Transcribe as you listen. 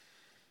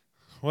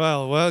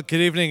Well, good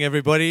evening,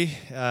 everybody.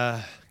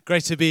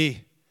 Great to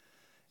be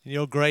in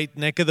your great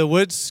neck of the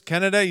woods.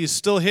 Canada, you're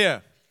still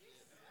here.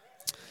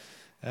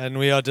 And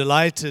we are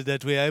delighted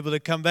that we're able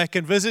to come back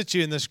and visit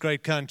you in this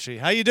great country.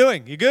 How are you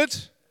doing? You good?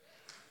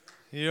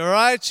 You all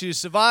right? You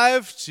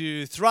survived?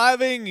 You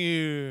thriving?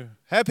 You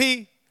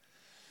happy?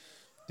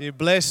 You're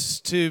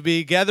blessed to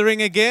be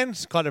gathering again?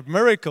 It's quite a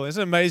miracle.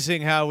 Isn't it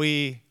amazing how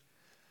we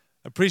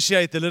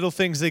appreciate the little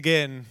things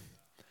again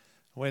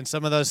when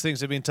some of those things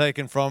have been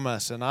taken from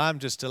us? And I'm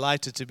just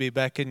delighted to be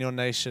back in your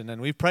nation.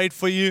 And we prayed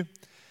for you.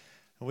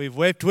 We've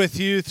wept with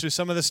you through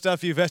some of the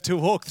stuff you've had to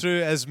walk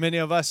through, as many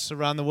of us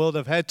around the world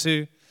have had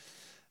to.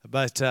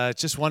 But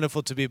just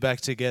wonderful to be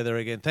back together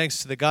again.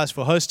 Thanks to the guys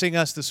for hosting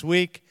us this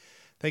week.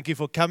 Thank you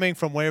for coming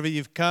from wherever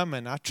you've come.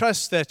 And I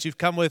trust that you've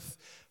come with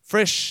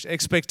fresh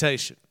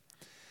expectation.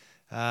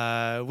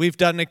 We've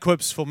done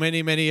Equips for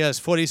many, many years,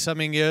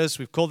 40-something years.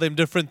 We've called them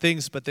different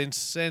things, but then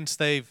since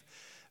they've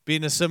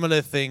been a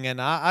similar thing.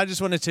 And I just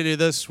want to tell you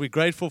this. We're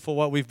grateful for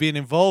what we've been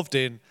involved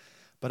in,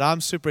 but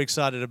I'm super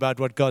excited about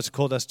what God's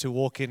called us to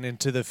walk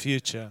into the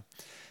future.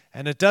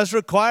 And it does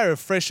require a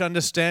fresh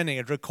understanding.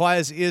 It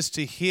requires ears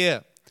to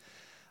hear,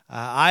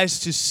 eyes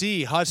to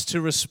see, hearts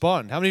to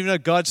respond. How many of you know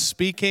God's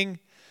speaking?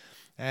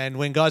 And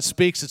when God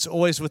speaks, it's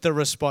always with a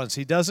response.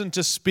 He doesn't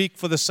just speak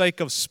for the sake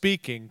of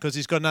speaking because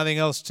he's got nothing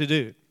else to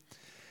do.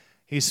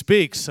 He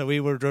speaks so we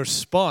would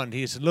respond.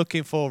 He's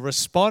looking for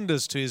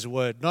responders to his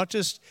word, not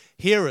just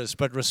hearers,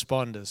 but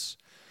responders.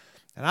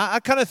 And I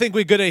kind of think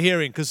we're good at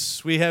hearing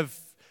because we have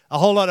a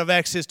whole lot of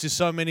access to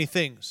so many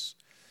things.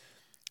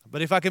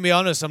 But if I can be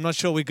honest, I'm not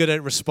sure we're good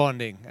at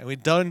responding. And we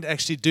don't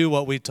actually do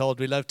what we're told.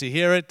 We love to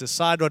hear it,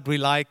 decide what we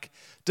like,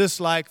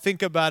 dislike,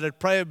 think about it,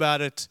 pray about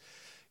it,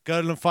 go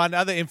and find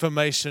other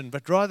information.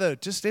 But rather,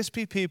 just let's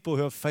be people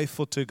who are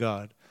faithful to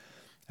God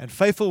and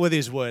faithful with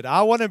his word.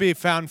 I want to be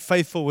found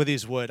faithful with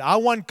his word. I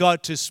want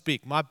God to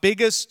speak. My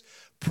biggest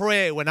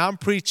prayer when I'm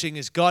preaching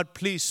is, God,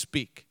 please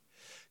speak.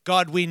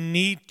 God, we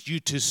need you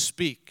to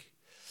speak.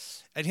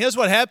 And here's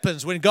what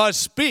happens when God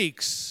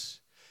speaks.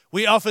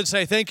 We often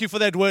say, thank you for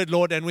that word,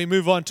 Lord, and we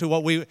move on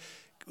to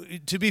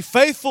to be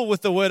faithful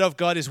with the word of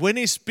God is when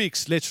he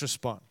speaks, let's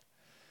respond.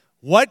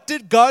 What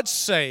did God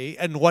say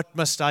and what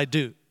must I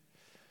do?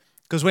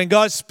 Because when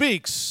God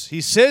speaks,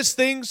 he says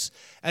things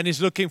and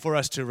he's looking for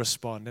us to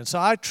respond. And so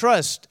I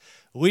trust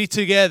we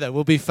together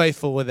will be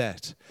faithful with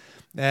that.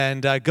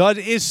 And God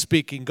is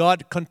speaking.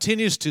 God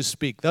continues to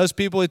speak. Those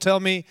people who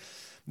tell me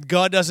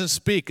God doesn't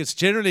speak, it's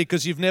generally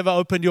because you've never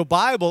opened your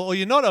Bible or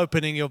you're not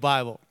opening your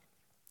Bible.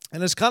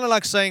 And it's kind of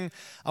like saying,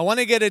 I want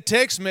to get a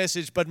text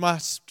message, but my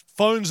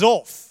phone's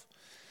off.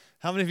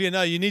 How many of you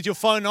know you need your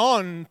phone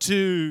on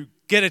to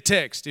get a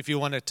text if you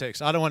want a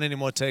text? I don't want any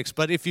more text,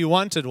 but if you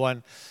wanted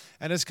one.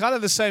 And it's kind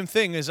of the same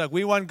thing. It's like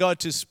we want God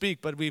to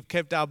speak, but we've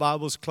kept our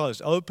Bibles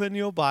closed. Open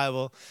your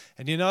Bible.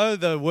 And you know,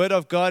 the Word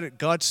of God,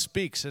 God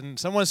speaks. And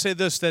someone said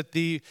this, that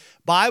the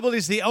Bible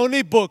is the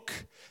only book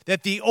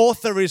that the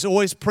author is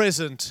always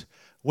present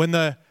when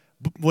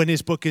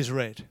his book is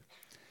read.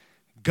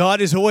 God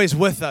is always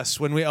with us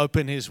when we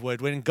open his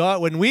word.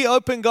 When we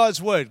open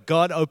God's word,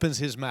 God opens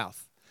his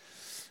mouth.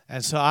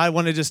 And so I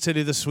want to just tell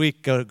you this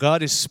week,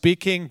 God is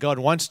speaking. God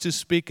wants to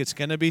speak. It's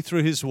going to be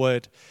through his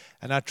word.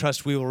 And I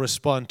trust we will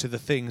respond to the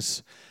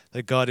things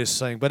that God is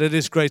saying. But it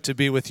is great to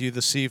be with you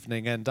this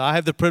evening. And I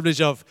have the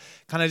privilege of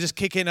kind of just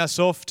kicking us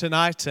off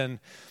tonight and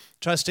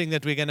trusting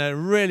that we're going to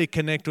really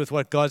connect with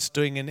what God's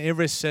doing in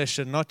every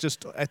session, not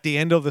just at the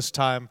end of this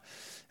time.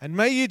 And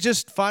may you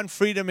just find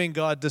freedom in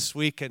God this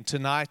week and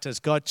tonight as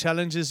God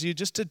challenges you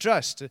just to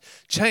trust,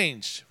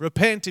 change,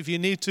 repent if you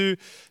need to.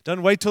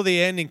 Don't wait till the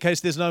end in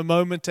case there's no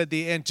moment at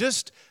the end.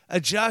 Just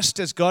adjust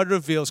as God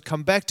reveals.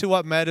 Come back to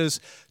what matters.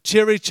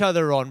 Cheer each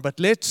other on.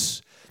 But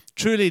let's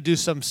truly do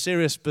some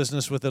serious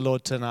business with the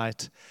Lord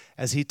tonight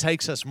as he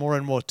takes us more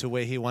and more to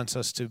where he wants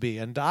us to be.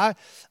 And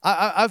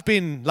I've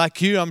been,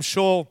 like you, I'm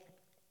sure,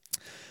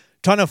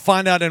 trying to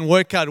find out and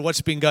work out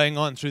what's been going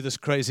on through this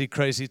crazy,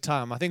 crazy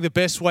time. I think the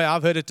best way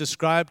I've heard it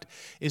described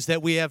is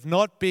that we have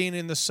not been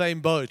in the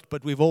same boat,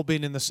 but we've all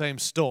been in the same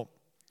storm.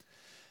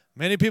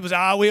 Many people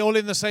say, we're all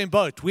in the same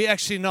boat. We're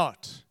actually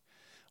not.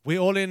 We're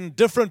all in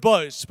different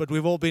boats, but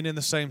we've all been in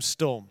the same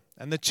storm.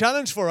 And the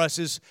challenge for us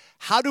is,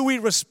 how do we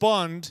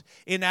respond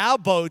in our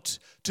boat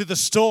to the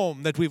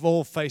storm that we've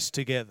all faced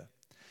together?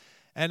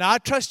 And I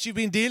trust you've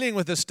been dealing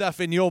with this stuff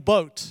in your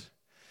boat,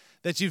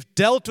 that you've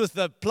dealt with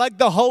plugged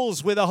the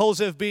holes where the holes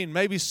have been,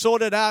 maybe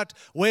sorted out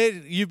where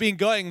you've been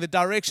going, the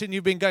direction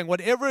you've been going.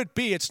 Whatever it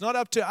be, it's not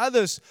up to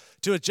others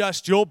to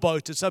adjust your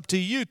boat. It's up to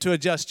you to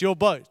adjust your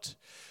boat.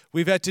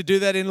 We've had to do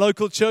that in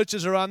local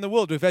churches around the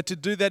world. We've had to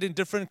do that in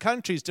different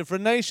countries,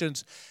 different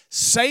nations.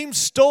 Same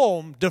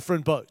storm,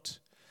 different boat.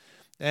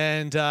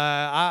 And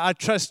I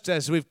trust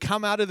as we've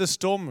come out of the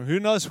storm, who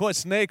knows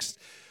what's next,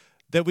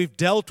 that we've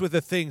dealt with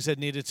the things that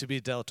needed to be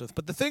dealt with.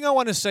 But the thing I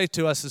want to say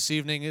to us this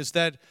evening is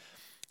that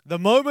the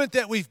moment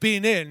that we've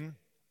been in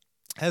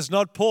has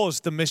not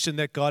paused the mission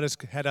that God has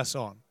had us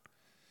on.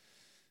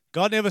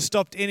 God never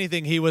stopped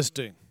anything he was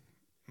doing.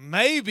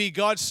 Maybe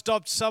God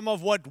stopped some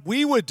of what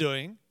we were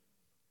doing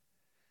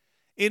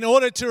in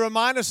order to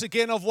remind us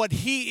again of what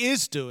He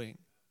is doing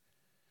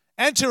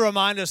and to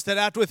remind us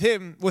that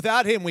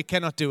without Him, we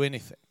cannot do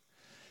anything.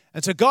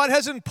 And so God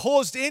hasn't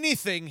paused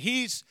anything.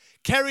 He's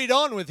carried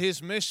on with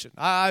His mission.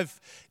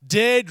 I've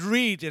dared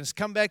read, and it's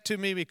come back to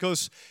me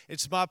because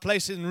it's my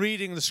place in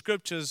reading the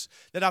scriptures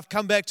that I've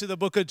come back to the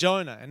book of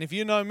Jonah. And if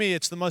you know me,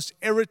 it's the most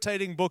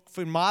irritating book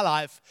in my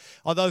life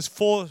are those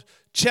 4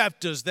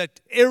 chapters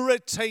that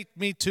irritate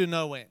me to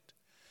no end.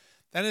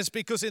 And it's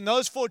because in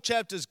those 4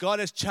 chapters, God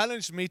has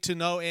challenged me to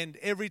no end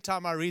every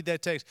time I read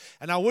that text.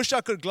 And I wish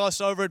I could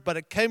gloss over it, but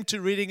it came to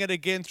reading it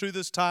again through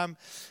this time,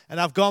 and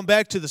I've gone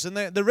back to this. And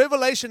the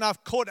revelation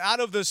I've caught out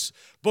of this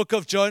book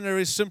of Jonah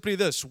is simply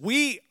this.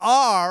 We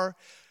are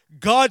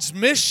God's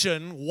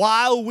mission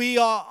while we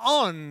are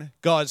on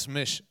God's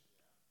mission.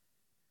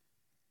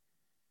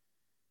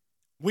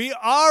 We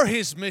are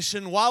His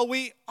mission while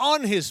we are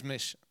on His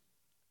mission.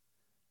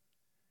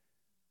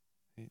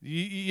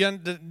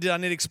 Did I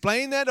need to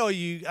explain that? Or are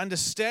you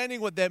understanding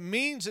what that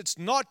means? It's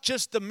not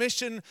just the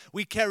mission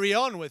we carry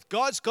on with.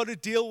 God's got to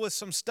deal with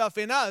some stuff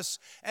in us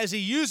as He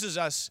uses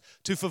us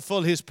to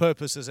fulfill His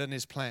purposes and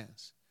His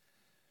plans.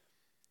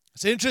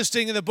 It's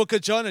interesting in the book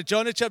of Jonah,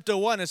 Jonah chapter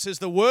 1, it says,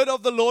 the word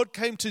of the Lord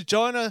came to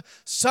Jonah,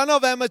 son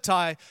of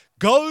Amittai,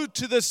 go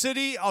to the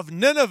city of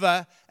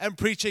Nineveh and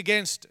preach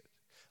against it.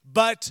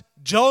 But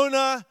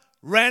Jonah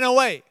ran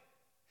away.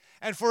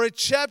 And for a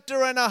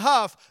chapter and a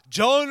half,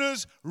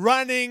 Jonah's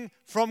running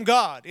from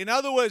God. In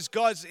other words,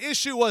 God's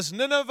issue was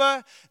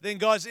Nineveh, then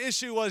God's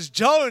issue was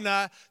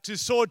Jonah, to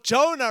sort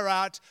Jonah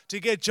out, to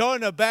get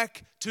Jonah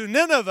back to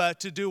Nineveh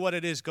to do what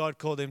it is God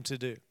called him to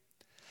do.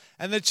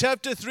 And the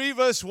chapter 3,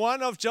 verse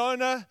 1 of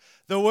Jonah,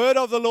 the word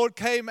of the Lord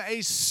came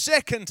a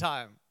second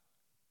time.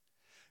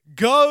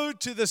 Go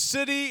to the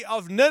city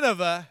of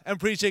Nineveh and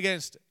preach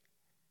against it.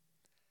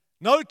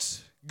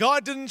 Note,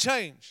 God didn't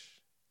change.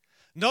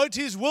 Note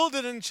His will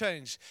didn't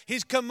change.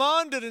 His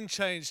command didn't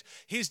change.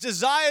 His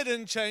desire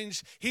didn't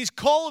change. His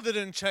call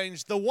didn't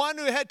change. The one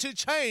who had to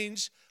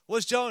change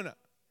was Jonah.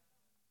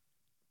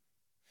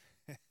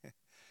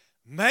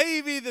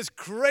 Maybe this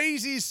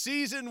crazy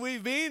season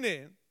we've been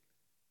in,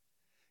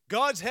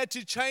 God's had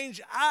to change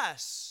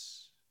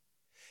us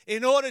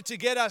in order to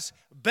get us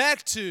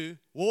back to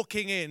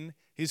walking in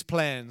His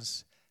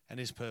plans and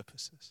His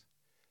purposes.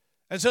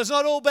 And so it's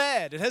not all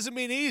bad. It hasn't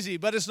been easy,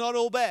 but it's not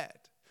all bad.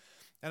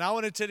 And I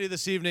want to tell you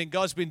this evening,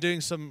 God's been doing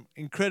some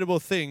incredible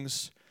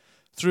things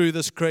through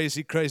this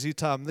crazy, crazy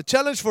time. The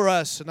challenge for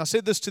us, and I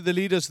said this to the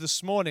leaders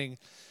this morning,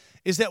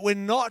 is that we're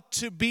not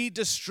to be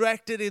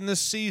distracted in this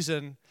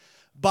season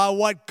by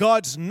what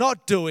God's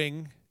not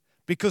doing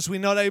because we're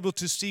not able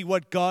to see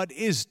what God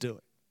is doing.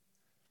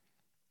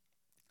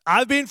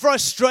 I've been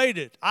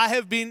frustrated. I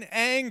have been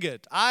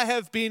angered. I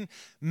have been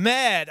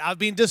mad. I've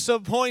been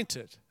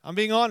disappointed. I'm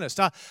being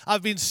honest.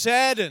 I've been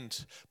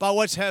saddened by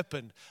what's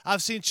happened.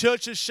 I've seen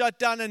churches shut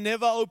down and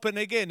never open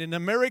again. In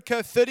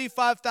America,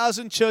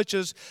 35,000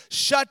 churches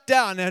shut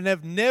down and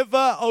have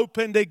never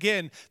opened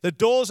again. The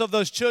doors of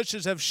those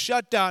churches have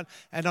shut down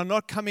and are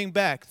not coming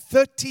back.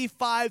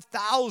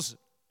 35,000.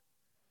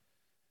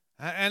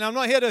 And I'm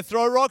not here to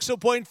throw rocks or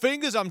point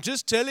fingers. I'm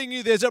just telling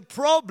you there's a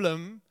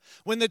problem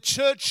when the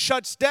church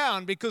shuts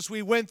down because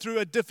we went through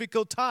a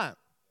difficult time.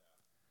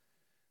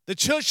 The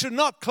church should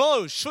not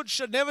close,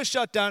 should never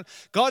shut down.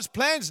 God's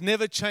plans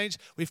never change.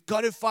 We've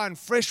got to find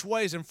fresh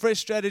ways and fresh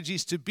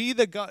strategies to be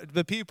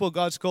the people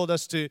God's called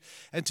us to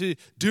and to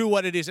do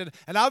what it is. And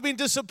I've been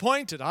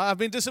disappointed. I've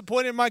been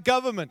disappointed in my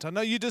government. I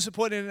know you're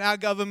disappointed in our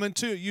government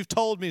too. You've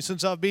told me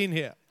since I've been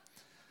here.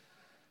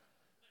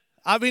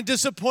 I've been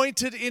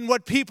disappointed in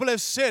what people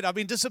have said. I've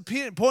been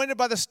disappointed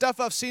by the stuff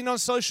I've seen on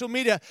social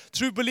media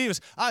through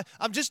believers.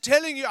 I'm just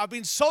telling you, I've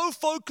been so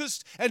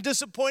focused and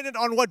disappointed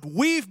on what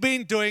we've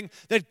been doing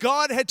that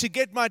God had to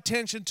get my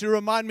attention to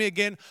remind me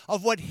again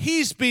of what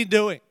He's been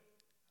doing.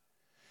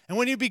 And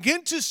when you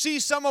begin to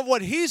see some of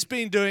what He's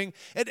been doing,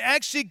 it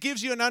actually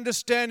gives you an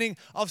understanding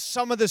of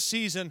some of the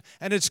season.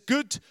 And it's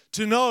good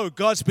to know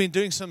God's been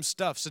doing some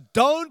stuff. So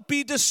don't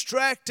be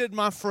distracted,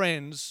 my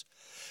friends,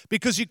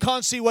 because you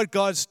can't see what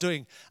God's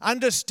doing.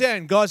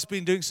 Understand, God's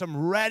been doing some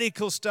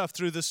radical stuff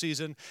through the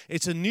season.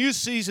 It's a new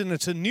season.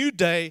 It's a new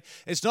day.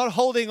 It's not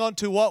holding on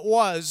to what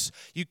was.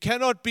 You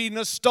cannot be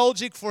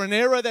nostalgic for an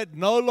era that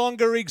no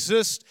longer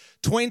exists.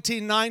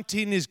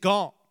 2019 is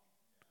gone.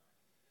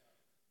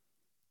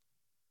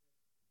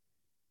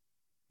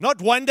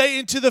 Not one day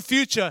into the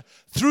future.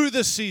 Through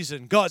the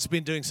season, God's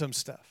been doing some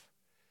stuff.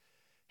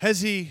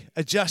 Has He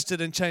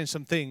adjusted and changed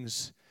some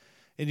things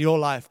in your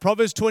life?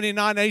 Proverbs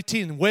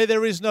 29:18, where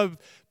there is no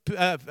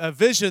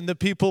vision, the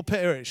people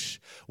perish.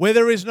 Where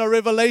there is no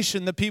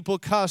revelation, the people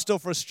cast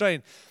off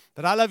restraint.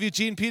 But I love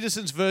Eugene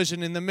Peterson's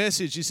version in the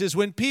Message. He says,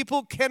 when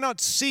people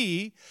cannot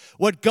see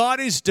what God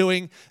is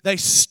doing, they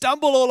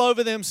stumble all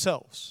over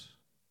themselves.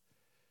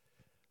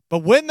 But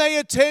when they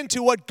attend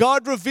to what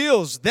God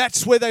reveals,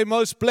 that's where they're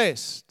most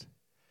blessed.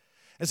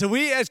 And so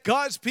we as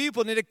God's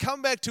people need to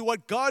come back to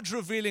what God's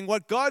revealing,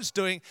 what God's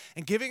doing,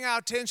 and giving our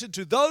attention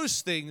to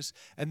those things.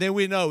 And then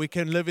we know we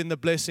can live in the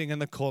blessing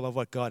and the call of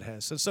what God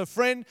has. And so,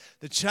 friend,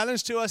 the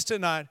challenge to us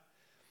tonight,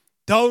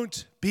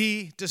 don't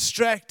be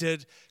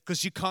distracted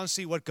because you can't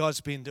see what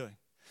God's been doing.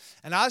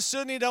 And I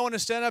certainly don't want to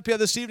stand up here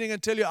this evening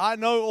and tell you I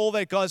know all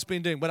that God's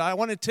been doing. But I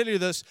want to tell you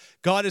this,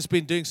 God has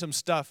been doing some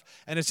stuff.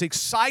 And it's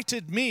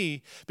excited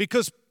me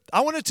because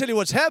I want to tell you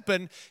what's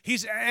happened.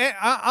 He's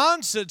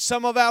answered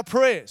some of our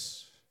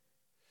prayers.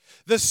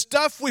 The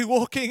stuff we're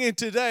walking in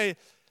today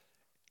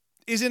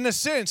is, in a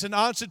sense, an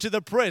answer to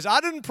the prayers. I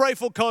didn't pray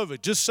for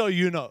COVID, just so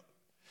you know.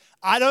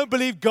 I don't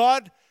believe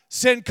God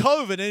sent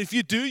COVID. And if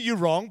you do, you're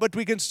wrong, but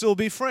we can still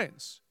be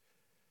friends.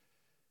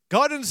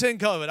 God didn't send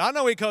COVID. I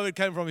know where COVID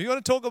came from. If you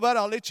want to talk about it,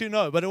 I'll let you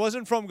know. But it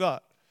wasn't from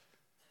God.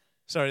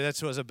 Sorry,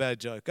 that was a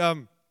bad joke.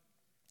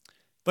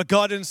 But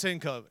God didn't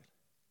send COVID.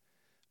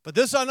 But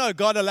this I know,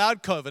 God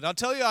allowed COVID. I'll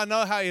tell you I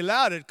know how He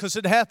allowed it because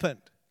it happened.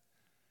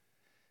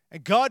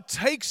 And God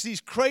takes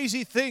these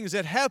crazy things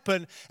that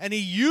happen and He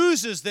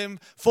uses them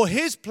for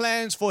His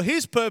plans, for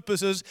His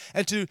purposes,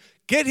 and to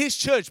get His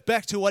church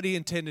back to what He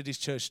intended His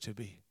church to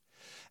be.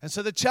 And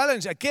so the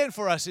challenge, again,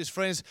 for us is,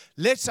 friends,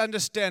 let's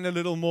understand a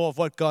little more of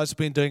what God's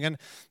been doing. And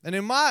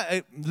in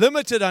my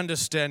limited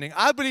understanding,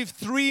 I believe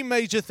three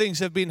major things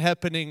have been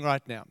happening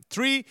right now.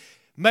 Three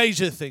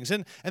major things.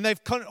 And they've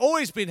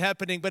always been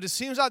happening, but it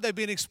seems like they've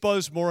been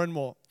exposed more and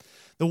more.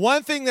 The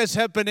one thing that's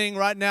happening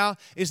right now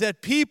is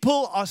that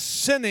people are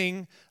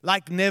sinning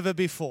like never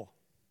before.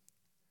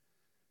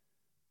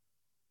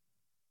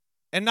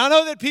 And I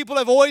know that people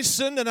have always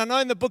sinned, and I know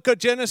in the book of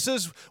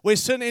Genesis where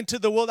sin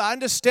entered the world, I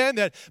understand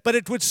that, but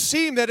it would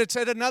seem that it's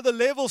at another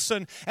level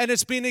sin, and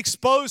it's been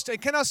exposed, and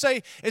can I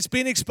say it's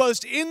been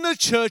exposed in the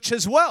church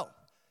as well.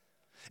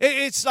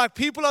 It's like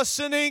people are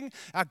sinning,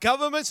 our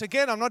governments,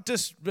 again, I'm not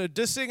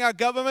dissing our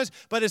governments,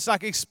 but it's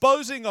like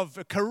exposing of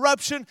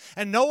corruption,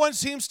 and no one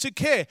seems to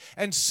care.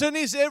 And sin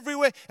is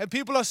everywhere, and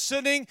people are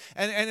sinning,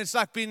 and it's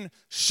like been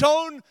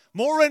shown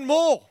more and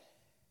more.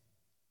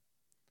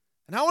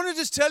 And I want to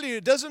just tell you,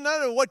 it doesn't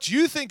matter what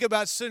you think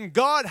about sin,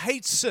 God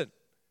hates sin.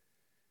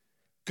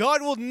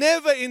 God will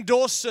never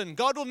endorse sin.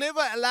 God will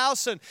never allow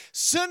sin.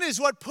 Sin is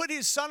what put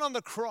His Son on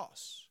the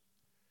cross.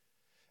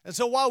 And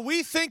so while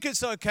we think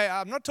it's okay,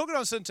 I'm not talking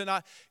about sin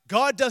tonight,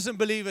 God doesn't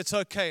believe it's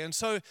okay. And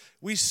so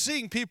we're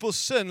seeing people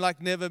sin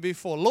like never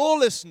before.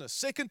 Lawlessness,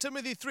 2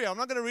 Timothy 3. I'm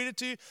not going to read it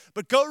to you,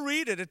 but go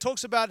read it. It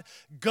talks about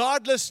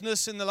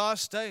godlessness in the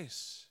last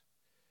days.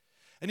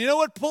 And you know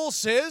what Paul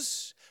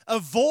says?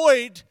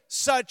 Avoid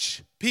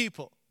such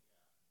people.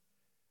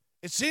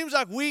 It seems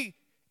like we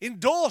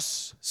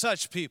endorse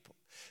such people.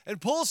 And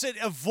Paul said,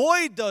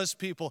 avoid those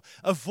people.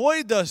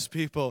 Avoid those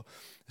people.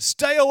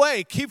 Stay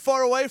away. Keep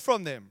far away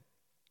from them.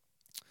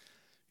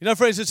 You know,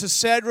 friends, it's a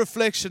sad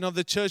reflection of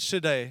the church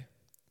today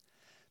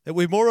that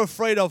we're more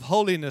afraid of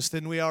holiness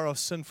than we are of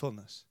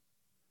sinfulness.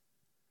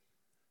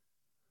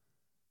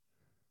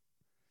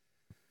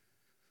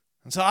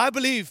 And so I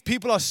believe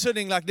people are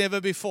sinning like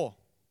never before.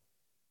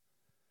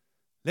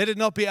 Let it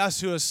not be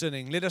us who are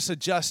sinning. Let us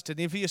adjust. And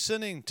if you're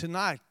sinning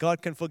tonight,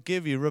 God can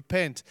forgive you.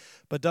 Repent.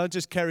 But don't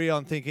just carry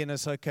on thinking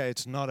it's okay.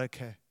 It's not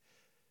okay.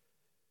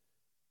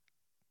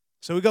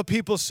 So we've got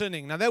people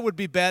sinning. Now that would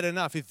be bad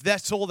enough if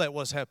that's all that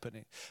was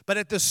happening. But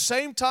at the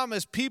same time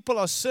as people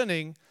are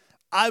sinning,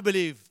 I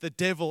believe the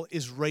devil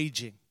is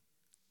raging.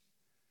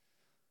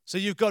 So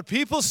you've got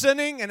people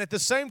sinning, and at the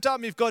same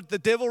time you've got the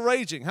devil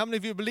raging. How many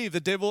of you believe the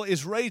devil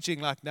is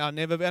raging like now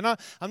never? And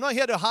I'm not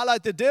here to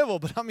highlight the devil,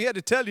 but I'm here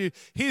to tell you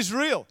he's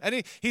real.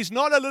 And he's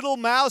not a little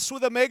mouse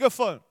with a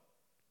megaphone.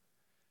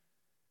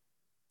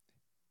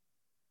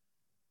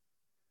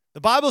 The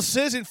Bible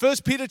says in 1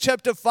 Peter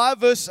chapter 5,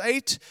 verse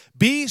 8,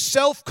 be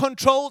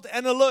self-controlled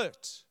and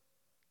alert.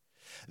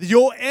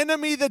 Your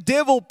enemy, the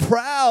devil,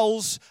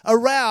 prowls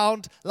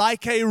around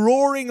like a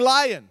roaring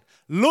lion,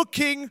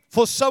 looking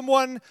for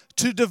someone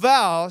to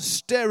devour.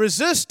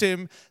 Resist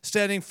him,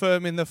 standing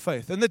firm in the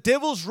faith. And the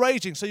devil's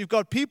raging. So you've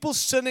got people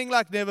sinning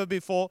like never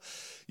before.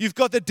 You've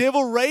got the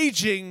devil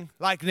raging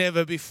like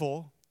never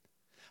before.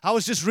 I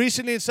was just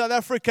recently in South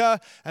Africa,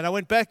 and I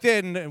went back there,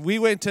 and we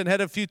went and had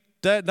a few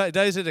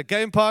days at a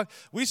game park.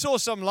 We saw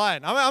some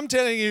lion. I'm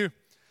telling you,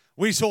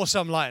 we saw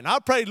some lion. I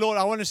prayed, Lord,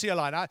 I want to see a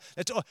lion.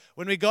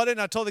 When we got in,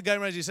 I told the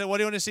game ranger, he said, what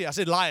do you want to see? I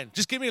said, lion.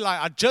 Just give me a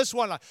lion. I just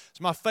want a lion.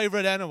 It's my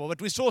favorite animal.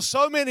 But we saw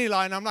so many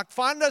lions. I'm like,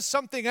 find us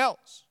something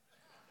else.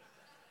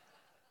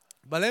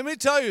 But let me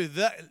tell you,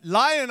 the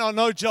lion are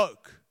no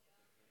joke.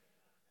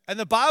 And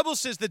the Bible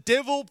says the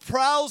devil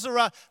prowls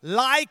around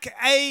like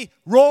a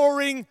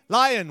roaring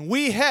lion.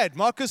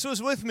 Marcus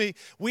was with me,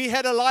 we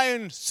had a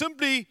lion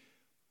simply,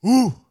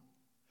 ooh.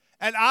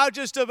 And I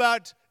just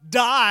about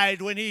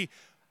died when he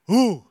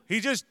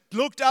just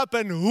looked up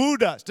and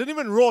hooed us. Didn't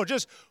even roar,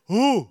 just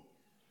hoo.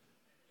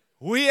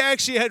 We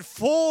actually had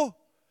 4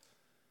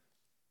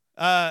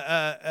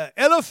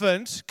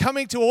 elephant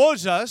coming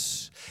towards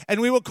us,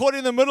 and we were caught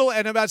in the middle,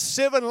 and about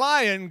 7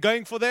 lions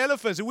going for the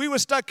elephants. And we were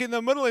stuck in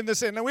the middle in the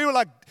center, and we were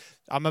like,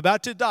 I'm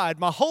about to die.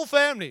 My whole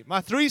family,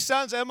 my 3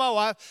 sons and my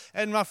wife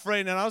and my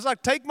friend. And I was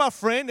like, take my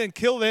friend and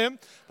kill them,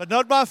 but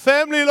not my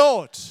family,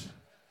 Lord.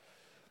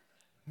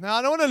 Now,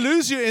 I don't want to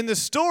lose you in the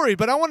story,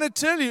 but I want to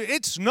tell you,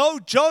 it's no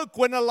joke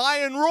when a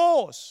lion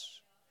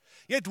roars.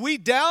 Yet we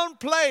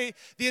downplay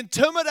the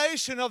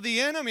intimidation of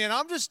the enemy. And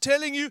I'm just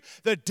telling you,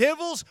 the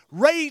devil's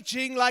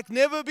raging like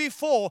never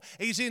before.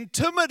 He's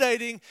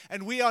intimidating,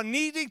 and we are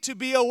needing to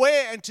be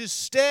aware and to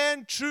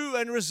stand true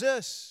and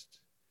resist.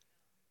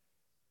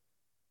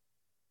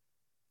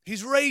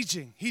 He's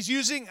raging. He's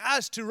using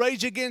us to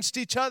rage against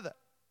each other.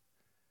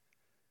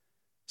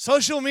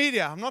 Social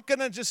media, I'm not going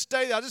to just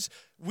stay there.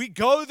 We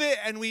go there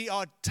and we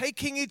are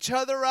taking each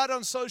other out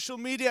on social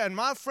media. And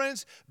my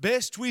friends,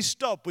 best we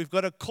stop. We've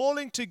got a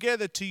calling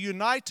together to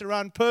unite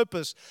around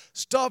purpose.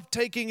 Stop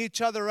taking each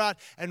other out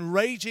and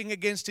raging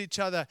against each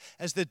other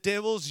as the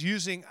devil's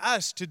using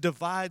us to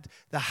divide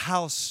the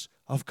house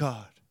of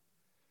God.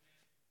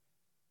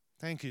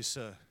 Thank you,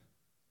 sir.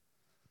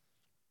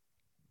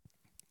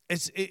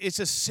 It's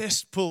a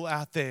cesspool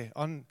out there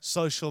on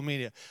social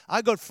media.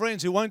 I got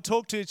friends who won't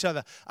talk to each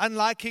other,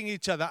 unliking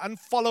each other,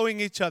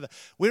 unfollowing each other.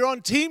 We're on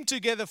team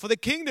together for the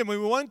kingdom,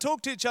 and we won't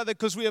talk to each other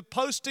because we are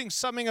posting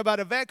something about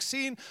a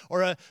vaccine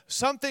or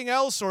something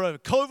else or a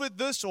COVID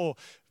this or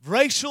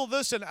racial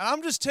this. And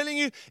I'm just telling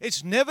you,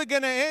 it's never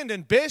going to end.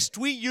 And best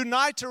we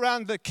unite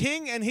around the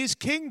King and His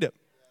kingdom.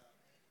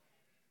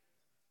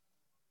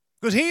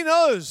 Because He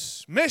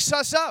knows, mess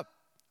us up.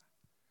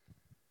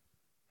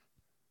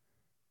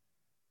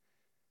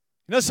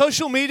 You know,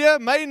 social media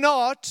may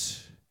not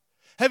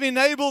have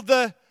enabled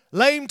the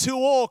lame to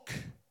walk,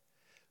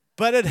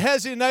 but it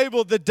has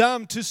enabled the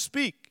dumb to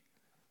speak.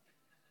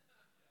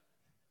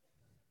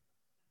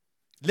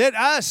 Let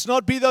us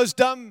not be those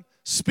dumb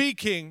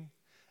speaking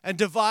and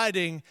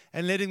dividing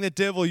and letting the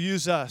devil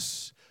use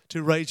us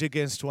to rage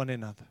against one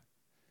another.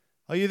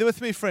 Are you there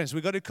with me, friends?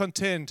 We've got to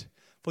contend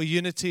for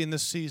unity in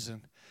this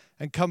season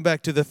and come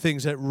back to the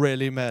things that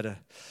really matter.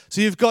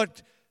 So you've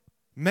got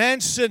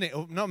man sinning,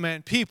 not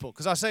man, people,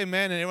 because I say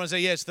man and everyone say,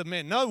 yeah, it's the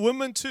men. No,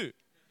 women too.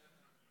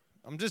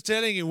 I'm just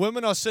telling you,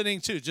 women are sinning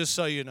too, just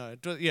so you know.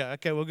 Yeah,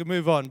 okay, we'll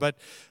move on. But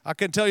I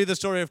can tell you the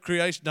story of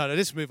creation. No,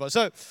 let's move on.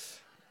 So,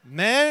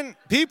 man,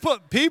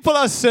 people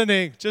are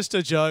sinning. Just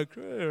a joke.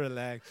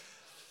 Relax.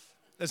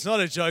 It's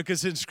not a joke,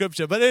 it's in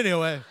Scripture. But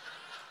anyway,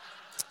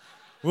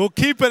 we'll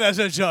keep it as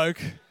a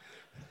joke.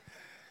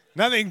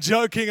 Nothing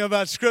joking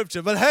about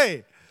Scripture. But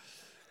hey,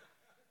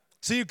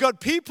 so you've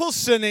got people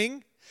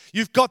sinning.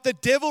 You've got the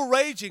devil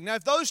raging. Now,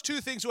 if those two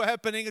things were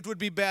happening, it would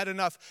be bad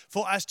enough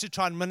for us to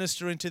try and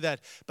minister into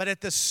that. But at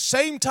the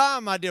same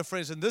time, my dear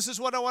friends, and this is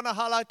what I want to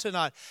highlight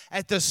tonight,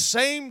 at the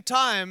same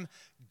time,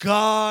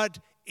 God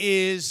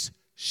is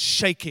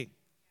shaking.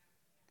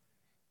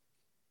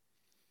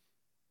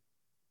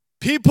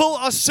 People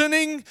are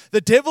sinning,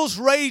 the devil's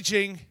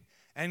raging,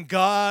 and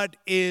God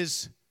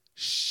is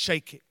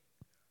shaking.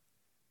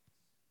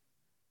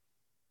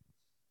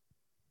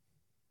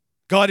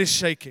 God is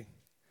shaking.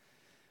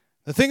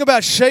 The thing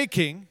about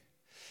shaking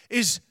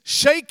is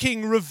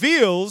shaking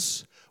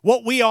reveals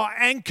what we are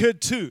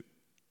anchored to.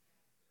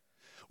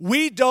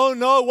 We don't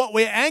know what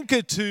we're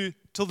anchored to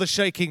till the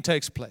shaking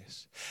takes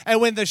place.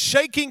 And when the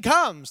shaking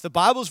comes, the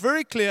Bible's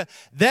very clear,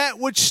 that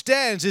which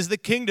stands is the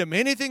kingdom.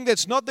 Anything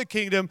that's not the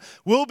kingdom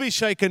will be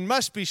shaken,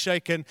 must be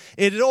shaken.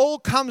 It all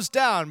comes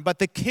down, but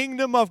the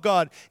kingdom of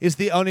God is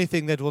the only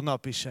thing that will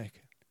not be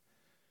shaken.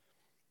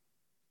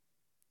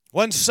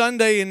 One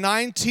Sunday in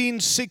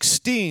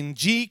 1916,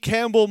 G.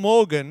 Campbell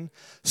Morgan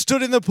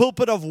stood in the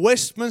pulpit of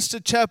Westminster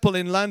Chapel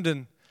in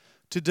London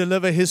to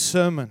deliver his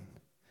sermon.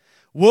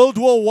 World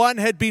War I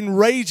had been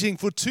raging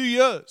for 2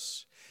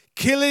 years,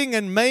 killing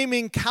and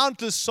maiming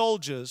countless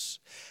soldiers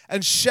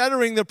and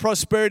shattering the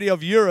prosperity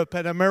of Europe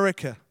and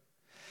America.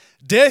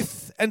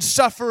 Death and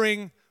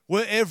suffering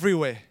were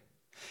everywhere.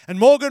 And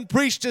Morgan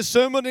preached a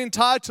sermon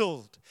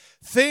entitled,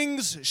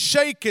 Things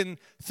Shaken,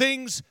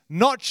 Things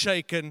Not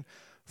Shaken,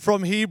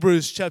 from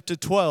Hebrews chapter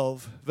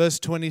 12, verse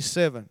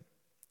 27.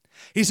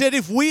 He said,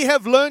 if we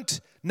have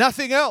learnt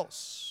nothing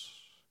else,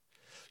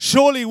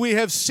 surely we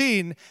have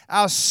seen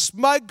our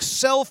smug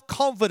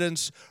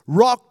self-confidence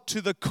rocked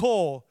to the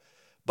core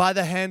by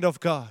the hand of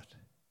God.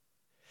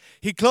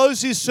 He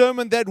closed his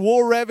sermon that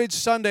war-ravaged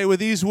Sunday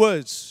with these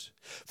words,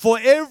 for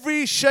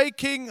every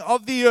shaking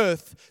of the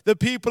earth, the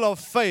people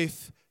of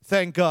faith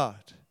thank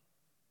God.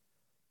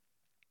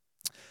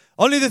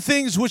 Only the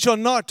things which are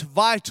not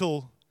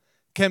vital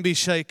can be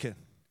shaken.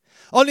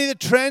 Only the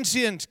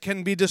transient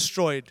can be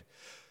destroyed.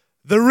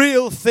 The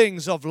real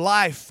things of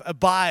life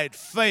abide,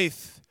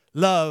 faith,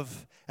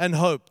 love, and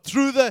hope.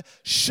 Through the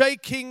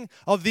shaking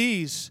of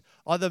these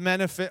are they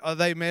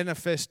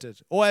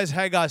manifested. Or as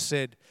Haggai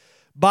said,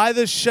 by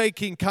the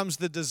shaking comes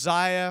the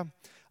desire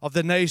of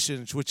the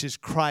nations, which is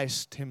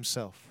Christ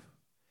Himself.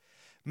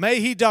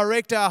 May He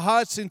direct our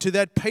hearts into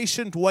that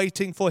patient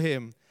waiting for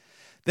Him,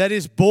 that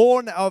is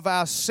born of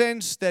our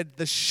sense that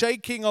the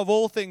shaking of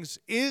all things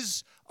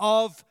is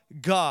of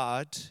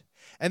God,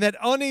 and that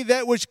only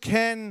that which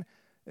can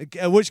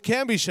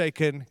be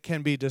shaken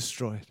can be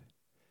destroyed.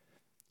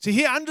 See,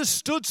 he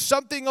understood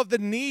something of the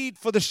need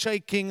for the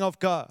shaking of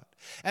God.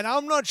 And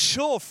I'm not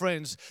sure,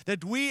 friends,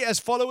 that we as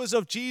followers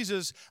of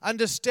Jesus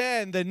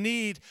understand the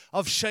need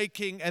of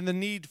shaking and the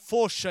need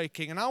for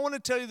shaking. And I want to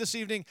tell you this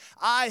evening,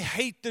 I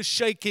hate the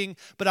shaking,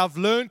 but I've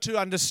learned to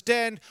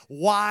understand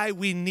why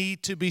we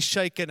need to be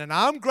shaken. And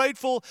I'm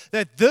grateful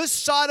that this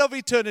side of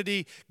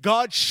eternity,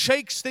 God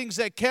shakes things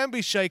that can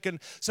be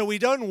shaken so we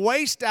don't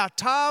waste our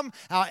time,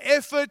 our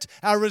effort,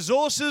 our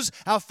resources,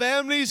 our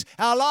families,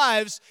 our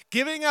lives,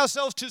 giving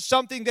ourselves to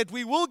something that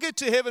we will get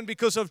to heaven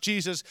because of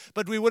Jesus,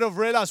 but we would have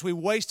realized we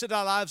wasted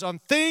our lives on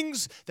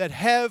things that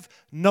have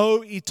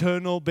no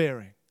eternal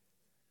bearing.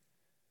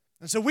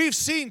 And so we've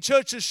seen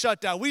churches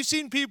shut down. We've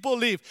seen people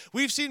leave.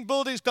 We've seen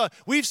buildings go.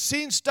 We've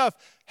seen stuff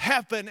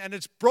happen, and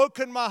it's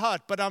broken my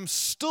heart. But I'm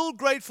still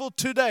grateful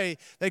today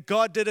that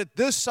God did it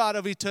this side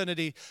of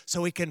eternity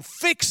so we can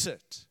fix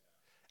it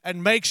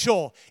and make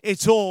sure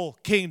it's all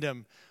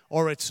kingdom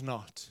or it's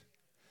not.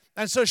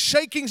 And so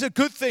shaking's a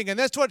good thing, and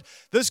that's what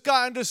this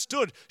guy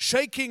understood.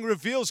 Shaking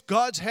reveals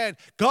God's hand.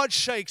 God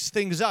shakes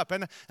things up.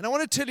 And I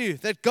want to tell you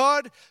that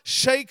God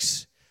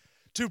shakes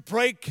to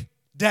break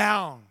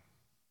down.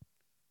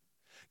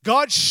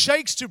 God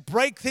shakes to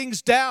break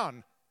things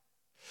down.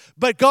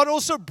 But God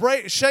also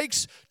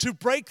shakes to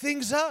break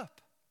things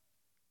up.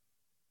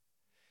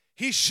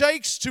 He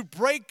shakes to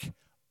break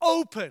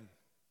open.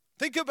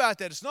 Think about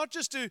that. It's not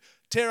just to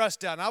tear us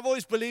down. I've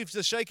always believed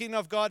the shaking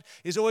of God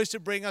is always to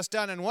bring us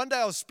down. And one day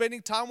I was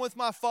spending time with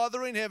my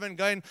Father in heaven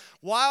going,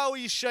 why are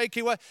you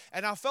shaking?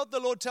 And I felt the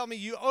Lord tell me,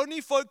 you're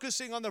only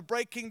focusing on the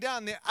breaking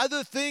down. There are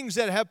other things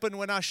that happen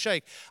when I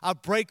shake. I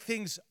break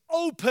things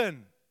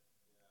open.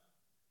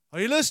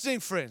 Are you listening,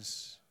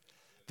 friends?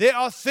 There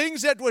are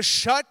things that were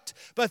shut,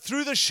 but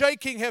through the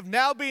shaking have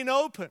now been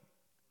opened.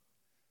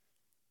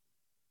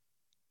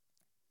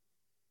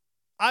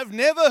 I've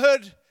never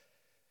heard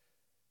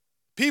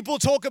people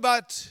talk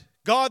about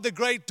God, the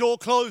great door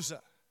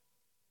closer.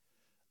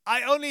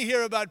 I only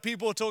hear about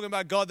people talking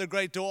about God, the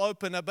great door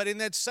opener. But in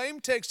that same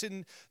text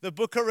in the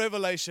book of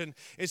Revelation,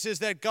 it says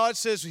that God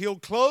says He'll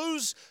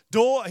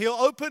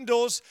open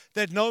doors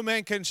that no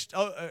man can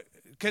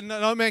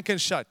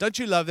shut. Don't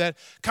you love that?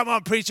 Come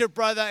on, preach it,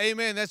 brother.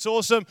 Amen. That's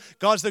awesome.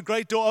 God's the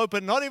great door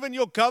opener. Not even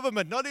your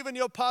government, not even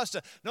your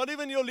pastor, not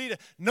even your leader.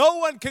 No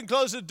one can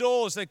close the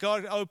doors that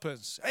God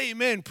opens.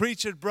 Amen.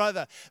 Preach it,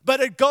 brother.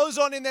 But it goes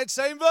on in that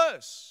same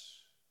verse.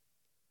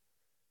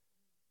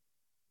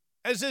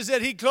 It says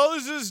that He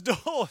closes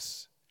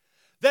doors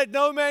that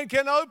no man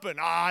can open.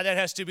 That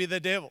has to be the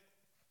devil.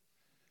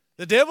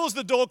 The devil's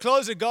the door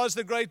closer. God's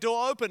the great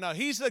door opener.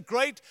 He's the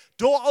great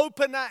door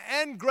opener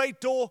and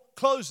great door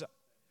closer.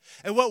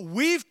 And what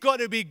we've got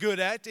to be good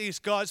at, as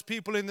God's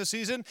people in the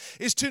season,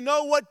 is to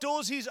know what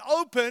doors He's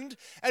opened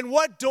and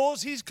what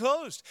doors He's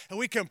closed. And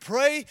we can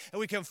pray and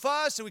we can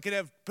fast and we can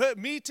have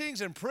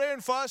meetings and prayer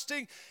and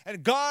fasting.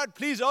 And God,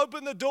 please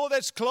open the door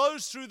that's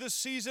closed through this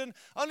season,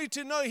 only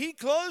to know He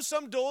closed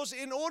some doors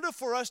in order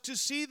for us to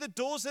see the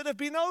doors that have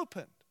been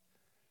opened.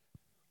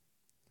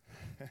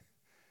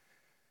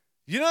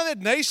 You know that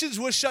nations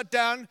were shut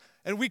down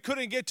and we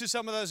couldn't get to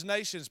some of those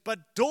nations.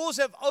 But doors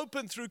have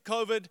opened through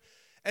COVID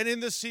and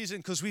in this season,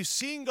 because we've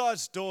seen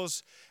God's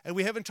doors and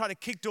we haven't tried to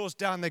kick doors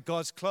down that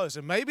God's closed.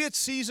 And maybe it's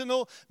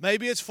seasonal,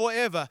 maybe it's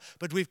forever,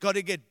 but we've got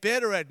to get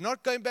better at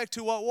not going back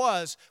to what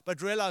was,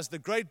 but realize the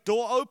great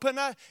door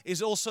opener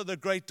is also the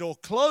great door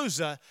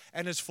closer,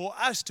 and it's for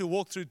us to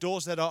walk through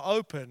doors that are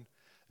open.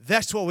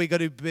 That's what we've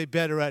got to be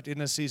better at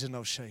in a season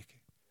of shaking.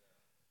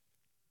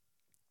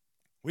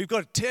 We've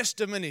got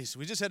testimonies.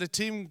 We just had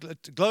a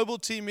global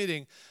team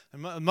meeting,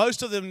 and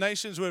most of the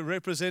nations were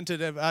represented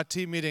at our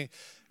team meeting.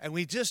 And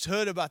we just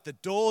heard about the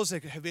doors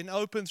that have been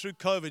opened through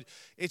COVID.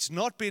 It's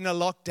not been a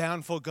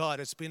lockdown for God.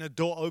 It's been a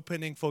door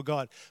opening for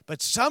God.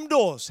 But some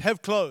doors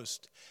have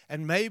closed.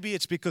 And maybe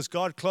it's because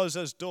God closed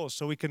those doors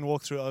so we can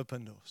walk through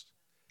open doors.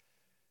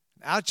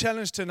 Our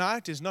challenge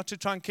tonight is not to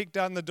try and kick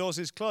down the doors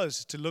He's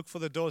closed, to look for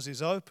the doors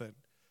He's opened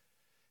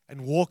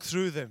and walk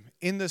through them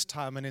in this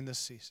time and in this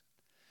season.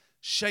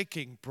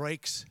 Shaking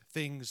breaks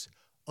things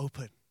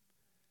open.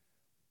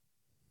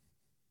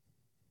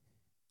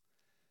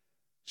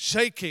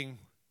 Shaking,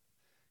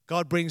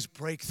 God brings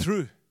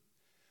breakthrough.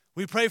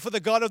 We pray for the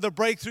God of the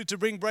breakthrough to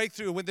bring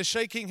breakthrough. When the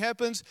shaking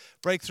happens,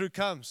 breakthrough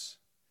comes.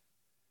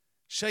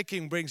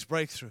 Shaking brings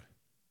breakthrough.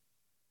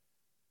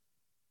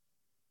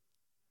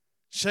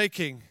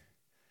 Shaking,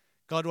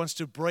 God wants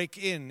to break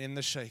in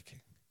the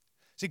shaking.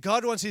 See,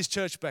 God wants His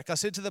church back. I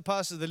said to the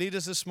pastors, the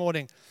leaders this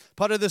morning,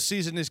 part of this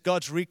season is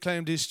God's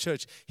reclaimed His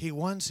church. He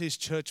wants His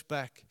church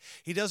back.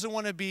 He doesn't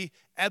want to be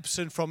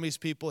absent from His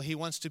people. He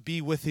wants to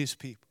be with His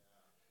people.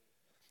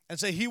 And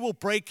so He will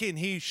break in.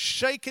 He's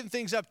shaking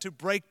things up to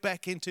break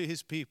back into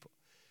His people.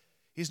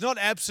 He's not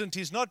absent.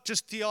 He's not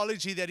just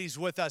theology that He's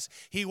with us.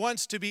 He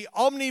wants to be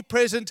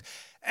omnipresent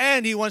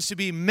And He wants to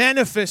be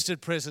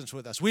manifested presence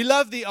with us. We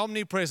love the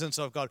omnipresence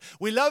of God.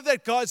 We love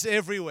that God's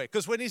everywhere.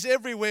 Because when He's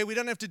everywhere, we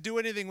don't have to do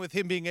anything with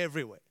Him being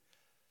everywhere.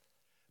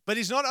 But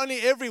He's not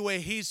only everywhere,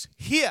 He's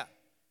here.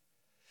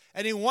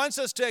 And He wants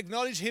us to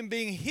acknowledge Him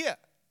being here.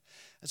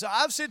 And so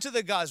I've said to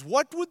the guys,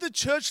 what would the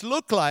church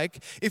look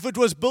like if it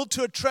was built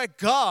to attract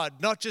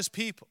God, not just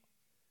people?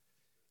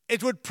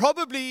 It would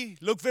probably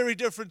look very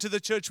different to the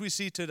church we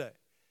see today.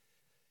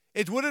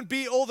 It wouldn't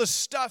be all the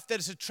stuff that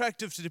is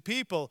attractive to the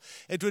people.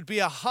 It would be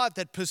a heart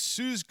that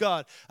pursues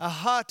God, a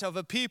heart of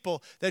a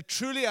people that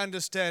truly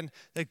understand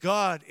that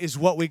God is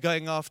what we're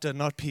going after,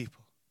 not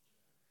people.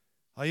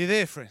 Are you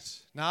there,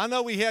 friends? Now, I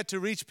know we're here to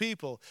reach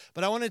people,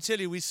 but I want to tell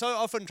you, we're so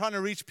often trying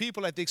to reach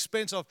people at the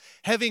expense of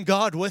having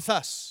God with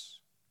us.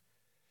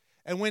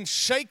 And when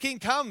shaking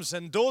comes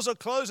and doors are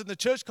closed and the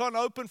church can't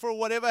open for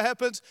whatever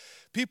happens,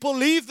 people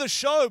leave the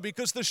show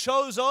because the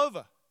show's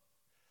over.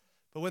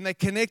 But when they're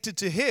connected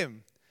to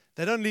Him,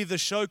 they don't leave the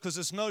show because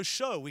there's no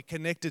show. We're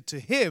connected to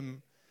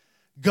Him,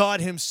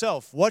 God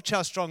Himself. Watch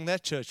how strong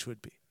that church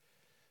would be.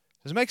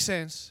 Does it make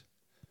sense?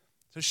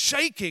 So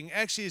shaking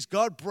actually is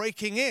God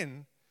breaking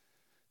in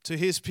to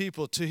His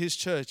people, to His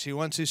church. He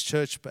wants His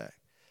church back.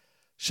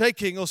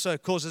 Shaking also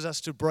causes us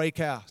to break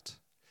out.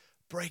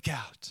 Break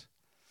out.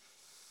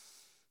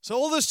 So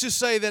all this to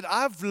say that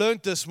I've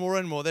learned this more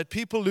and more, that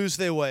people lose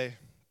their way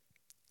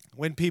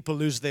when people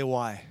lose their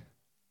why.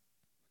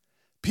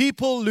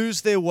 People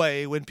lose their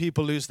way when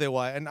people lose their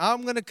why. And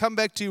I'm going to come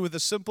back to you with a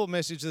simple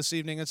message this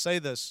evening and say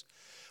this.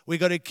 We've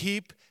got to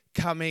keep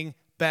coming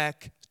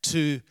back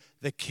to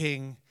the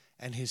King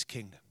and His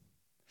kingdom.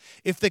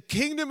 If the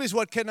kingdom is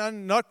what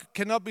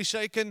cannot be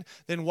shaken,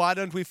 then why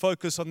don't we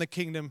focus on the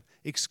kingdom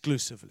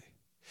exclusively?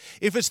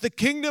 If it's the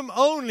kingdom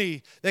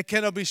only that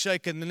cannot be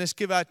shaken, then let's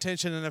give our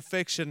attention and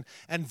affection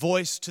and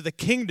voice to the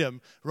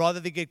kingdom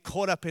rather than get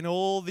caught up in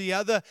all the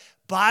other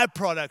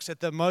byproducts at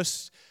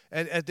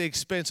the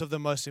expense of the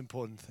most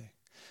important thing.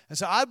 And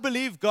so I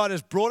believe God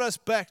has brought us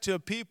back to a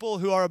people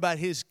who are about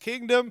His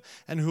kingdom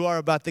and who are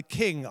about the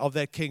king of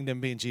that kingdom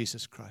being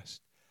Jesus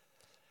Christ.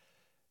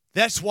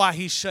 That's why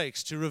He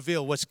shakes, to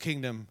reveal what's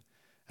kingdom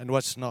and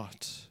what's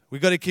not.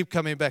 We've got to keep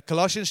coming back.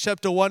 Colossians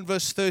chapter 1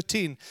 verse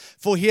 13.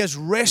 For He has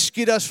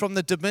rescued us from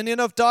the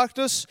dominion of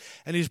darkness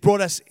and He's brought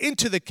us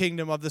into the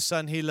kingdom of the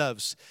Son He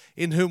loves,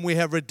 in whom we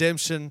have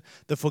redemption,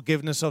 the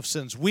forgiveness of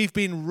sins. We've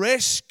been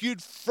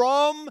rescued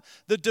from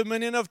the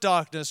dominion of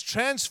darkness,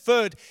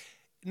 transferred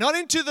not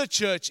into the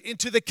church,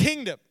 into the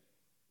kingdom.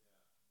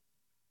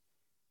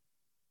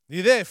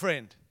 You there,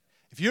 friend?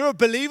 If you're a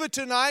believer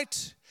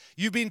tonight,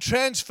 you've been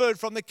transferred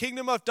from the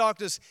kingdom of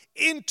darkness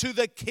into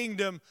the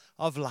kingdom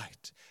of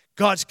light.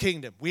 God's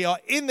kingdom. We are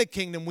in the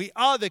kingdom. We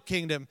are the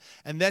kingdom.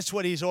 And that's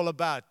what He's all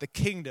about, the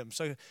kingdom.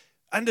 So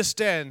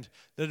understand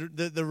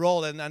the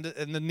role and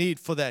the need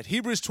for that.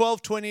 Hebrews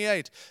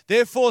 12:28.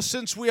 Therefore,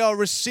 since we are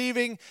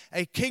receiving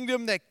a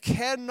kingdom that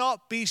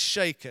cannot be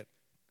shaken,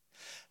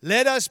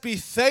 let us be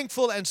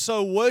thankful and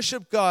so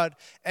worship God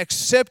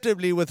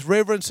acceptably with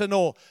reverence and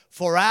awe.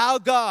 For our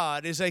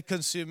God is a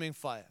consuming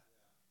fire.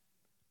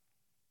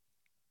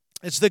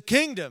 It's the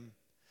kingdom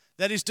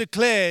that is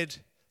declared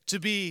to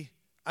be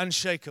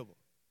unshakable.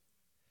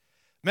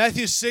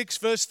 Matthew 6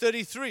 verse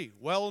 33,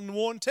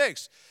 well-worn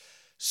text.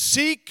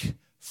 Seek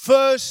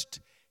first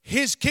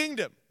His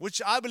kingdom,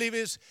 which I believe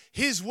is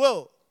His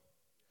will,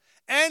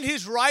 and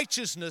His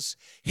righteousness,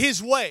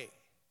 His way.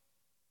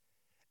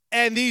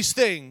 And these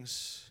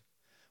things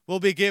will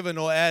be given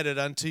or added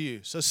unto you.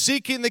 So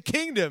seeking the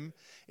kingdom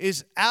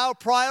is our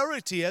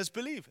priority as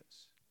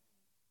believers.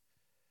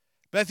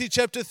 Matthew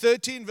chapter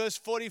 13 verse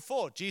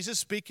 44, Jesus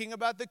speaking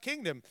about the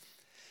kingdom.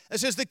 It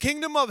says, the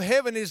kingdom of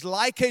heaven is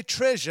like a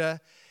treasure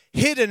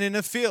hidden in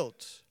a field.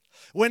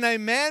 When a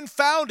man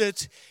found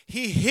it,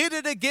 he hid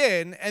it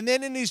again, and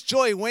then in his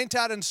joy went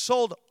out and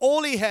sold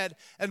all he had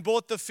and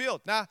bought the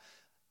field. Now,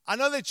 I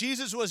know that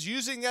Jesus was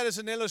using that as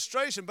an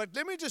illustration, but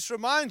let me just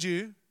remind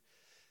you,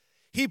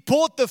 He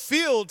bought the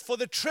field for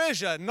the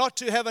treasure, not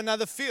to have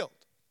another field.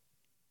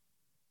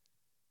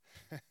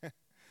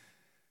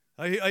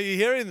 Are you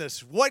hearing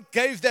this? What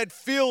gave that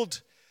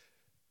field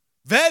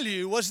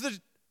value was the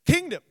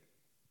kingdom.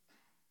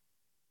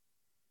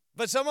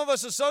 But some of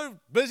us are so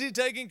busy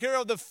taking care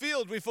of the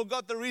field, we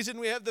forgot the reason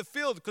we have the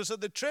field, because of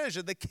the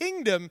treasure. The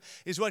kingdom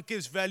is what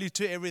gives value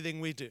to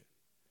everything we do.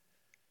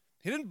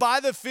 He didn't buy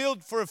the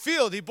field for a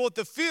field. He bought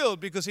the field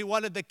because He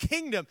wanted the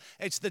kingdom.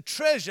 It's the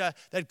treasure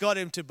that got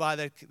Him to buy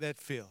that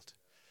field.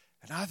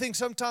 And I think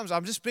sometimes,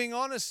 I'm just being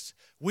honest,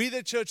 we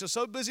the church are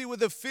so busy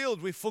with the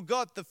field, we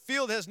forgot the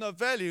field has no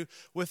value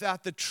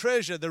without the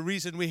treasure, the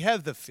reason we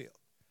have the field.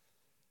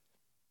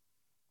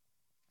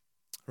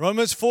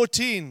 Romans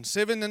 14,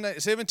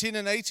 17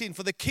 and 18.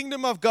 For the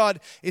kingdom of God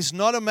is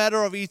not a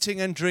matter of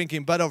eating and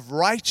drinking, but of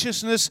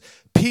righteousness,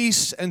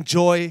 peace, and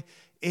joy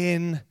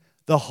in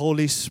the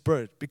Holy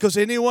Spirit. Because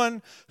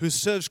anyone who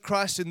serves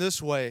Christ in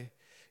this way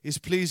is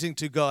pleasing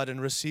to God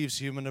and receives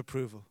human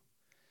approval.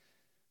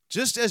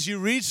 Just as you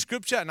read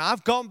Scripture, and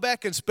I've gone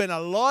back and spent a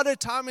lot of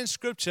time in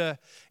Scripture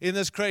in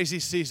this crazy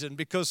season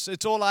because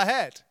it's all I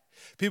had.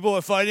 People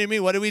were phoning me,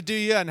 what do we do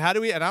here and how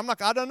do we? And I'm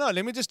like, I don't know.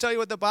 Let me just tell you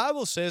what the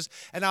Bible says.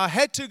 And I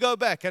had to go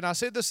back. And I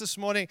said this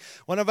morning.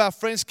 One of our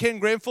friends, Ken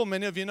Grenfell,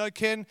 many of you know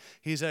Ken.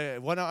 He's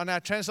one on our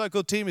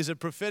Translocal team. He's a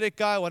prophetic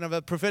guy, one of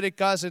the prophetic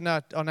guys on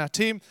our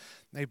team.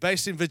 They're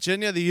based in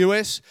Virginia, the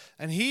U.S.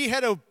 And he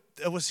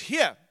was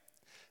here.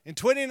 In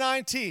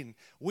 2019,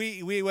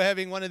 we were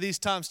having one of these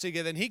times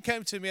together, and he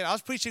came to me, and I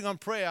was preaching on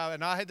prayer,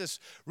 and I had this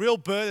real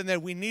burden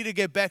that we need to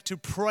get back to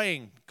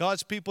praying.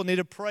 God's people need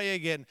to pray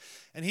again.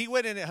 And he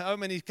went in at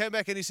home, and he came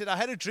back, and he said, I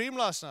had a dream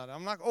last night.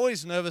 I'm like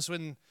always nervous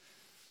when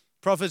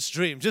prophets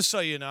dream, just so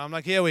you know. I'm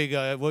like, here we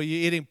go. Were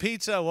you eating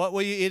pizza? What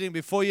were you eating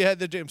before you had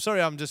the dream? Sorry,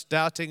 I'm just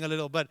doubting a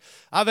little, but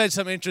I've had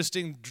some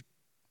interesting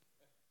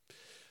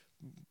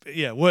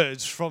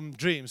words from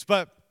dreams,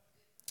 but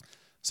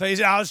so he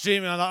said, I was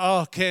dreaming. I'm like,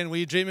 oh, Ken, were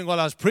you dreaming while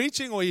I was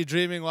preaching or were you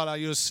dreaming while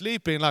you were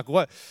sleeping? Like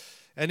what?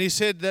 And he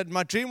said that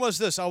my dream was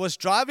this. I was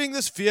driving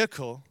this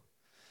vehicle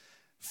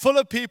full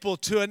of people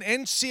to an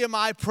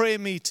NCMI prayer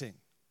meeting.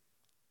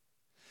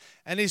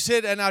 And he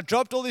said, and I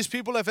dropped all these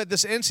people off at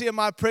this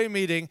NCMI prayer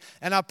meeting,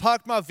 and I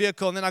parked my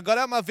vehicle. And then I got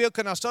out my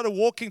vehicle and I started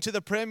walking to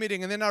the prayer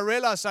meeting. And then I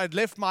realized I'd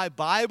left my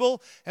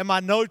Bible and my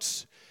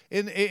notes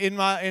in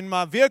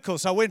my vehicle.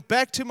 So I went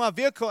back to my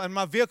vehicle and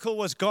my vehicle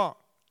was gone.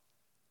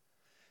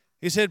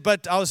 He said,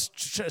 but I was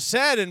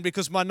saddened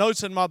because my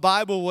notes and my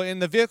Bible were in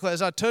the vehicle.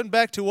 As I turned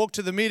back to walk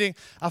to the meeting,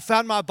 I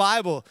found my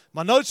Bible.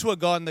 My notes were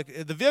gone.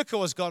 The vehicle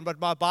was gone, but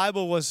my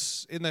Bible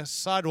was in the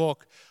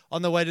sidewalk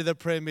on the way to the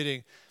prayer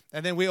meeting.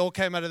 And then we all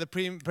came out of the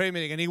prayer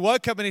meeting. And he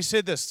woke up and he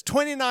said this,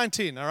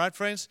 2019, all right,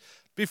 friends,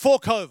 before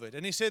COVID.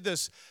 And he said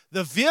this,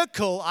 the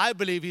vehicle, I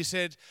believe, he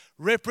said,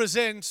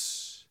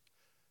 represents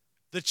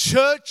the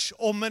church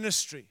or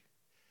ministry.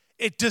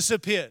 It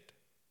disappeared.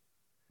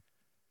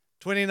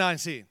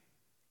 2019.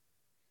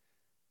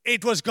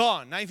 It was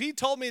gone. Now, if he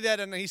told me that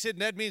and he said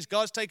that means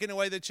God's taken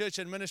away the church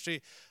and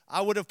ministry,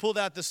 I would have pulled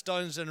out the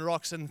stones and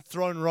rocks and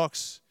thrown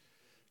rocks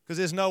because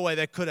there's no way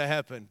that could have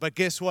happened. But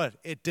guess what?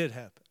 It did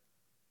happen.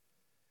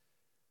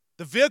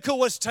 The vehicle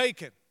was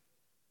taken,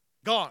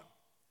 gone.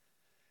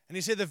 And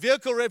he said the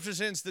vehicle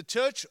represents the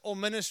church or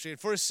ministry.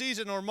 And for a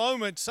season or a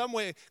moment,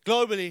 somewhere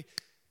globally,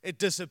 it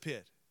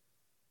disappeared.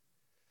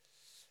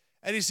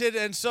 And he said,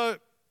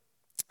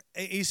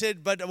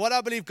 but what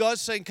I believe God's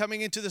saying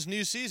coming into this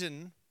new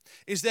season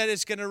is that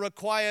it's going to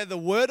require the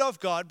Word of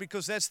God,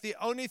 because that's the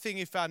only thing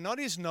he found. Not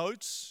his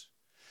notes,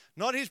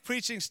 not his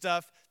preaching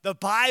stuff. The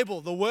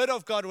Bible, the Word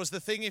of God was the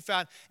thing he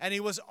found. And he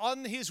was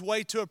on his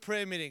way to a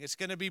prayer meeting. It's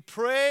going to be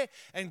prayer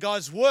and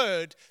God's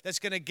Word that's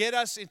going to get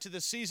us into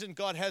the season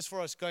God has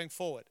for us going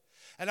forward.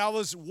 And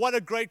what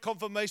a great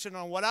confirmation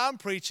on what I'm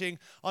preaching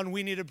on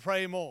we need to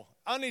pray more.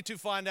 Only to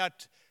find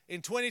out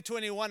in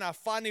 2021, I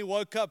finally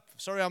woke up.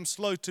 Sorry, I'm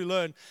slow to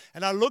learn.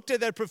 And I looked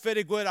at that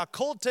prophetic word. I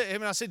called to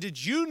him and I said,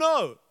 did you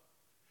know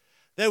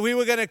that we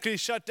were going to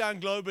shut down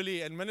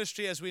globally and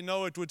ministry as we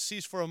know it would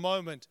cease for a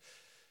moment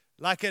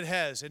like it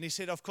has? And he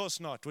said, of course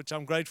not, which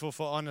I'm grateful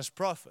for honest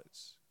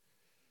prophets.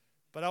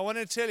 But I want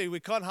to tell you, we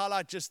can't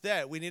highlight just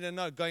that. We need to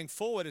know going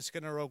forward, it's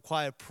going to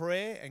require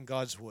prayer and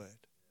God's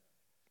Word.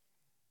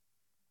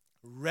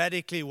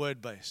 Radically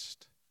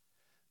word-based.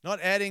 Not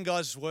adding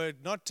God's Word,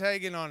 not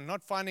tagging on,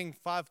 not finding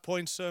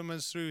 5-point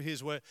sermons through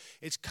His Word.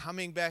 It's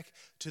coming back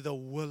to the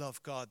will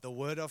of God, the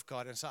Word of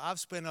God. And so I've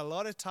spent a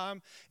lot of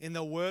time in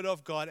the Word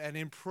of God and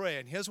in prayer.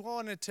 And here's what I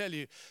want to tell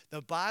you.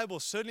 The Bible,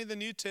 certainly the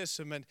New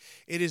Testament,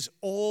 it is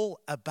all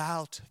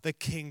about the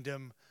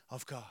kingdom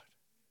of God.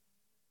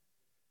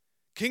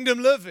 Kingdom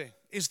living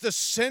is the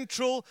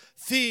central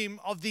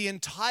theme of the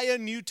entire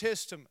New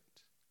Testament.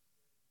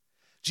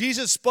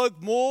 Jesus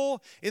spoke more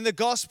in the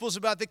Gospels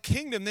about the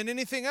kingdom than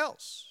anything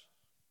else.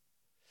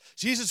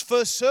 Jesus'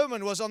 first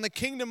sermon was on the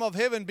kingdom of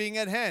heaven being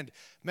at hand.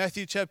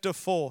 Matthew chapter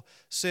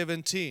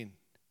 4:17.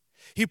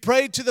 He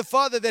prayed to the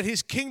Father that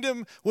His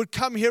kingdom would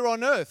come here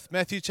on earth.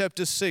 Matthew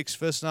chapter 6,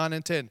 verse 9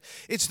 and 10.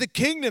 It's the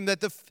kingdom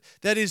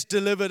that is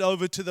delivered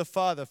over to the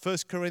Father. 1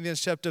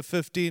 Corinthians chapter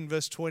 15,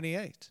 verse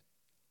 28.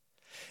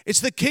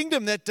 It's the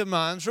kingdom that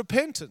demands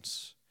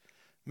repentance.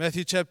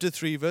 Matthew chapter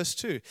 3, verse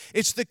 2.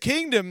 It's the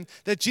kingdom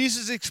that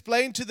Jesus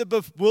explained to the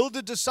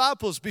bewildered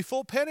disciples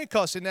before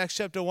Pentecost in Acts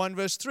chapter 1,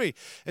 verse 3.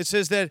 It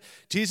says that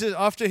Jesus,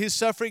 after His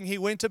suffering, He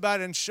went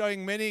about and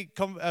showing many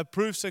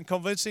proofs and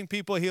convincing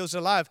people He was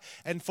alive.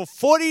 And for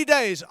 40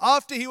 days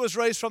after He was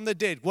raised from the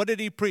dead, what did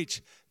He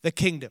preach? The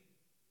kingdom.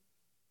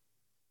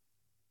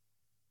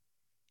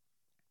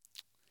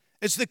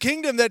 It's the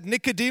kingdom that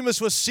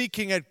Nicodemus was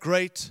seeking at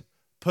great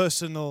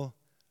personal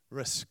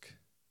risk.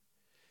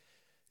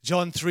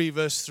 John 3,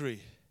 verse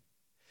 3.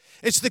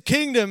 It's the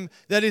kingdom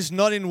that is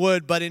not in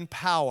word but in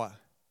power.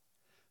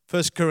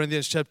 1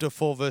 Corinthians chapter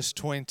 4, verse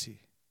 20.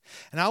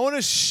 And I want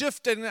to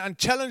shift and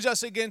challenge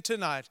us again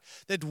tonight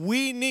that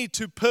we need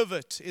to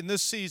pivot in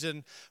this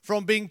season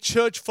from being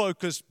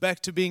church-focused back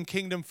to being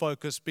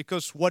kingdom-focused,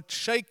 because what's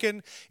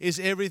shaken is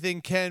everything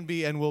can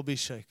be and will be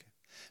shaken.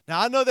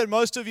 Now, I know that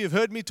most of you have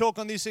heard me talk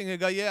on these things and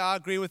go, yeah, I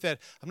agree with that.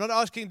 I'm not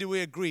asking, do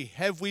we agree?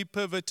 Have we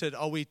pivoted?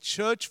 Are we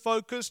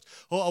church-focused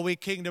or are we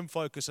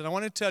kingdom-focused? And I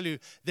want to tell you,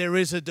 there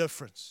is a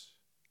difference.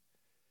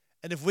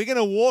 And if we're going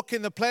to walk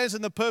in the plans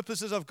and the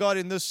purposes of God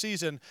in this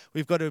season,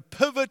 we've got to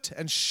pivot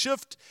and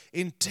shift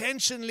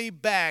intentionally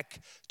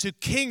back to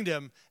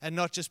kingdom and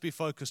not just be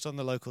focused on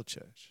the local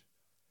church.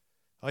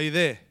 Are you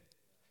there?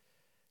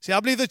 See, I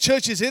believe the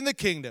church is in the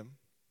kingdom,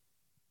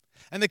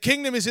 and the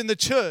kingdom is in the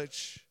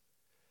church,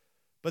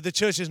 but the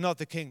church is not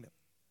the kingdom.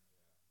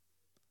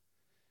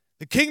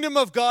 The kingdom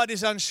of God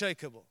is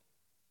unshakable.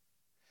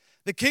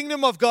 The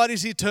kingdom of God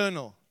is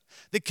eternal.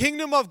 The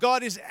kingdom of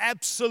God is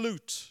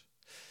absolute.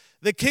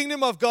 The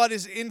kingdom of God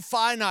is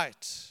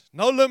infinite,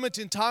 no limit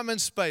in time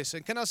and space.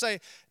 And can I say,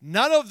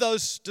 none of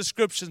those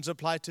descriptions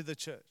apply to the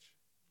church.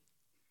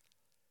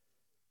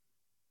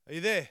 Are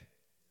you there?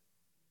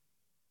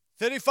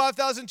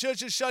 35,000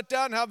 churches shut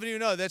down. How many of you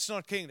know that's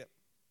not kingdom?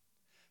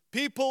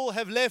 People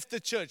have left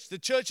the church. The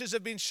churches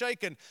have been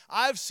shaken.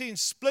 I've seen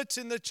splits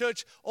in the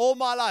church all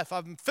my life.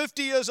 I'm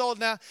 50 years old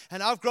now,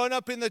 and I've grown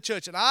up in the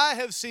church. And I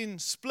have seen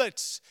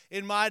splits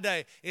in my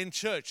day in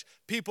church.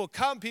 People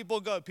come, people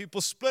go.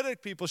 People split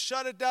it, people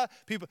shut it down.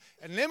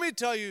 And let me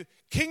tell you,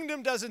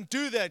 kingdom doesn't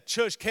do that.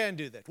 Church can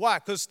do that. Why?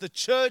 Because the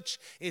church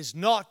is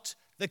not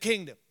the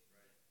kingdom.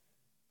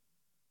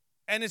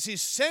 And it's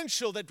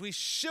essential that we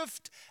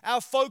shift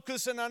our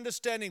focus and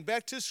understanding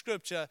back to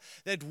Scripture,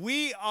 that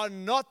we are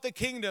not the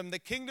kingdom. The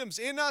kingdom's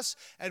in us,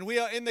 and we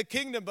are in the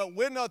kingdom, but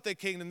we're not the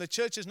kingdom. The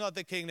church is not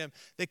the kingdom.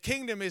 The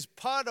kingdom is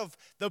part of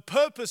the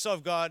purpose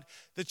of God.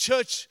 The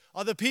church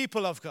are the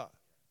people of God.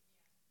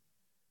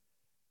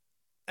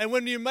 And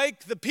when you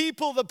make the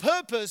people the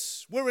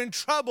purpose, we're in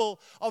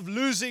trouble of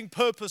losing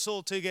purpose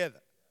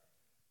altogether.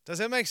 Does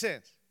that make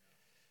sense?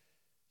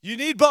 You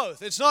need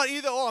both. It's not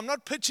either or. I'm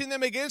not pitching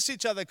them against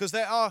each other because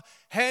they are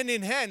hand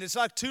in hand. It's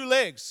like two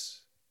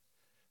legs.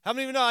 How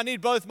many of you know I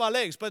need both my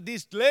legs? But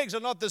these legs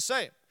are not the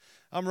same.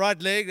 I'm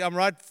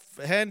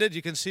right-handed.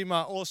 You can see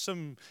my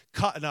awesome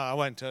no, I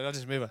won't. I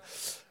just remember.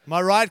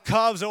 My right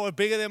calves are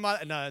bigger than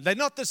my... No, they're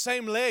not the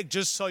same leg,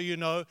 just so you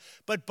know.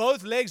 But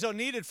both legs are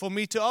needed for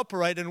me to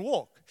operate and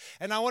walk.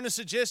 And I want to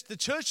suggest the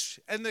church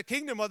and the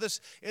kingdom of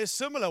this is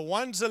similar.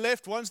 One's the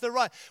left, one's the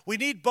right. We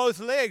need both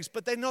legs,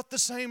 but they're not the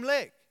same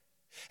leg.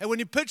 And when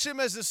you pitch them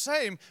as the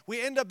same,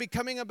 we end up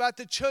becoming about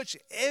the church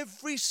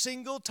every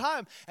single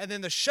time. And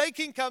then the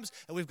shaking comes,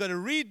 and we've got to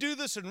redo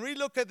this and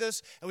relook at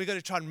this, and we've got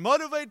to try and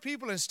motivate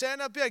people and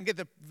stand up here and get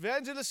the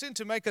evangelists in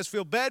to make us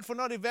feel bad for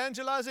not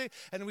evangelizing.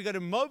 And we've got to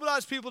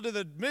mobilize people to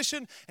the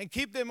mission and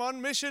keep them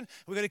on mission.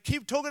 We've got to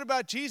keep talking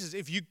about Jesus.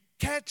 If you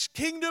catch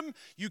kingdom,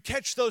 you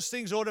catch those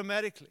things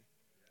automatically.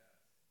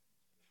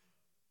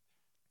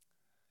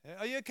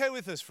 Are you okay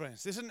with this,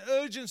 friends? There's an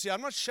urgency.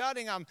 I'm not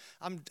shouting. I'm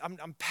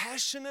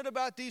passionate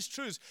about these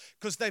truths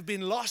because they've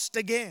been lost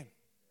again.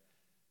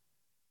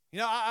 You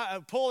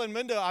know, Paul and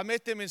Minda, I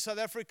met them in South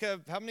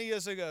Africa how many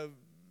years ago?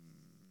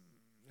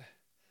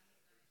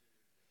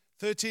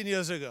 13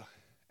 years ago.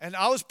 And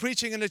I was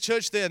preaching in a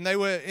church there, and they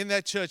were in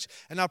that church,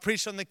 and I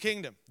preached on the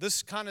kingdom,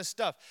 this kind of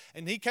stuff.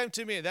 And he came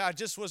to me. I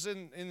just was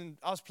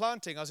I was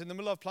planting. I was in the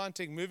middle of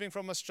planting, moving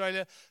from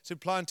Australia to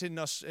plant in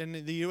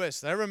the U.S.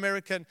 They're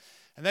American.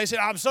 And they said,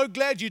 I'm so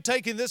glad you're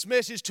taking this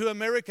message to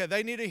America.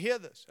 They need to hear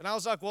this. And I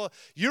was like, well,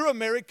 you're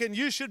American.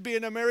 You should be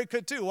in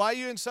America too. Why are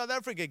you in South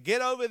Africa?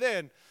 Get over there.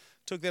 And it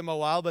took them a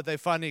while, but they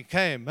finally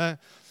came. But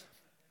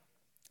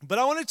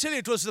I want to tell you,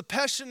 it was the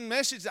passion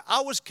message that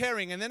I was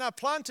carrying. And then I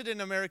planted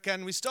in America,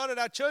 and we started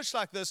our church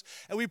like this,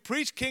 and we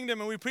preached kingdom,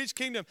 and we preached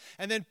kingdom.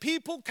 And then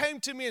people came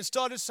to me and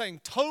started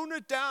saying, tone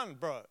it down,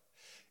 bro.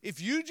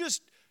 If you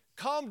just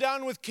calm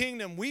down with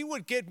kingdom, we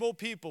would get more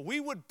people. We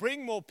would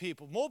bring more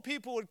people. More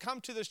people would come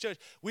to this church.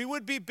 We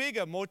would be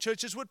bigger. More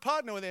churches would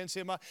partner with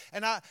NCMI.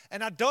 And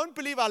I don't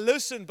believe I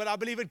listened, but I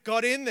believe it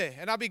got in there.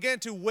 And I began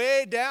to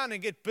wear down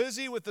and get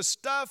busy with the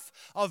stuff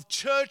of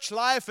church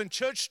life and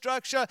church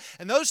structure.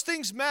 And those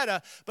things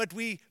matter, but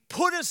we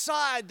put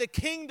aside the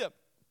kingdom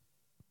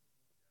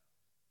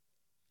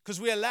because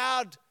we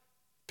allowed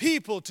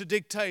people to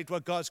dictate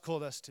what God's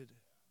called us to do.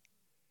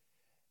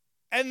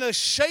 And the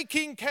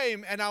shaking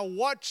came, and I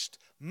watched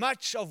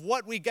much of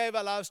what we gave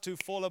our lives to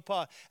fall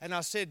apart. And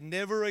I said,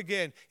 never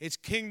again. It's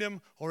kingdom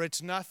or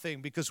it's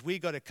nothing, because we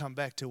got to come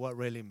back to what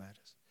really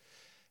matters.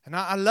 And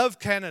I love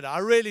Canada. I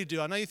really do.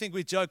 I know you think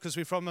we joke because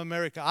we're from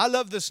America. I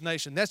love this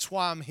nation. That's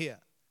why I'm here.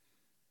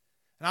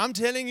 And I'm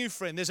telling you,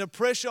 friend, there's a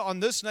pressure on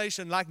this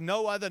nation like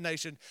no other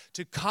nation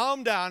to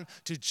calm down,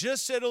 to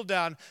just settle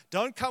down.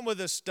 Don't come with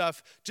this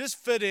stuff. Just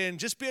fit in.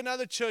 Just be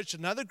another church,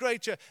 another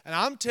great church. And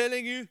I'm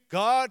telling you,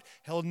 God,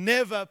 He'll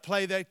never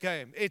play that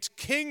game. It's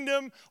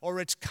kingdom or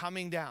it's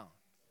coming down.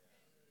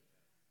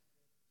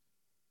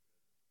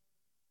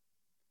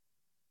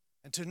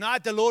 And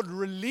tonight the Lord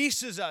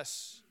releases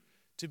us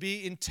to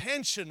be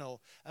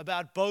intentional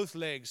about both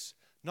legs,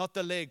 not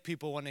the leg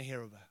people want to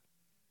hear about.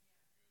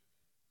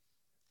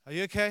 Are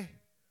you okay?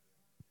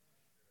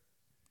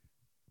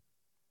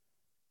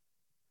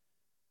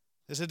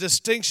 There's a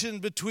distinction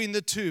between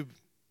the two.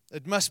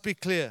 It must be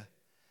clear.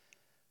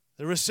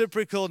 The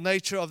reciprocal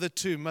nature of the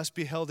two must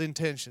be held in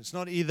tension. It's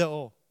not either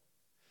or.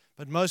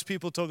 But most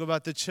people talk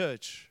about the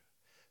church.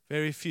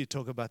 Very few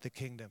talk about the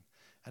kingdom.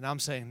 And I'm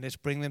saying let's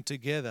bring them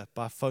together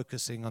by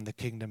focusing on the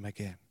kingdom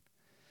again.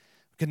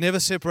 We can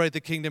never separate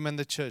the kingdom and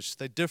the church.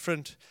 They're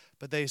different,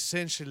 but they're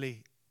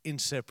essentially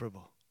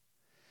inseparable.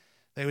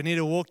 They would need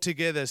to walk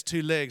together as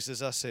two legs,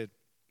 as I said.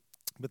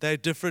 But they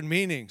have different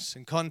meanings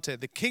and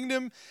content. The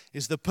kingdom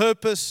is the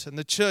purpose, and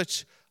the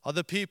church are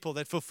the people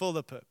that fulfill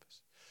the purpose.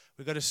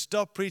 We've got to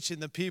stop preaching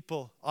the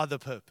people are the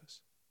purpose.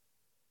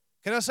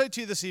 Can I say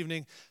to you this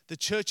evening, the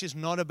church is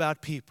not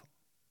about people.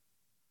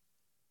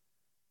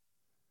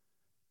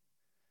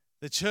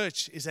 The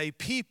church is a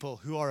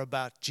people who are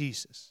about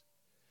Jesus.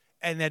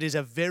 And that is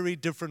a very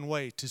different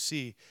way to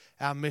see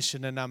our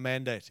mission and our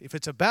mandate. If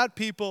it's about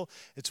people,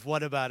 it's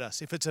what about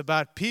us? If it's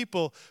about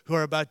people who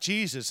are about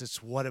Jesus,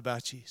 it's what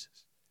about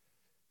Jesus?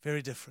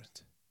 Very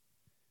different.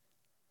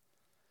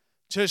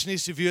 Church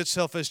needs to view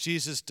itself as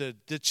Jesus did.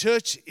 The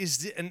church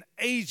is an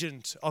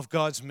agent of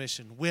God's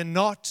mission. We're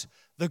not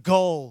the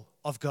goal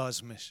of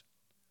God's mission.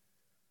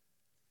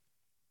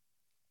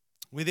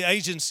 We're the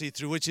agency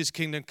through which His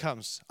kingdom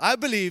comes. I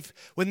believe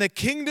when the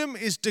kingdom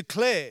is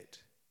declared,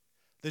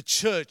 the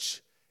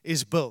church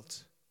is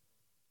built.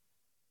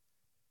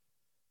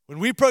 When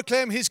we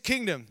proclaim His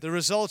kingdom, the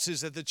result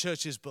is that the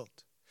church is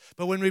built.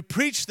 But when we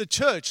preach the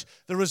church,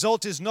 the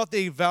result is not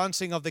the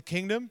advancing of the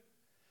kingdom,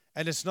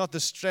 and it's not the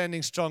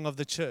standing strong of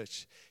the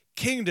church.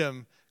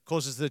 Kingdom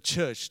causes the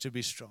church to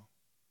be strong.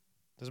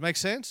 Does it make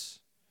sense?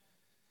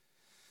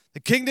 The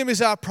kingdom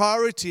is our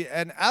priority,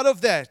 and out of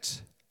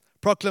that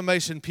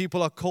proclamation,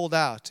 people are called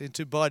out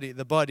into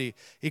the body,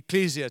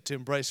 ecclesia, to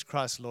embrace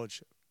Christ's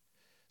lordship.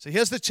 So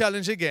here's the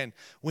challenge again.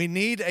 We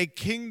need a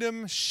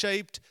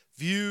kingdom-shaped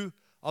view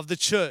of the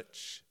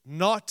church,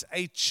 not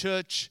a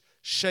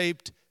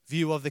church-shaped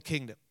view of the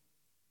kingdom.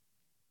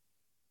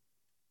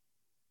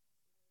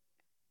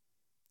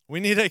 We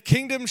need a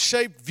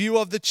kingdom-shaped view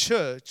of the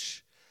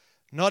church,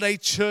 not a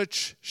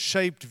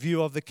church-shaped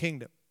view of the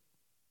kingdom.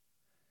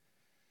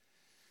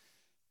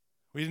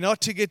 We're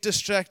not to get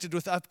distracted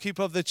with upkeep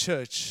of the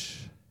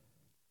church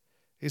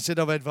instead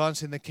of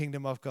advancing the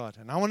kingdom of God.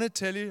 And I want to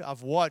tell you,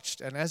 I've watched,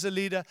 and as a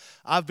leader,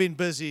 I've been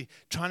busy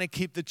trying to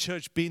keep the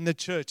church being the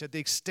church at the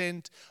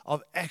extent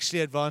of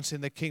actually advancing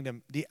the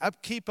kingdom. The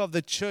upkeep of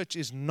the church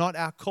is not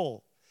our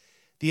call.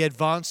 The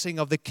advancing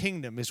of the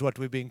kingdom is what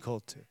we're being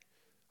called to.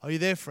 Are you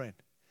there, friend?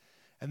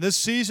 And this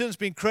season's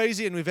been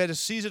crazy, and we've had a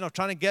season of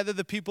trying to gather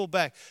the people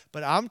back.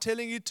 But I'm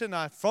telling you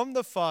tonight, from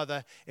the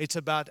Father, it's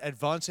about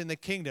advancing the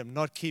kingdom,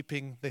 not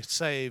keeping the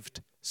saved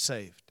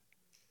saved.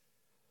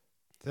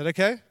 Is that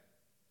okay?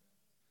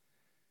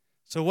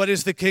 So what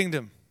is the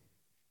kingdom?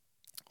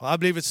 Well, I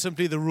believe it's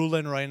simply the rule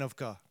and reign of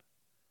God.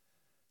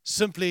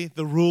 Simply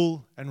the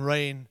rule and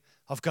reign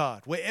of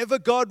God. Wherever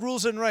God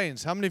rules and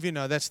reigns, how many of you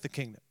know that's the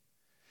kingdom?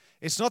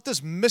 It's not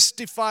this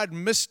mystified,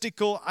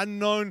 mystical,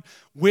 unknown,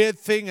 weird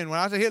thing. And when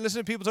I listen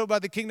to people talk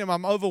about the kingdom,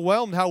 I'm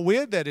overwhelmed how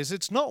weird that is.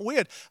 It's not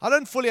weird. I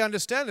don't fully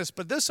understand this,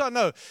 but this I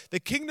know. The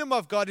kingdom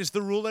of God is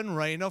the rule and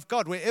reign of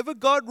God. Wherever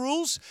God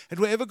rules and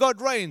wherever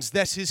God reigns,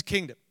 that's His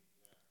kingdom.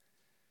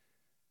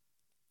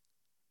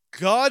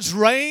 God's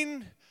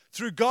reign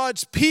through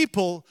God's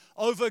people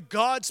over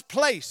God's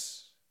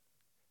place.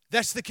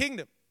 That's the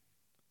kingdom.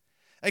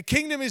 A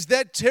kingdom is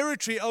that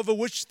territory over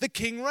which the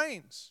king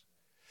reigns.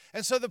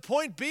 And so the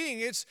point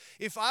being, it's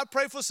if I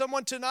pray for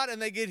someone tonight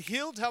and they get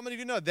healed, how many of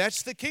you know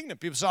that's the kingdom?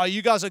 People say, oh,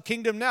 you guys are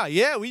kingdom now.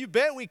 Yeah, well, you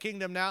bet we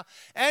kingdom now,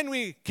 and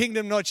we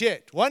kingdom not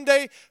yet. One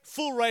day,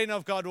 full reign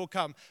of God will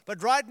come.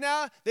 But right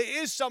now, there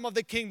is some of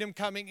the kingdom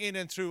coming in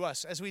and through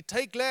us. As we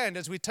take land,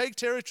 as we take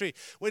territory,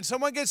 when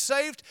someone gets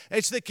saved,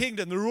 it's the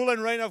kingdom, the rule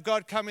and reign of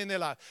God come in their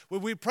life.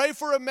 When we pray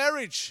for a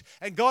marriage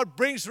and God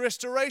brings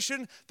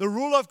restoration, the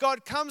rule of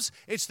God comes,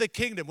 it's the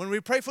kingdom. When we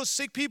pray for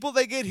sick people,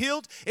 they get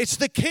healed, it's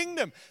the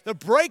kingdom. The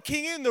breaking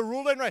in, the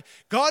rule and reign.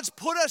 God's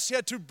put us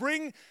here to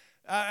bring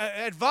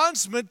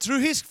advancement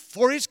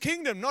for His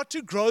kingdom, not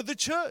to grow the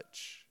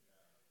church.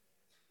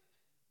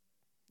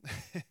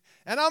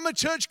 And I'm a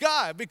church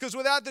guy because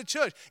without the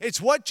church,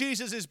 it's what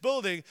Jesus is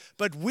building,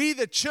 but we,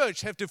 the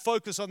church, have to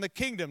focus on the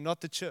kingdom,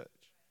 not the church.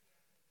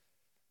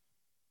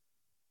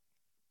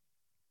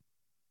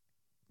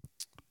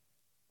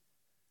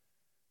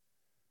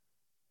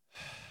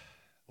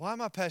 Why am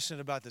I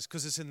passionate about this?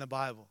 Because it's in the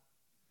Bible.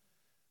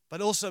 But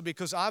also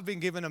because I've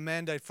been given a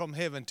mandate from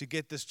heaven to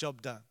get this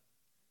job done.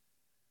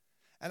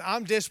 And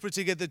I'm desperate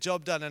to get the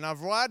job done. And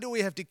why do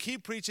we have to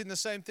keep preaching the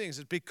same things?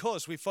 It's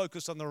because we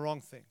focus on the wrong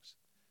things.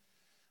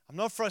 I'm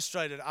not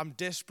frustrated. I'm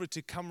desperate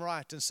to come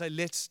right and say,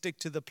 let's stick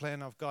to the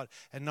plan of God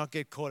and not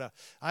get caught up.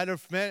 I had a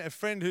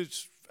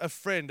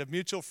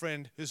mutual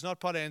friend who's not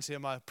part of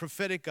NCM, a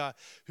prophetic guy,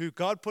 who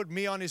God put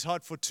me on his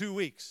heart for 2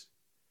 weeks.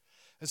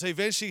 And so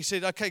eventually he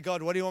said, okay,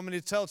 God, what do you want me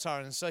to tell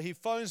Tyron? And so he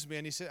phones me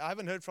and he said, I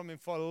haven't heard from him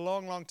for a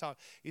long, long time.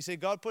 He said,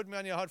 God put me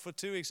on your heart for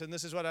 2 weeks and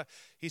this is what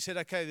he said,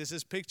 okay, there's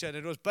this picture. And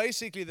it was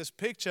basically this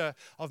picture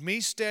of me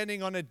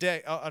standing on a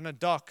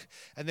dock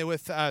and there were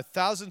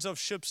thousands of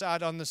ships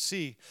out on the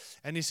sea.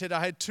 And he said,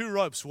 I had 2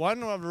 ropes.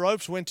 One of the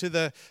ropes went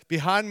to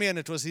behind me and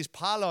it was these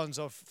pylons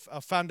of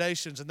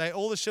foundations. And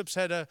all the ships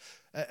had a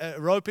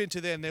rope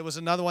into there and there was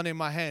another one in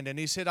my hand. And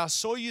he said, I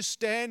saw you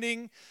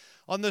standing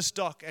on this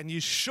dock and you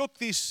shook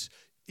these.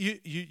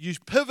 You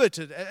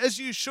pivoted. As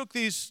you shook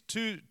these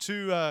two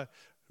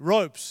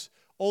ropes,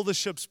 all the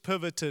ships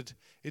pivoted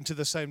into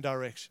the same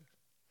direction.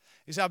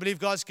 He said, I believe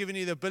God's given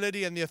you the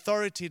ability and the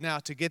authority now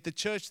to get the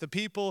church, the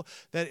people,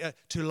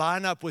 to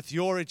line up with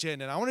your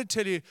agenda. And I want to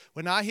tell you,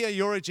 when I hear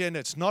your agenda,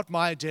 it's not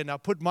my agenda. I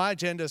put my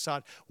agenda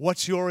aside.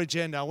 What's your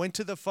agenda? I went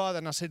to the Father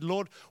and I said,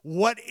 Lord,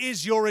 what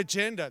is your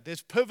agenda?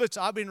 There's pivots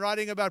I've been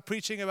writing about,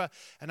 preaching about,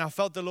 and I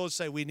felt the Lord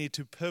say we need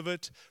to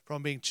pivot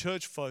from being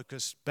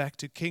church-focused back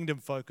to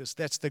kingdom-focused.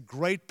 That's the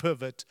great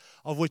pivot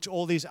of which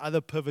all these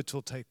other pivots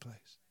will take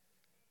place.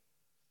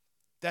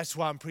 That's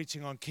why I'm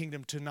preaching on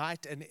kingdom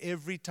tonight. And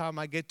every time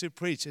I get to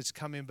preach, it's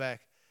coming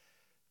back.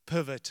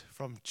 Pivot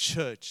from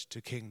church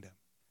to kingdom.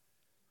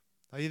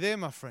 Are you there,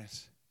 my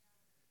friends?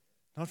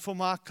 Not for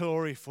my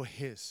glory, for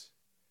His.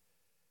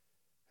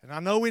 And I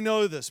know we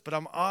know this, but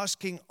I'm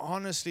asking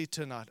honestly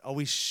tonight, are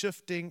we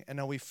shifting and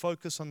are we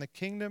focused on the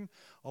kingdom,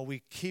 or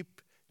we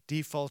keep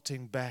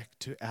defaulting back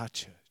to our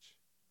church?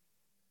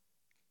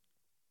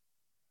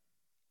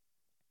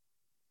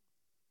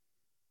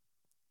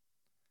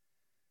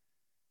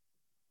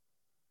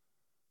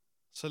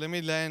 So let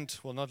me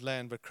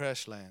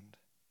crash land.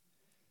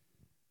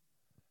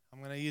 I'm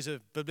going to use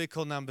a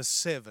biblical number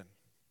 7.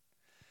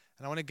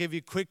 And I want to give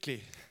you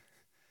quickly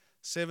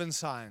 7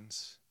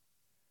 signs.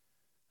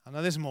 I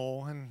know there's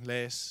more and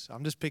less.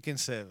 I'm just picking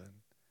 7.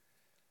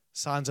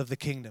 Signs of the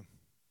kingdom.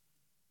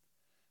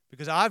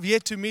 Because I've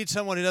yet to meet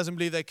someone who doesn't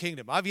believe they're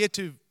kingdom. I've yet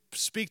to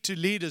speak to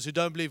leaders who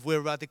don't believe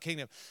we're about the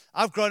kingdom.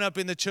 I've grown up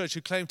in the church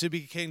who claim to be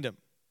kingdom.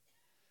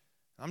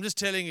 I'm just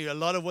telling you, a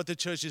lot of what the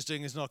church is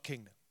doing is not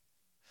kingdom.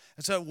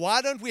 And so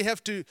why don't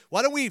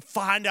we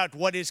find out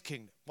what is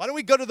kingdom? Why don't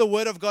we go to the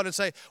Word of God and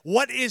say,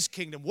 what is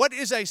kingdom? What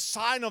is a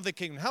sign of the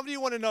kingdom? How many of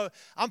you want to know,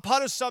 I'm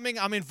part of something,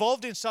 I'm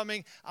involved in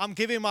something, I'm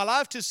giving my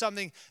life to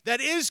something that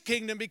is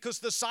kingdom because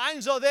the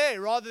signs are there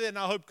rather than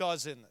I hope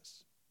God's in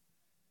this.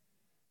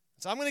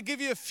 So I'm going to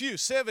give you a few,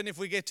 7 if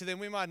we get to them,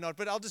 we might not,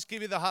 but I'll just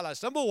give you the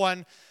highlights. Number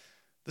 1,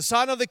 the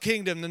sign of the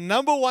kingdom, the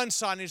number 1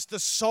 sign is the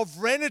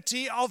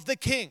sovereignty of the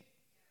king.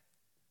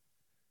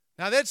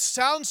 Now that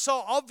sounds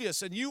so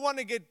obvious, and you want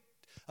to get,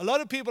 a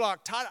lot of people are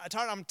tired.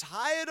 I'm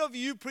tired of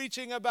you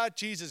preaching about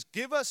Jesus.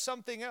 Give us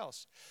something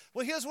else.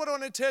 Well, here's what I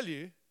want to tell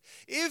you.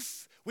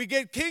 If we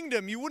get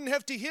kingdom, you wouldn't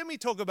have to hear me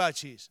talk about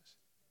Jesus.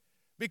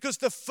 Because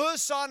the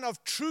first sign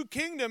of true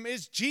kingdom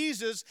is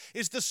Jesus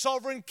is the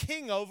sovereign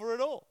king over it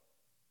all.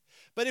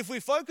 But if we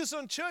focus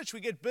on church,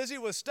 we get busy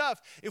with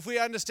stuff. If we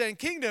understand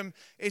kingdom,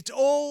 it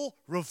all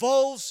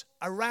revolves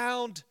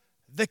around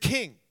the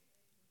king.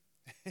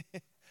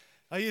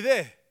 Are you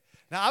there?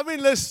 Now, I've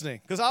been listening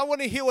because I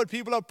want to hear what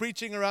people are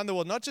preaching around the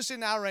world, not just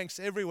in our ranks,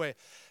 everywhere.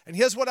 And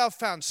here's what I've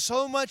found.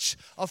 So much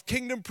of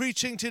kingdom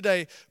preaching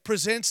today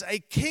presents a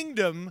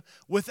kingdom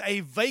with a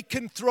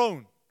vacant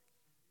throne.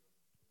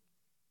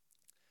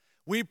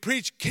 We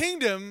preach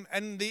kingdom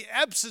and the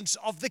absence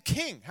of the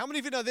king. How many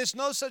of you know there's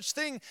no such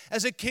thing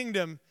as a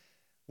kingdom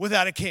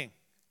without a king?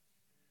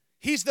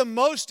 He's the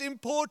most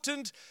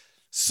important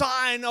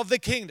sign of the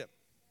kingdom.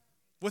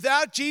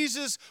 Without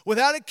Jesus,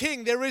 without a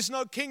king, there is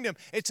no kingdom.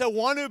 It's a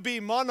wannabe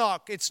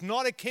monarch. It's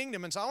not a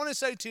kingdom. And so I want to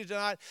say to you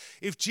tonight,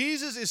 if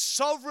Jesus is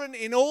sovereign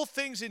in all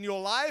things in your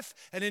life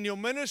and in your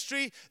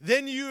ministry,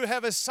 then you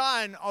have a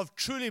sign of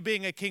truly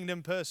being a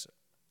kingdom person.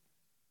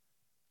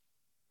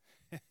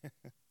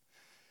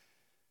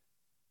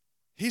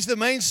 He's the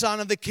main sign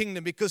of the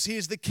kingdom because he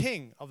is the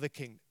king of the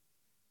kingdom.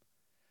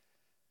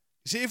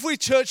 You see, if we're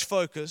church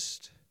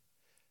focused,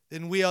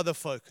 then we are the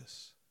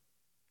focus.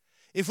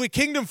 If we're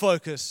kingdom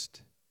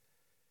focused,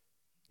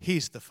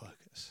 He's the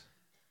focus.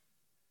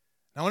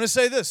 I want to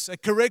say this, a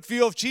correct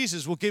view of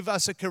Jesus will give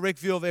us a correct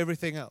view of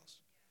everything else.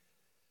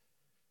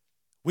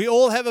 We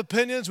all have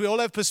opinions, we all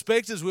have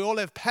perspectives, we all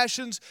have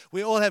passions,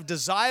 we all have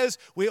desires,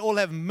 we all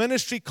have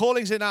ministry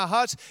callings in our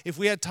hearts. If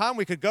we had time,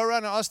 we could go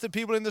around and ask the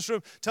people in this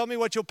room, tell me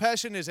what your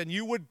passion is, and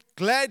you would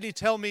gladly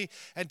tell me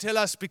and tell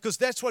us, because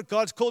that's what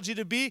God's called you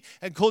to be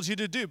and called you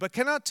to do. But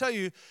can I tell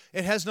you,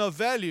 it has no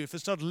value if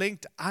it's not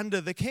linked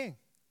under the King.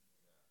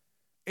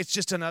 It's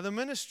just another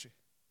ministry.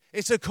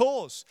 It's a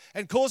cause.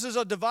 And causes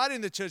are dividing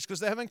the church because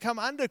they haven't come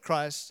under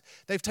Christ.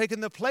 They've taken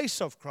the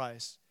place of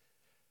Christ.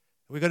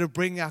 We've got to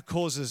bring our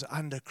causes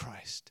under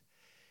Christ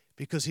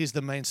because He's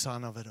the main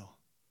sign of it all.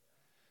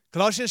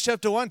 Colossians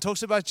chapter 1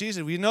 talks about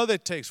Jesus. We know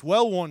that text,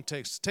 well-worn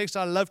text, text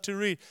I love to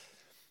read.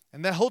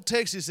 And that whole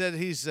text is that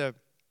He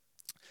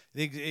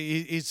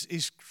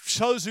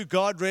shows who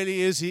God really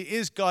is. He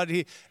is God.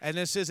 And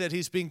it says that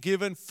He's been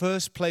given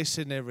first place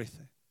in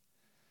everything.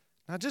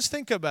 Now just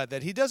think about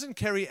that. He doesn't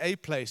carry a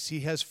place. He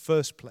has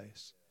first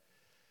place.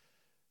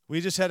 We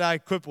just had our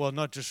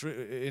not just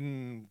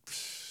in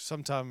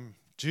sometime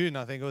June,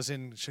 I think it was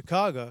in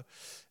Chicago,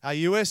 our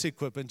U.S.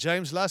 equipment.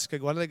 James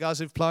Luskig, one of the guys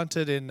who've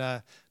planted in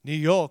New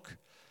York,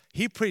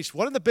 he preached,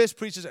 one of the best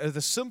preachers,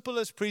 the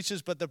simplest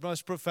preachers, but the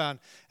most profound,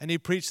 and he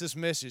preached this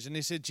message. And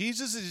he said,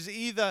 Jesus is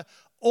either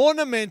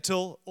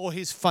ornamental or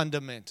he's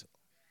fundamental.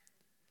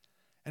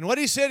 And what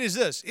he said is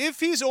this: if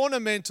he's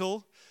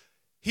ornamental,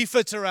 he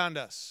fits around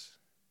us.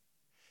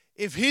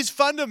 If he's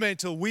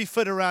fundamental, we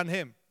fit around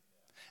him.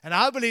 And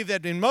I believe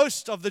that in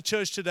most of the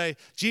church today,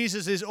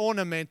 Jesus is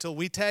ornamental.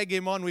 We tag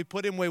him on, we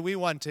put him where we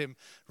want him,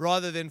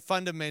 rather than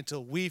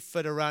fundamental. We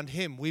fit around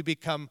him. We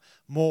become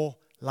more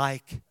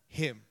like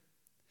him.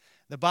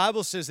 The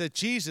Bible says that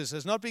Jesus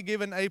has not been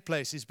given a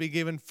place. He's been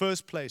given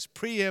first place,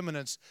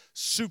 preeminence,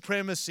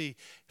 supremacy,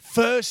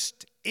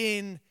 first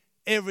in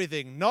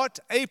everything. Not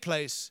a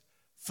place,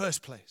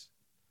 first place.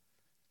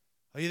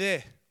 Are you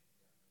there?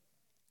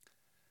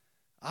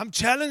 I'm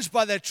challenged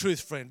by that truth,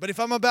 friend. But if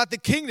I'm about the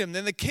kingdom,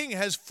 then the king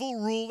has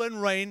full rule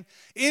and reign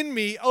in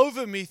me,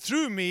 over me,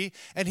 through me,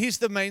 and he's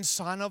the main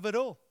sign of it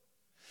all.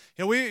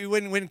 You know,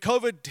 when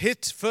COVID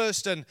hit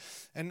first, and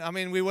I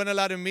mean, we weren't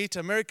allowed to meet.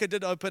 America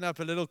did open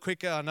up a little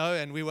quicker, I know,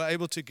 and we were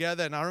able to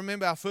gather. And I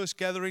remember our first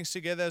gatherings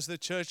together as the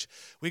church.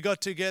 We got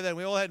together, and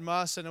we all had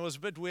masks, and it was a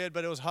bit weird,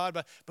 but it was hard.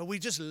 But we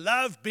just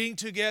loved being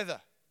together.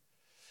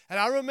 And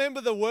I remember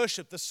the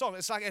worship, the song.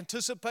 It's like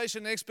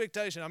anticipation,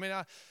 expectation. I mean,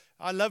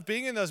 I love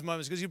being in those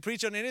moments because you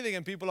preach on anything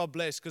and people are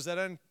blessed because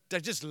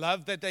they just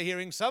love that they're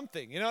hearing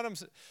something. You know what I'm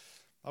saying?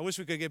 I wish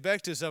we could get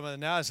back to some of it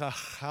now. It's like,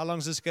 how long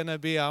is this going to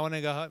be? I want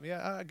to go home.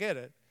 Yeah, I get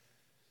it.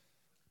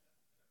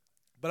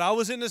 But I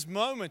was in this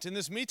moment, in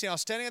this meeting. I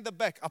was standing at the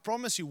back. I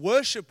promise you,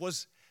 worship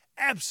was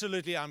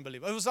absolutely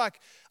unbelievable. It was like,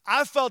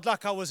 I felt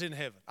like I was in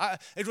heaven.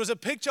 It was a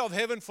picture of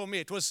heaven for me.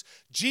 It was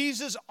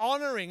Jesus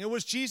honoring. It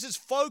was Jesus'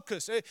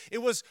 focus.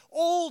 It was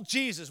all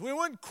Jesus. We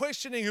weren't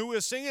questioning who we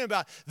were singing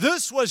about.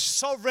 This was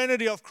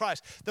sovereignty of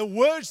Christ. The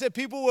words that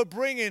people were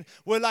bringing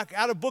were like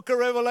out of book of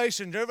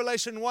Revelation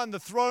 1, the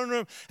throne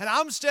room. And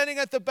I'm standing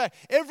at the back.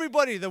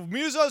 Everybody, the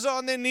musos are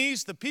on their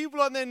knees, the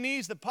people on their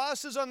knees, the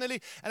pastors on their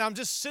knees. And I'm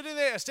just sitting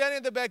there, standing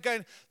at the back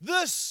going,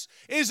 this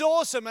is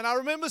awesome. And I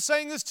remember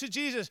saying this to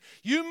Jesus: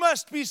 you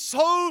must be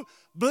so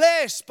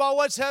blessed by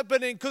what's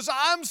happening, because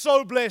I'm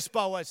so blessed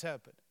by what's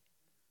happened.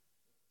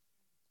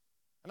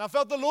 And I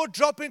felt the Lord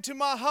drop into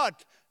my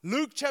heart.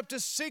 Luke chapter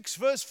 6,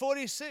 verse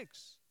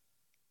 46.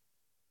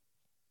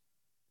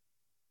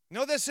 You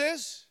know what that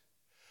says?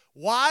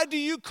 Why do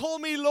you call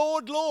me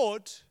Lord,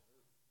 Lord?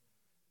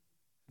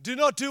 Do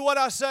not do what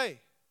I say.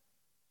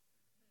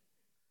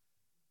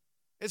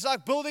 It's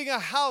like building a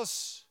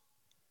house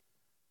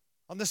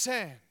on the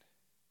sand.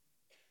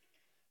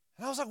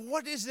 And I was like,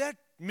 what does that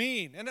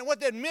mean? And what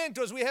that meant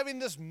was we having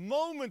this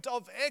moment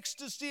of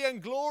ecstasy and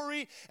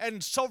glory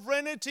and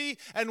sovereignty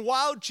and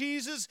wow,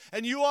 Jesus,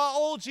 and you are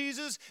all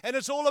Jesus, and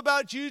it's all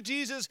about you,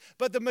 Jesus.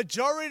 But the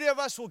majority of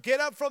us will get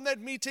up from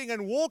that meeting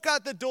and walk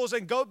out the doors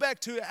and go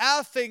back to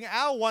our thing,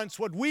 our wants,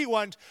 what we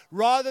want,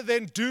 rather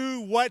than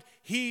do what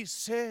he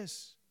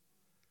says.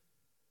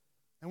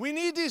 And we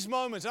need these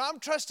moments. And I'm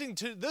trusting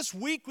to this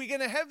week we're going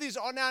to have these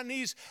on our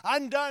knees,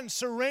 undone,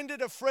 surrendered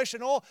afresh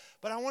and all.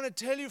 But I want to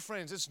tell you,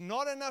 friends, it's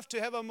not enough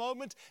to have a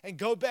moment and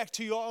go back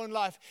to your own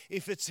life.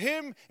 If it's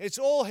him, it's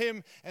all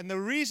him. And the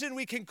reason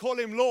we can call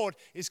him Lord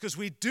is because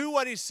we do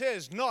what he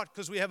says, not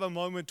because we have a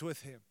moment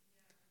with him.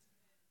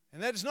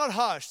 And that is not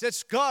harsh.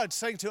 That's God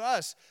saying to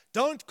us,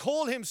 don't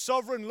call him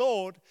sovereign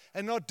Lord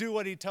and not do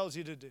what he tells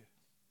you to do.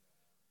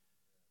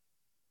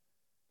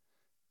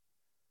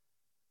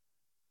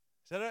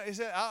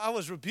 I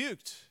was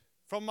rebuked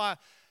from my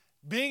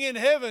being in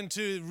heaven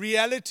to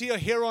reality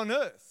here on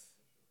earth.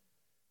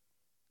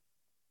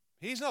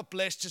 He's not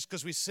blessed just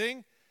because we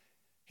sing.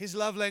 His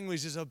love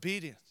language is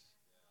obedience.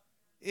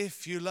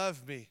 If you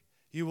love me,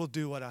 you will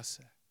do what I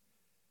say.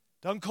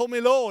 Don't call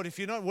me Lord if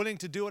you're not willing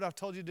to do what I've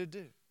told you to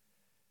do.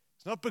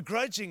 It's not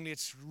begrudgingly.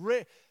 It's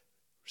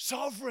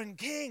sovereign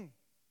King.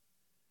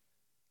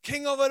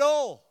 King of it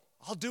all.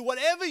 I'll do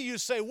whatever you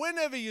say,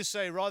 whenever you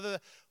say, rather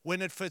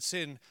when it fits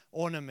in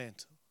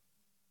ornamental.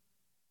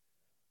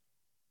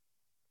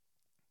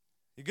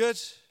 You good?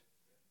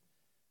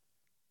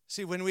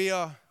 See, when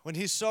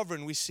he's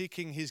sovereign, we're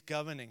seeking his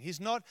governing.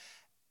 He's not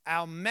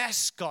our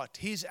mascot.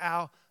 He's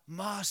our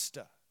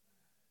master.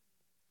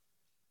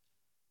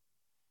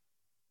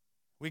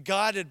 We're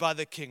guided by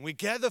the King. We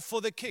gather for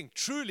the King.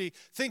 Truly,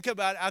 think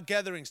about our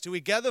gatherings. Do we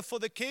gather for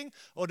the King,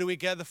 or do we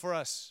gather for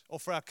us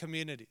or for our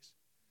communities?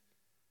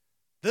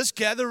 This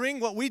gathering,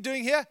 what we're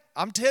doing here,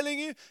 I'm telling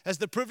you, as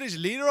the privileged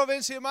leader of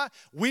NCMI,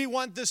 we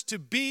want this to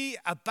be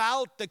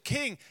about the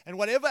King. And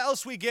whatever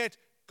else we get,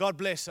 God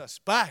bless us.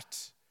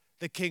 But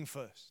the King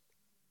first.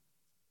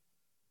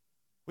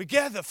 We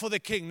gather for the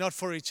King, not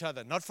for each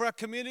other. Not for our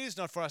communities,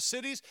 not for our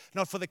cities,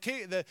 not for the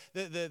King,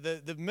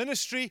 the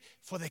ministry,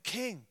 for the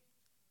King.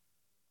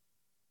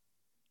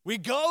 We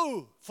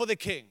go for the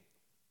King.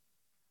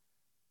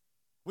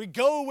 We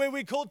go where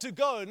we're called to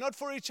go, not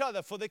for each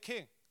other, for the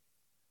King.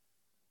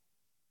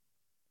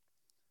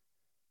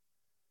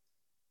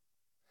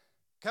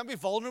 Can I be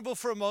vulnerable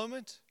for a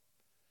moment?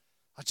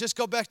 I just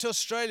got back to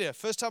Australia.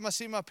 First time I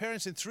see my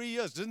parents in 3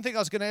 years. Didn't think I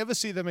was going to ever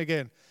see them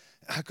again.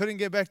 I couldn't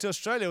get back to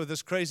Australia with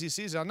this crazy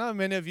season. I know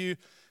many of you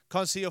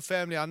can't see your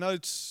family. I know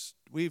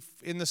we're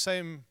in the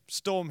same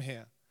storm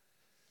here.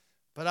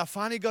 But I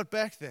finally got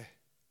back there.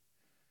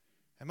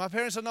 And my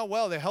parents are not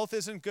well. Their health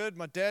isn't good.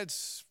 My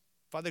dad's,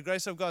 by the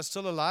grace of God,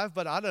 still alive,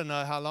 but I don't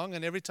know how long.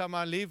 And every time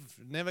I leave,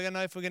 never going to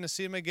know if we're going to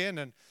see him again.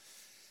 And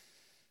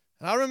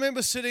I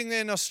remember sitting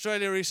there in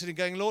Australia recently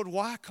going, Lord,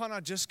 why can't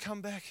I just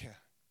come back here?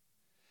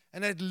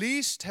 And at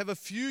least have a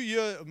few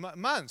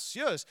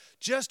years,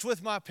 just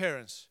with my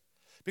parents.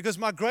 Because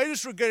my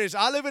greatest regret is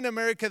I live in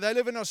America, they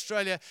live in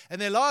Australia, and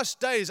their last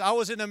days I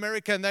was in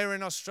America and they were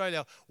in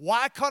Australia.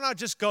 Why can't I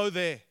just go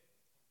there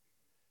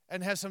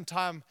and have some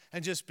time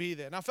and just be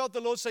there? And I felt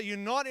the Lord say, you're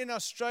not in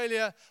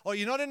Australia, or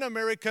you're not in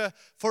America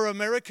for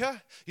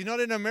America. You're not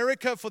in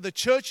America for the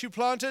church you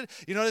planted.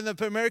 You're not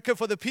in America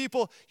for the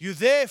people. You're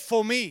there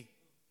for me.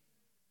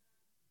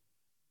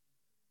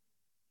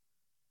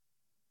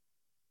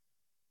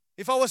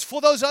 If I was for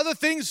those other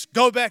things,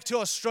 go back to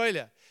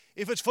Australia.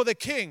 If it's for the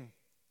King,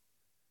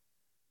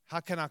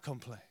 how can I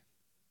complain?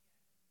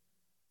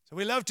 So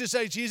we love to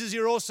say, Jesus,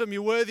 you're awesome,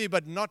 you're worthy,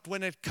 but not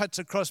when it cuts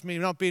across me,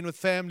 not being with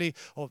family.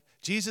 Or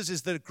Jesus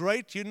is the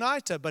great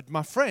uniter. But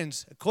my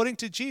friends, according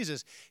to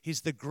Jesus,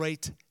 he's the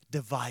great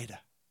divider.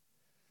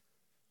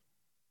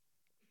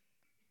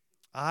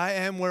 I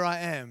am where I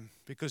am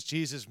because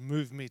Jesus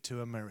moved me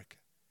to America.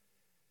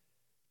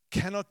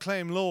 Cannot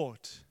claim Lord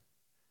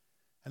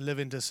and live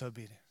in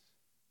disobedience.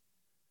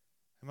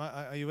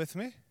 Are you with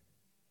me?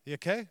 You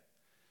okay?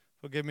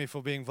 Forgive me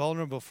for being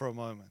vulnerable for a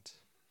moment.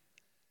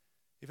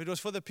 If it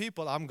was for the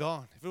people, I'm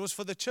gone. If it was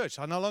for the church,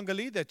 I no longer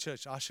lead that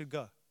church. I should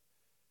go.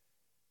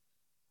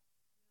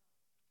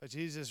 But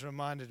Jesus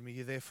reminded me,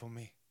 you're there for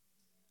me.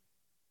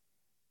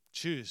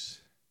 Choose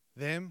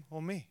them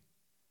or me.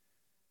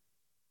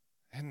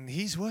 And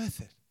he's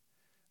worth it.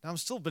 Now, I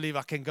still believe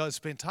I can go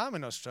spend time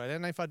in Australia.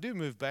 And if I do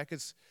move back,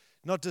 it's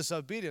not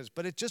disobedience.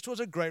 But it just was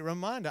a great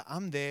reminder.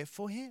 I'm there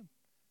for him.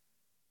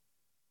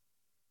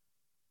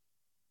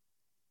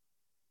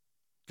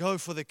 Go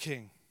for the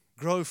King.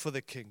 Grow for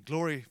the King.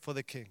 Glory for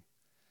the King.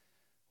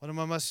 One of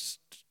my most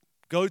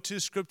go-to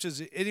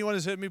scriptures. Anyone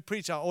who's heard me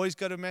preach, I always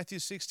go to Matthew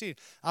 16.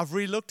 I've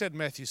re-looked at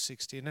Matthew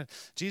 16. And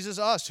Jesus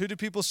asked, who do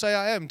people say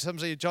I am? Some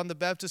say John the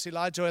Baptist,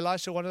 Elijah,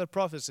 Elisha, one of the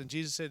prophets. And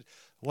Jesus said,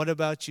 what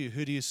about you?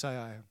 Who do you say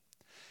I am?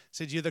 He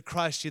said, you're the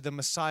Christ, you're the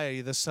Messiah,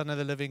 you're the Son of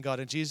the living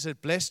God. And Jesus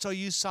said, blessed are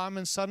you,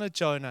 Simon, son of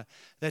Jonah,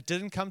 that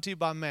didn't come to you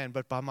by man,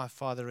 but by my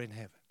Father in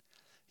heaven.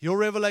 Your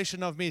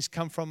revelation of me has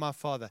come from my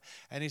Father.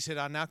 And he said,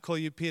 I now call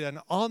you Peter, and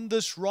on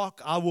this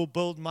rock I will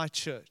build my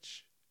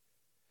church.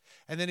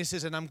 And then he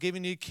says, and I'm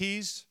giving you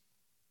keys,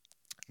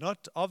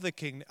 not of the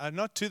kingdom,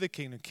 not to the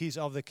kingdom, keys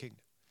of the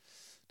kingdom.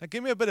 Now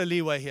give me a bit of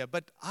leeway here,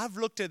 but I've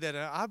looked at that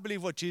and I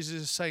believe what Jesus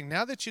is saying.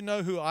 Now that you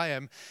know who I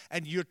am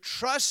and you're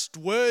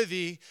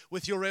trustworthy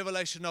with your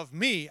revelation of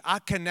me, I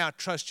can now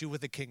trust you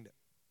with the kingdom.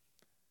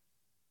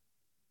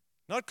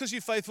 Not because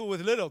you're faithful with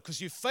little, because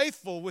you're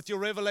faithful with your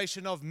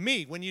revelation of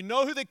me. When you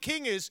know who the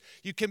King is,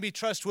 you can be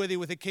trustworthy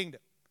with the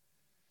kingdom.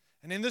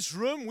 And in this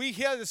room, we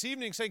hear this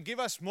evening saying, give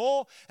us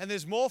more, and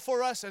there's more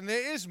for us, and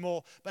there is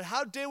more. But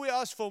how dare we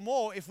ask for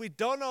more if we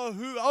don't know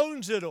who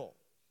owns it all?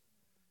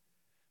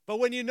 But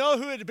when you know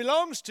who it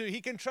belongs to,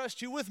 he can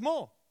trust you with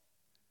more.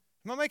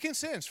 Am I making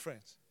sense,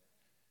 friends?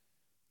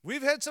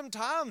 We've had some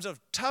times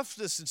of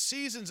toughness and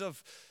seasons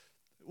of,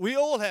 we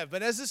all have,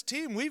 but as this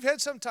team, we've had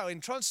some time.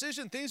 In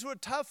transition, things were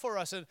tough for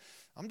us. And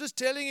I'm just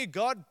telling you,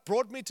 God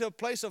brought me to a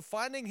place of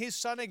finding his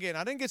son again.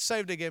 I didn't get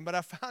saved again, but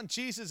I found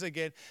Jesus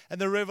again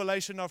and the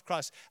revelation of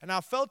Christ. And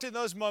I felt in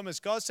those moments,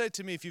 God said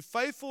to me, if you're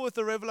faithful with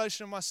the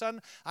revelation of my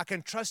son, I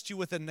can trust you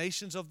with the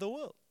nations of the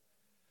world.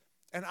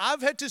 And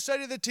I've had to say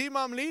to the team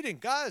I'm leading,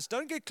 guys,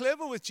 don't get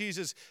clever with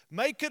Jesus.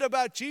 Make it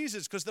about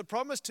Jesus, because the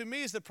promise to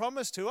me is the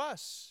promise to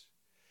us.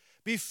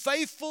 Be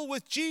faithful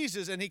with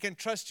Jesus, and he can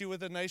trust you with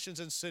the nations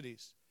and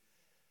cities.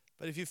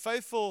 But if you're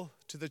faithful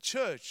to the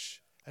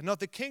church and not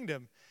the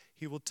kingdom,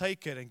 he will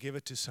take it and give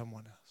it to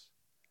someone else.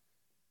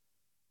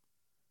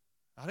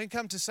 I didn't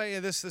come to say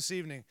this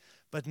evening,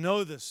 but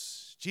know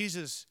this.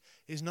 Jesus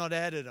is not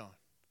added on.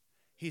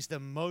 He's the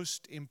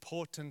most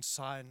important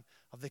sign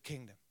of the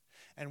kingdom.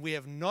 And we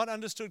have not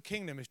understood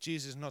kingdom if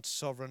Jesus is not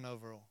sovereign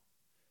over all.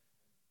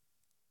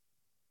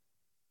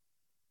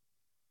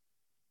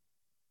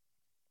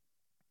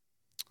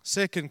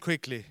 Second,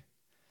 quickly,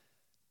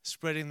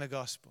 spreading the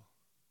gospel.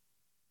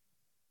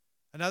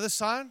 Another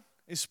sign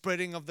is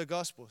spreading of the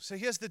gospel. So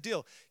here's the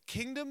deal.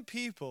 Kingdom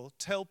people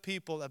tell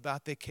people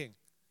about their king.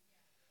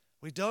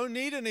 We don't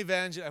need an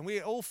evangelist, and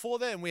we're all for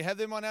them. We have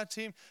them on our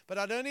team. But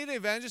I don't need an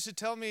evangelist to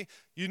tell me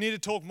you need to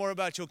talk more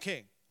about your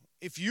king.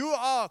 If you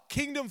are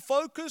kingdom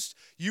focused,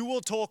 you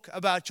will talk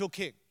about your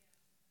king.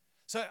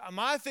 So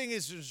my thing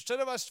is,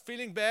 instead of us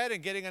feeling bad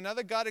and getting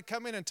another guy to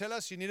come in and tell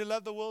us you need to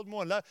love the world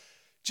more,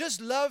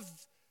 just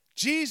love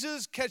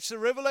Jesus, catch the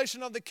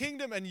revelation of the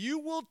kingdom, and you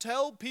will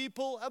tell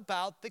people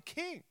about the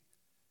king.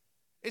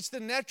 It's the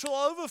natural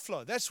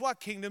overflow. That's why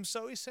kingdom's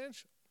so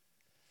essential.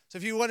 So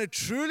if you want to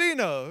truly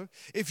know,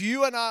 if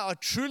you and I are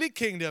truly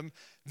kingdom,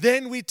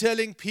 then we're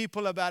telling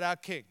people about our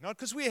king. Not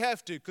because we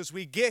have to, because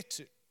we get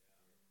to.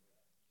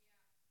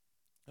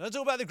 I don't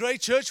talk about the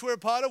great church we're a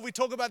part of. We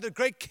talk about the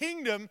great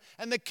kingdom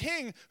and the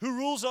king who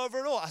rules over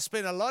it all. I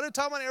spend a lot of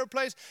time on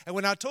airplanes, and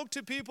when I talk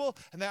to people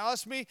and they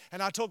ask me,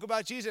 and I talk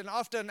about Jesus, and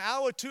after an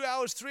hour, 2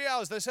 hours, 3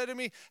 hours, they say to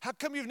me, how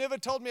come you've never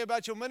told me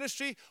about your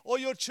ministry or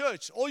your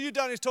church? All you've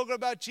done is talk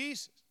about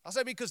Jesus. I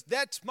say, because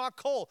that's my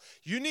call.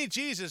 You need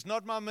Jesus,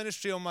 not my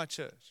ministry or my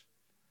church.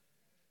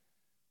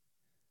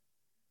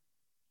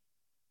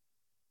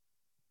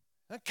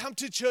 Don't come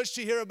to church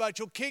to hear about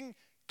your king.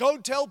 Go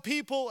tell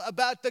people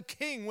about the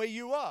king where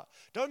you are.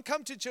 Don't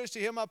come to church to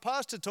hear my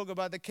pastor talk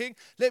about the king.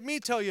 Let me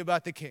tell you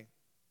about the king.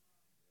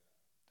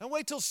 Don't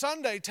wait till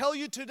Sunday. Tell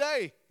you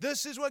today.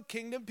 This is what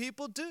kingdom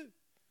people do.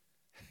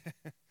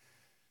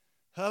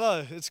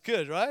 Hello, it's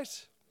good,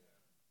 right?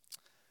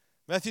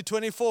 Matthew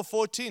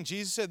 24:14,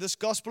 Jesus said, this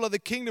gospel of the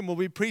kingdom will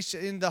be preached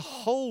in the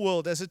whole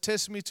world as a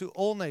testimony to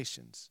all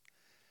nations,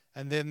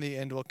 and then the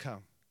end will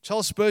come.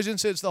 Charles Spurgeon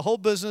said it's the whole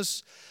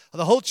business of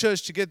the whole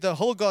church to get the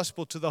whole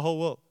gospel to the whole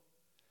world.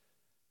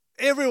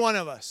 Every one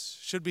of us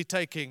should be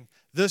taking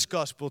this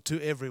gospel to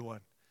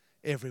everyone,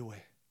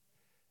 everywhere.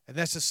 And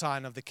that's a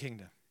sign of the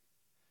kingdom.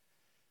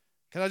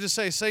 Can I just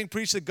say, saying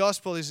preach the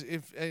gospel is,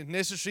 if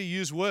necessary,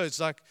 use words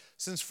like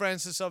St.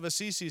 Francis of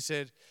Assisi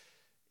said,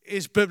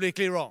 is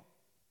biblically wrong.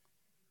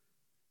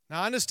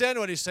 Now, I understand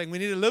what he's saying. We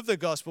need to live the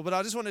gospel, but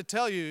I just want to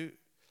tell you,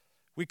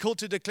 we're called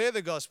to declare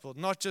the gospel,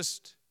 not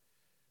just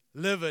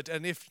live it,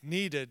 and if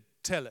needed,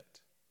 tell it.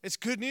 It's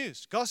good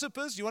news.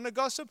 Gossipers, you want to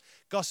gossip?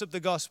 Gossip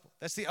the gospel.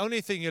 That's the only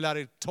thing you're allowed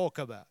to talk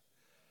about.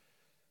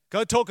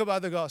 Go talk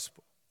about the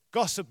gospel.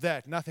 Gossip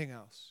that, nothing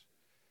else.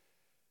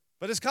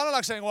 But it's kind of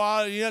like saying,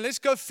 well, let's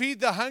go feed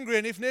the hungry,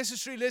 and if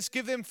necessary, let's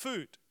give them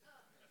food.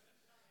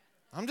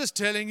 I'm just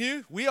telling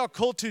you, we are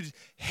called to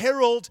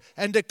herald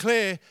and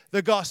declare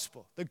the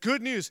gospel, the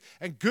good news,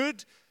 and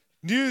good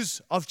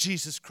news of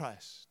Jesus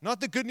Christ. Not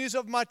the good news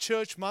of my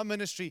church, my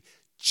ministry,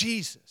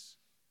 Jesus.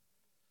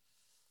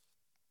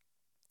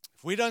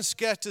 If we don't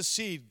scatter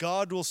seed,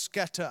 God will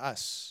scatter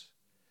us.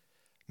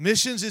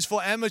 Missions is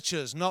for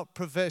amateurs, not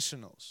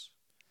professionals.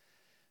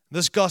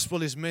 This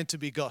gospel is meant to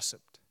be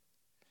gossiped.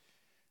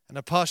 And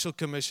a partial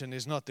commission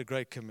is not the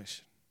Great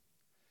Commission.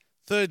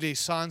 Thirdly,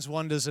 signs,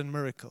 wonders, and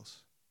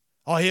miracles.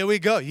 Oh, here we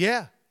go.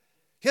 Yeah.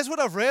 Here's what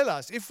I've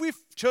realized. If we're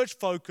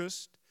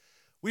church-focused,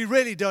 we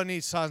really don't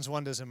need signs,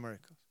 wonders, and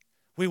miracles.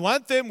 We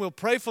want them, we'll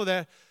pray for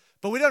that,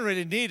 but we don't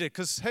really need it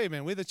because, hey,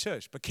 man, we're the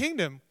church. But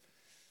kingdom,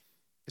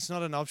 it's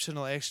not an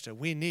optional extra.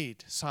 We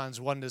need signs,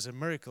 wonders, and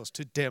miracles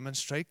to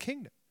demonstrate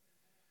kingdom.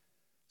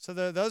 So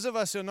those of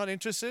us who are not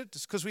interested,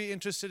 it's because we're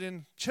interested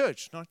in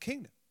church, not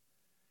kingdom.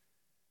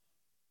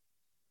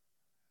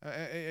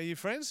 Are you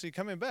friends? You're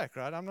coming back,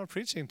 right? I'm not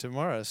preaching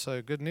tomorrow,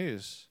 so good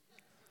news.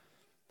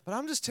 But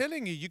I'm just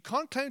telling you, you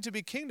can't claim to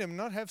be kingdom and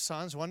not have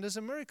signs, wonders,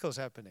 and miracles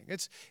happening.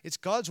 It's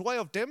God's way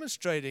of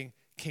demonstrating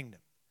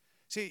kingdom.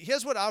 See,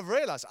 here's what I've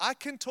realized. I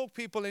can talk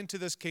people into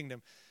this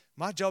kingdom.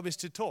 My job is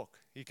to talk.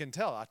 You can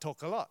tell I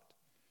talk a lot.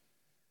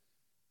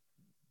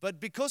 But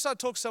because I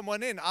talk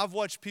someone in, I've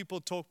watched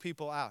people talk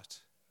people out.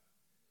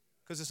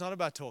 Because it's not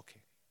about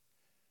talking.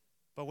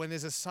 But when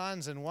there's a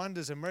signs and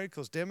wonders and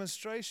miracles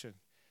demonstration,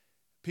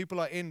 people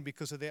are in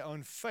because of their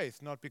own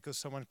faith, not because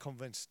someone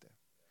convinced them.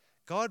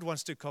 God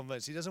wants to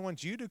convince. He doesn't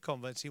want you to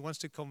convince. He wants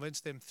to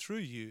convince them through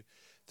you,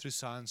 through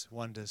signs,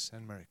 wonders,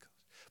 and miracles.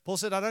 Paul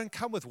said, I don't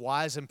come with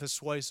wise and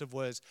persuasive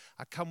words.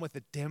 I come with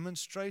a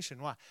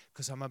demonstration. Why?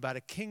 Because I'm about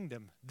a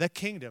kingdom, the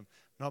kingdom,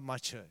 not my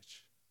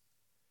church.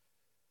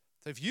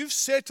 So if you've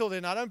settled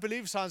in, I don't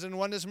believe signs and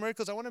wonders and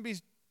miracles, I want to be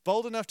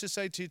bold enough to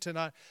say to you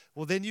tonight,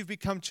 well, then you've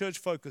become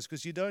church-focused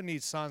because you don't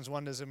need signs,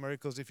 wonders, and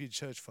miracles if you're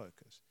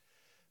church-focused.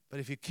 But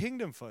if you're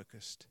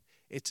kingdom-focused,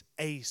 it's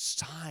a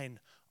sign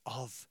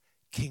of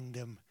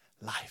kingdom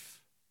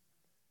life.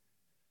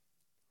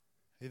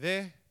 You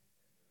there?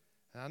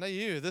 I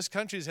know this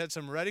country's had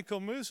some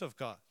radical moves of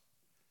God.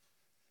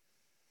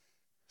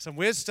 Some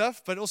weird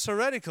stuff, but also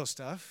radical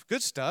stuff.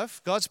 Good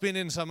stuff. God's been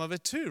in some of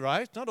it too,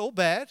 right? Not all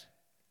bad.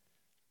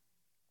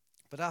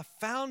 But I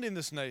found in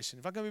this nation,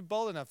 if I can be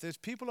bold enough, there's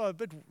people who are a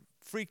bit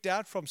freaked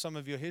out from some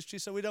of your history,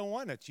 so we don't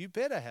want it. You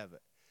better have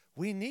it.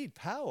 We need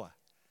power.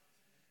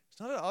 It's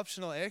not an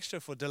optional extra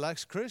for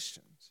deluxe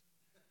Christians.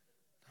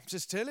 I'm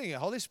just telling you,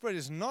 Holy Spirit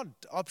is not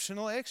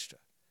optional extra.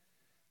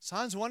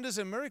 Signs, wonders,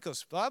 and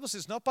miracles. The Bible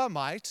says, not by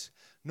might,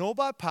 nor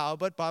by power,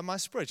 but by my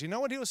Spirit. You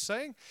know what he was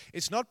saying?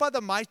 It's not by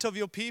the might of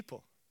your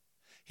people.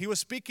 He was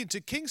speaking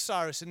to King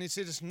Cyrus, and he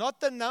said, it's not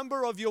the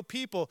number of your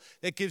people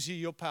that gives you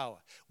your power.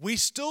 We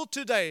still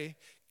today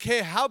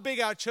care how big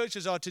our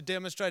churches are to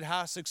demonstrate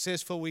how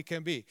successful we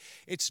can be.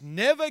 It's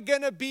never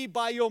going to be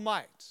by your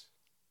might,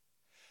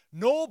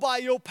 nor by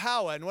your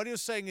power. And what he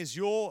was saying is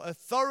your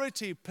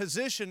authority,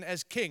 position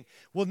as king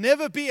will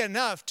never be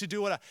enough to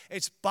do what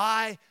it's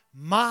by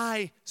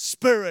my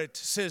Spirit,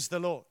 says the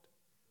Lord.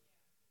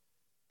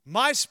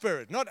 My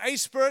spirit, not a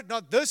spirit,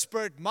 not this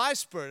spirit, my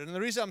spirit. And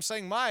the reason I'm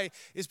saying my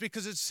is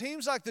because it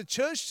seems like the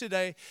church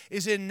today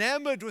is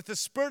enamored with the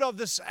spirit of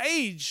this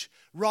age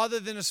rather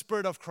than the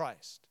spirit of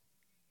Christ.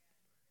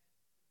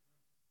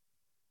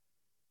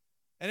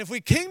 And if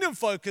we're kingdom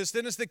focused,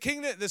 then it's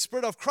the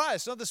spirit of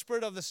Christ, not the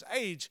spirit of this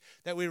age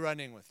that we're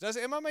running with.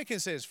 Am I making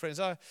sense, friends?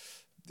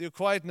 Your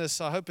quietness,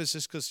 I hope it's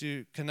just because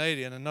you're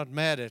Canadian and not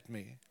mad at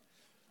me.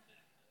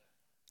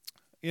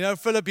 You know,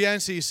 Philip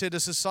Yancey said, a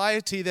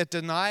society that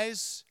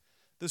denies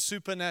the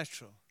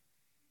supernatural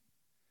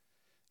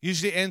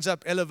usually ends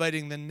up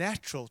elevating the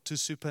natural to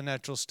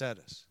supernatural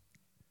status.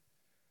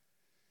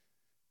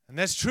 And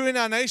that's true in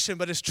our nation,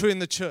 but it's true in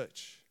the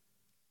church.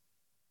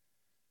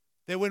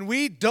 That when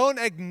we don't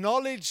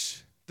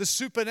acknowledge the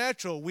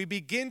supernatural, we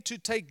begin to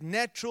take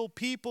natural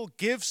people,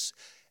 gifts,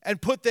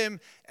 and put them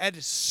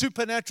at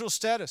supernatural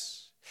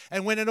status.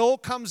 And when it all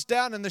comes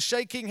down and the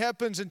shaking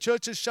happens and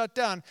churches shut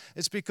down,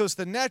 it's because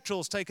the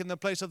natural's taken the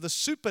place of the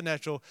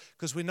supernatural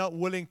because we're not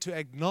willing to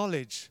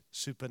acknowledge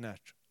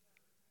supernatural.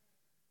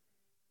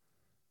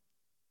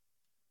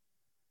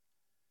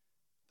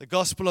 The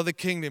gospel of the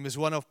kingdom is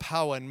one of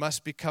power and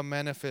must become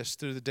manifest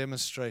through the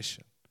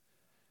demonstration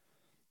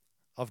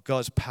of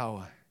God's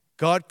power.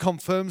 God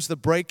confirms the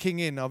breaking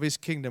in of His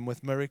kingdom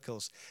with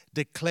miracles,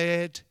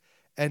 declared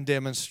and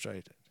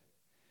demonstrated.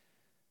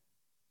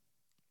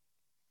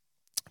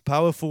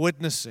 Powerful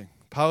witnessing,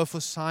 powerful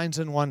signs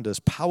and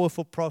wonders,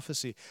 powerful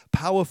prophecy,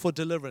 powerful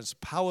deliverance,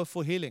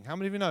 powerful healing. How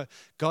many of you know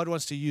God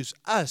wants to use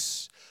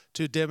us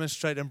to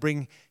demonstrate and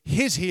bring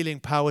His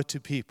healing power to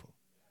people?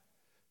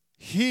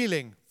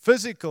 Healing,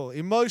 physical,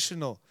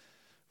 emotional,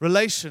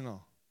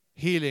 relational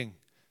healing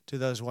to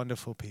those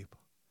wonderful people.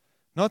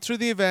 Not through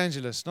the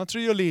evangelists, not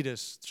through your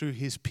leaders, through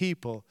His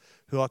people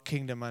who are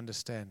kingdom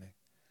understanding.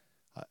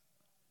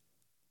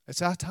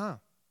 It's our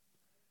time.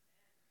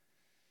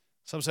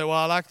 Some say, well,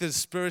 I like the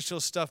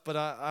spiritual stuff, but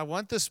I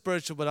want the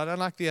spiritual, but I don't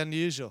like the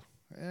unusual.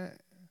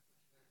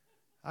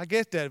 I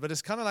get that, but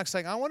it's kind of like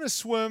saying, I want to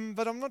swim,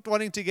 but I'm not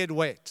wanting to get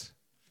wet.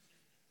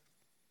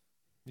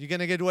 You're going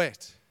to get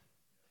wet.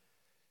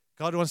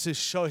 God wants to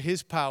show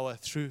His power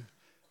through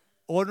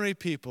ordinary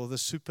people, the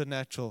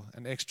supernatural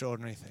and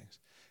extraordinary things.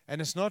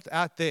 And it's not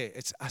out there,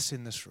 it's us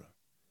in this room.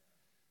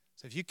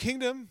 So if you're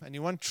kingdom and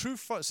you want true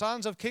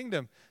signs of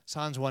kingdom,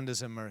 signs,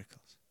 wonders, and miracles.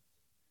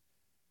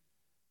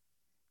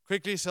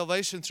 Quickly,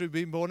 salvation through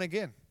being born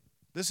again.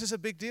 This is a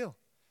big deal.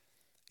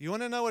 You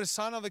want to know what a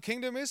sign of the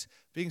kingdom is?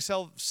 Being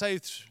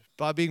saved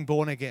by being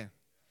born again.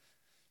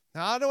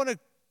 Now, I don't want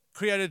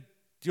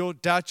to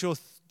doubt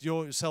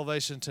your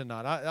salvation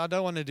tonight. I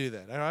don't want to do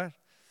that, all right?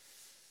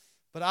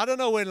 But I don't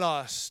know when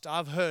last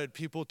I've heard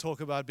people talk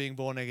about being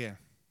born again.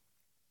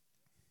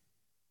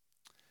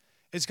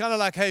 It's kind of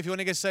like, hey, if you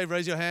want to get saved,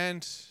 raise your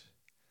hand.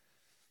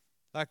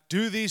 Like,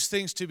 do these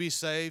things to be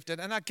saved.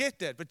 And I get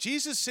that. But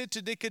Jesus said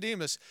to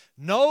Nicodemus,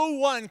 no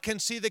one can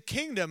see the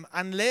kingdom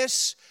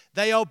unless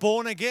they are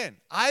born again.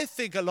 I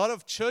think a lot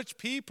of church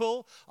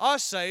people are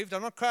saved.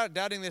 I'm not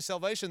doubting their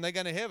salvation. They're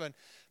going to heaven.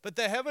 But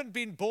they haven't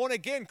been born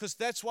again because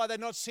that's why they're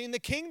not seeing the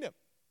kingdom.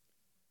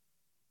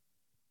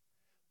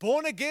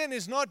 Born again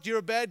is not you're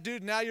a bad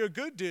dude, now you're a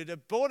good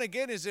dude. Born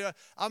again is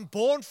I'm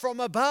born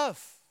from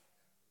above.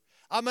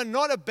 I'm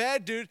not a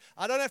bad dude.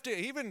 I don't have to,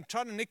 even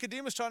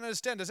Nicodemus trying to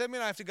understand. Does that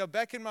mean I have to go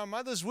back in my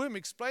mother's womb?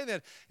 Explain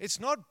that. It's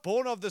not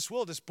born of this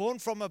world. It's born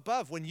from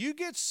above. When you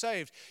get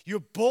saved,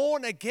 you're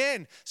born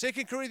again.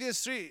 2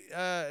 Corinthians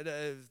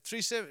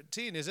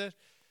 3:17, is it?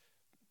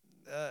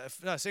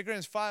 No, 2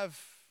 Corinthians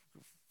 5,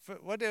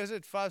 what is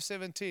it?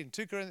 5:17.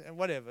 2 Corinthians,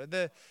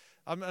 whatever.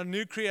 I'm a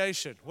new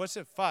creation. What's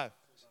it? 5.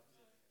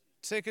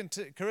 2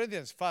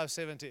 Corinthians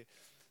 5:17.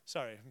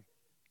 Sorry.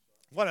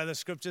 What are the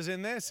scriptures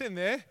in there? It's in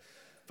there.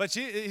 But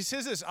he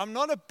says this, I'm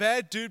not a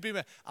bad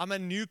dude. I'm a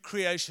new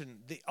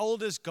creation. The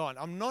old is gone.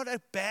 I'm not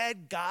a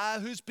bad guy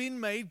who's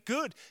been made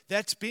good.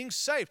 That's being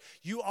saved.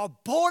 You are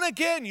born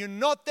again. You're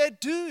not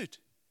that dude.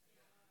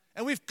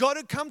 And we've got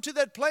to come to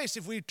that place.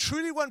 If we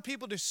truly want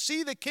people to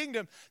see the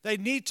kingdom, they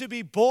need to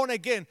be born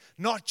again,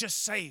 not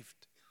just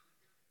saved.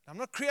 I'm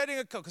not creating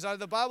a cult because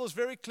the Bible is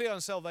very clear on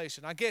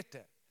salvation. I get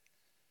that.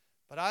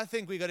 But I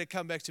think we've got to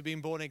come back to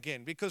being born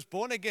again because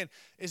born again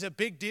is a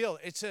big deal.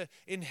 It's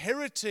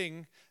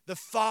inheriting the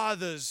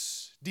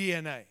Father's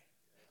DNA.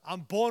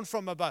 I'm born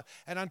from above.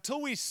 And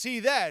until we see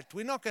that,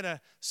 we're not going to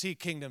see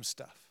kingdom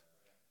stuff.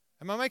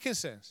 Am I making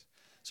sense?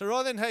 So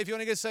rather than, hey, if you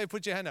want to get saved,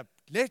 put your hand up.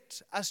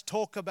 Let us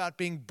talk about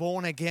being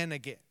born again.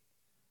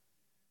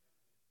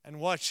 And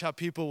watch how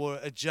people will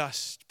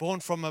adjust. Born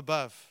from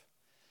above.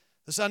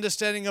 This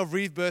understanding of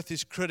rebirth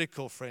is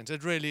critical, friends.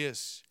 It really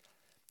is.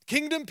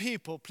 Kingdom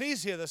people,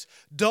 please hear this,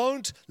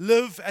 don't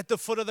live at the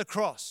foot of the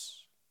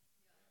cross.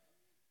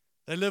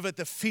 They live at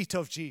the feet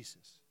of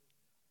Jesus.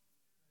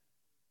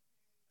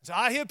 So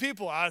I hear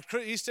people,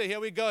 Easter, here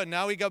we go, and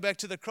now we go back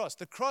to the cross.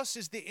 The cross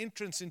is the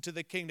entrance into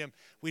the kingdom.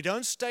 We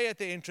don't stay at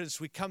the entrance.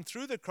 We come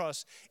through the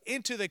cross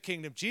into the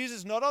kingdom. Jesus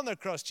is not on the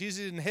cross.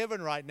 Jesus is in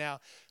heaven right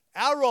now.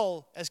 Our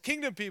role as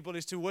kingdom people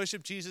is to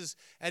worship Jesus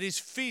at His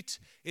feet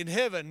in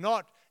heaven,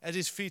 not at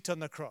His feet on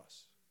the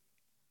cross.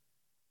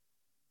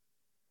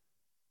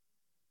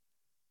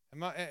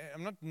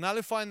 I'm not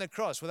nullifying the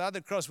cross. Without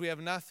the cross, we have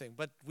nothing.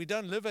 But we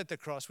don't live at the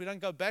cross. We don't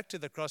go back to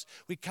the cross.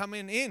 We come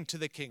into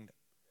the kingdom.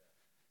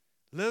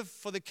 Live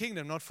for the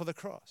kingdom, not for the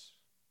cross.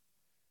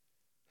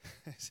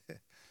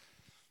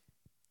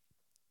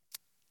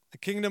 The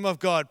kingdom of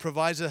God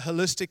provides a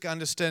holistic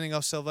understanding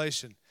of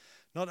salvation.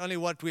 Not only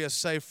what we are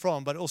saved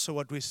from, but also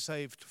what we're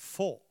saved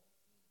for.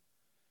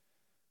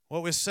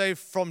 What we're saved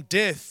from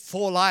death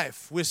for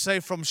life. We're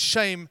saved from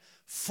shame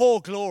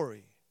for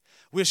glory.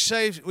 We're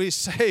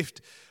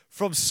saved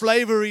from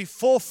slavery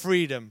for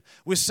freedom.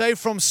 We're saved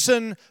from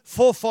sin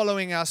for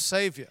following our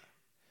Savior.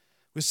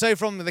 We're saved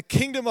from the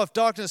kingdom of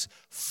darkness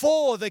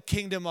for the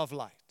kingdom of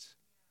light.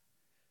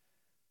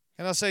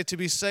 And I say to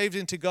be saved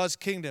into God's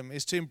kingdom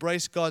is to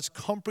embrace God's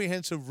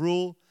comprehensive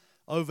rule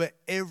over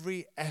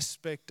every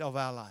aspect of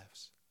our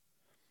lives.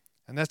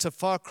 And that's a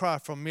far cry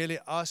from merely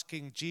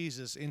asking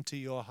Jesus into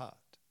your heart.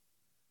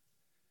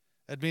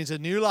 It means a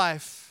new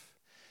life,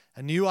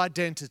 a new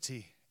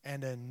identity,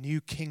 and a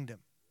new kingdom.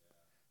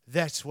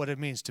 That's what it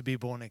means to be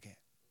born again.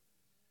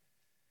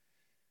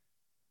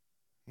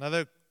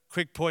 Another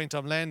quick point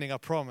I'm landing, I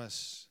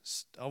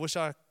promise. I wish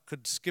I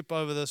could skip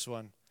over this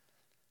one.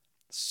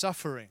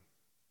 Suffering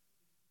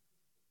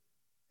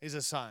is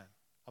a sign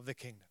of the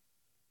kingdom.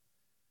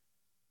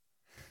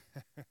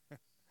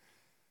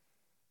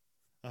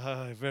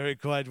 Very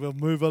quiet. We'll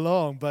move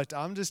along. But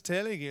I'm just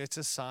telling you, it's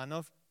a sign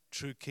of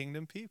true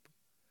kingdom people.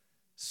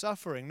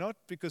 Suffering, not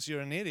because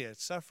you're an idiot.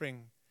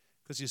 Suffering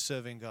because you're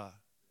serving God.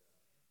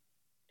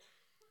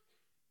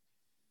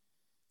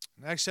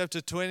 In Acts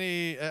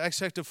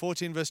chapter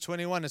 14, verse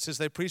 21, it says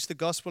they preached the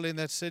gospel in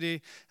that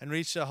city and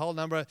reached a whole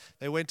number.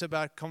 They went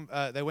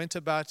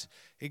about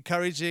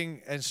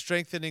encouraging and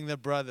strengthening the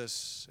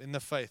brothers in the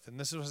faith. And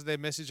this was their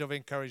message of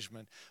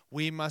encouragement.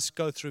 We must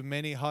go through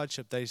many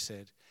hardship, they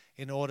said,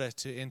 in order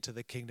to enter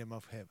the kingdom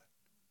of heaven.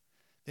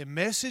 Their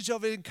message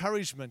of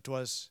encouragement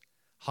was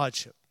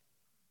hardship.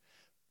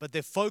 But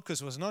their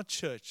focus was not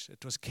church,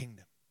 it was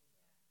kingdom.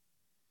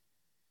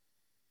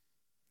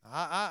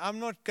 I'm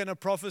not going to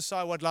prophesy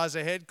what lies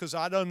ahead because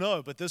I don't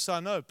know. But this I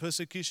know.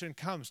 Persecution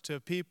comes to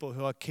people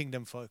who are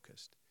kingdom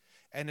focused.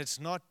 And it's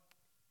not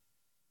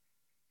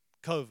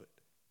COVID.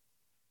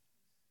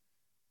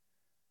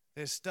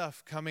 There's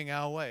stuff coming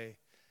our way.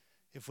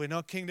 If we're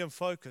not kingdom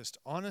focused,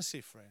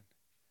 honestly, friend,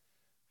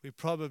 we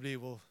probably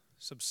will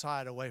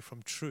subside away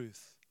from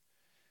truth.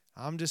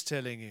 I'm just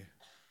telling you,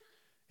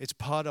 it's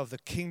part of the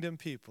kingdom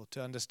people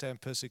to understand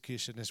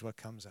persecution is what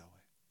comes our way.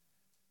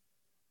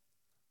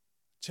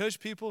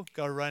 Church people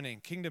go running.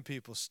 Kingdom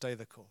people stay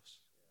the course.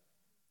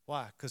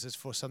 Why? Because it's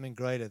for something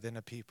greater than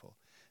a people.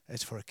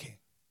 It's for a king.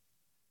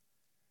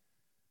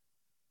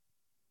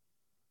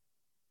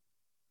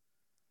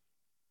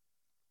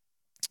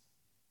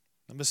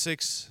 Number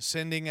 6,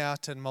 sending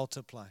out and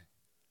multiplying.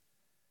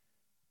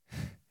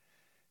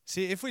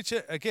 See, if we,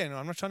 again,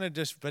 I'm not trying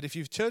to but if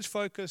you're church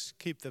focused,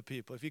 keep the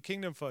people. If you're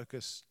kingdom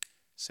focused,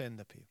 send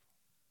the people.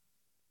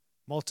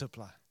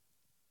 Multiply.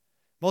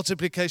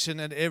 Multiplication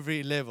at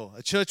every level.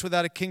 A church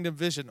without a kingdom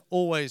vision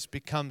always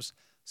becomes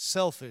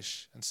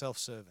selfish and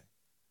self-serving.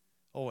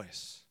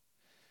 Always.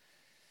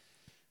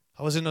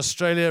 I was in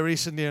Australia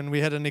recently and we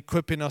had an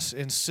equip in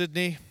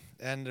Sydney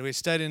and we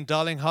stayed in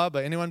Darling Harbour.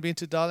 Anyone been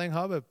to Darling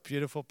Harbour?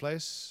 Beautiful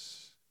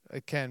place.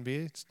 It can be.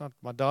 It's not,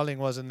 my darling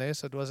wasn't there,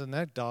 so it wasn't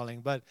that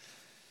darling. But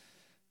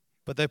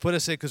they put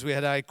us there because we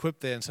had our equip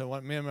there. And so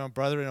me and my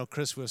brother-in-law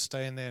Chris were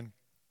staying there. And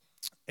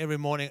every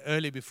morning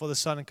early before the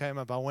sun came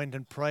up, I went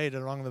and prayed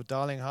along the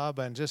Darling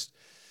Harbour and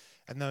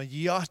the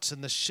yachts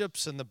and the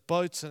ships and the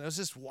boats. And it was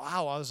just,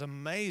 wow, I was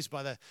amazed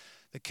by the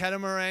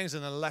catamarans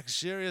and the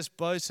luxurious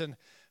boats.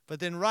 But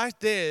then right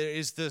there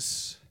is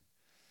this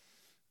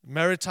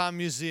maritime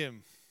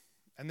museum.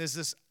 And there's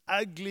this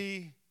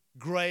ugly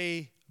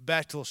gray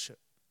battleship.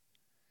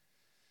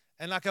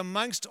 And like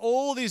amongst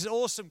all these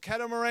awesome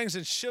catamarans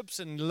and ships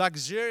and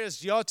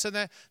luxurious yachts and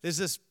that, there's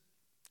this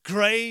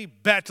gray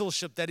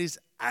battleship that is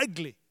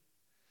ugly.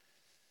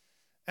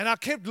 And I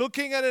kept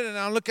looking at it and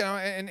I'm looking,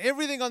 and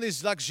everything on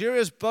these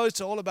luxurious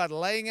boats are all about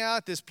laying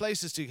out. There's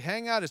places to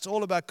hang out. It's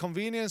all about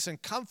convenience and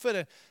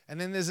comfort.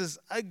 And then there's this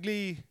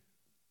ugly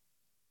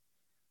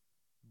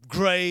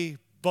gray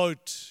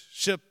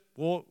ship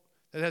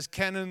that has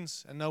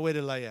cannons and nowhere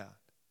to lay out.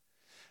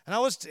 And I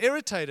was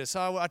irritated,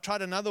 so I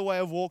tried another way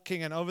of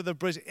walking and over the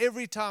bridge.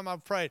 Every time I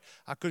prayed,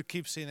 I could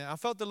keep seeing it. I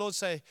felt the Lord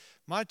say,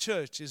 my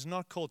church is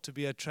not called to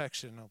be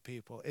attractional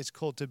people. It's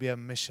called to be a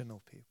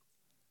missional people.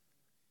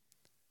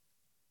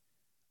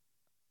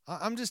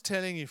 I'm just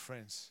telling you,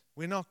 friends,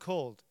 we're not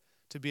called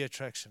to be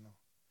attractional.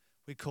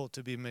 We're called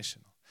to be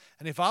missional.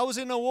 And if I was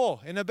in a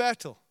war, in a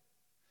battle,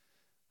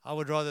 I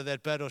would rather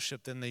that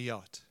battleship than the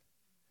yacht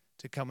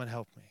to come and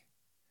help me.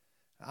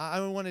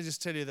 I want to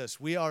just tell you this.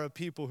 We are a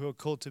people who are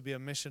called to be a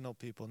missional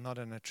people, not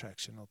an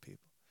attractional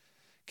people.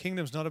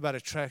 Kingdom's not about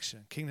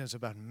attraction. Kingdom's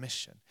about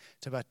mission.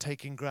 It's about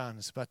taking ground.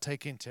 It's about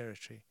taking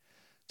territory.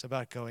 It's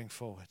about going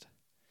forward.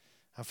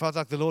 I felt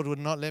like the Lord would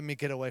not let me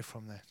get away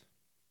from that.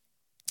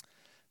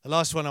 The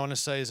last one I want to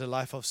say is a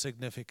life of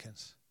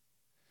significance.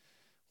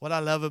 What I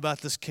love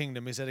about this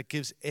kingdom is that it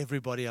gives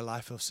everybody a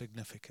life of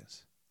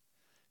significance.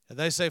 And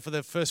they say for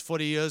the first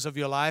 40 years of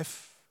your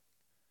life,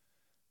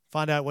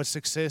 find out what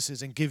success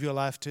is and give your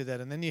life to that.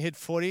 And then you hit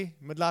 40,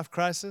 midlife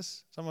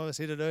crisis. Some of us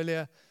hit it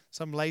earlier,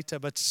 some later.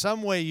 But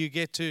somewhere you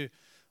get to,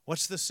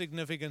 what's the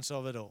significance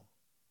of it all?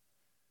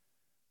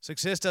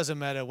 Success doesn't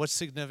matter. What's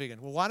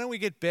significant? Well, why don't we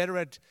get better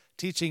at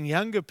teaching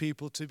younger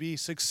people to be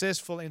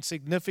successful in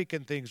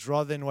significant things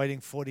rather than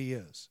waiting 40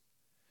 years?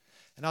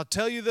 And I'll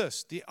tell you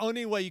this, the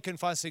only way you can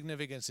find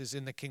significance is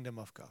in the kingdom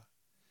of God.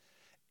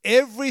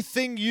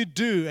 Everything you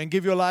do and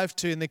give your life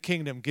to in the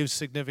kingdom gives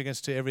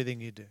significance to everything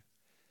you do.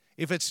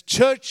 If it's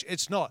church,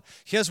 it's not.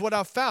 Here's what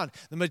I've found.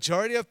 The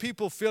majority of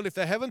people feel if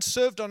they haven't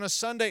served on a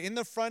Sunday in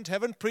the front,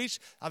 haven't preached,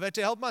 I've had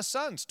to help my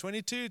sons,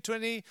 22,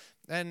 20,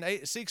 and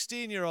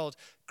 16-year-olds.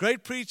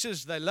 Great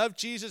preachers, they love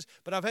Jesus,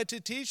 but I've had to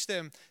teach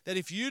them that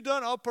if you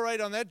don't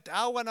operate on that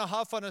hour and a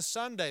half on a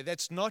Sunday,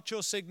 that's not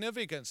your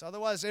significance.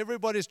 Otherwise,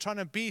 everybody's trying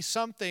to be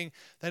something.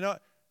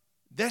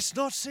 That's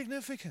not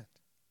significant.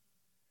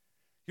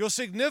 Your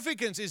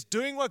significance is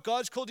doing what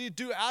God's called you to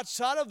do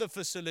outside of the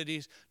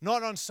facilities,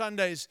 not on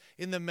Sundays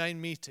in the main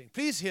meeting.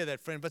 Please hear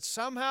that, friend. But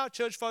somehow,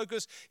 church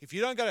focus, if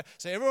you don't go to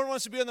say everyone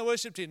wants to be on the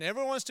worship team,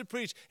 everyone wants to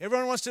preach,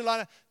 everyone wants to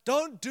line up,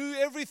 don't do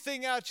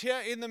everything out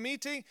here in the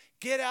meeting.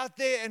 Get out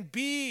there and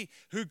be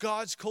who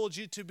God's called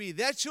you to be.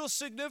 That's your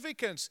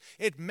significance.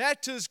 It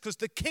matters because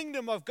the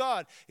kingdom of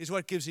God is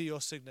what gives you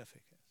your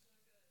significance.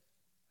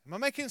 Am I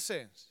making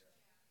sense?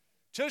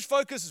 Church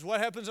focus is what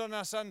happens on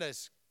our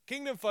Sundays.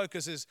 Kingdom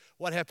focus is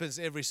what happens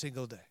every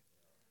single day.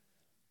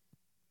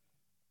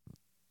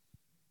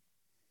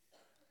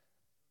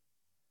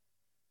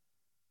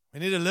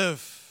 We need to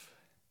live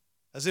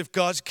as if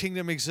God's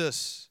kingdom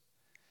exists,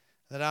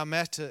 that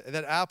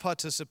our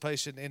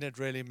participation in it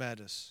really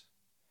matters.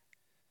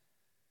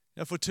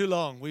 You know, for too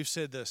long we've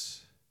said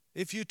this: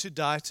 if you to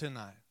die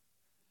tonight,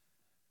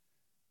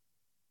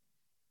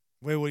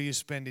 where will you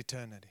spend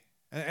eternity?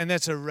 And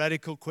that's a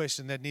radical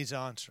question that needs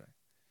answering.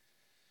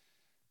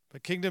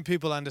 But kingdom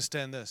people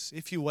understand this.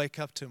 If you wake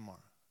up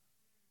tomorrow,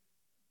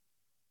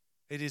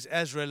 it is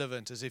as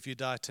relevant as if you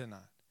die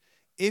tonight.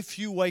 If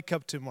you wake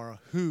up tomorrow,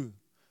 who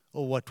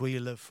or what will you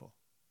live for?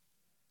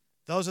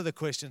 Those are the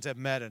questions that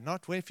matter.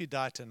 Not if you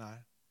die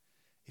tonight.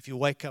 If you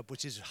wake up,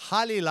 which is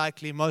highly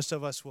likely most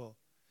of us will.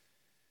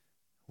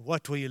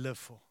 What will you live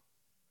for?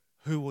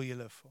 Who will you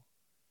live for?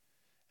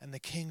 And the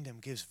kingdom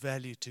gives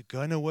value to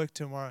going to work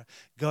tomorrow,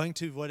 going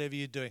to whatever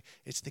you're doing.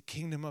 It's the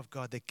kingdom of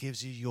God that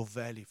gives you your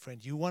value,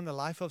 friend. You want a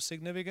life of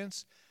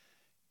significance?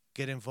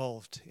 Get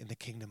involved in the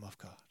kingdom of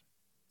God.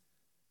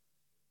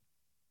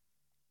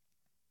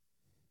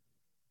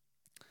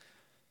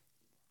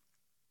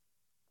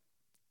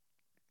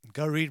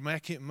 Go read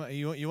Matthew.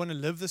 You want to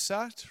live this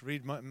out?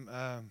 Read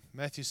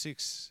Matthew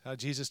 6, how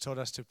Jesus taught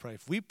us to pray.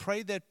 If we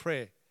pray that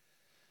prayer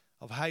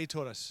of how he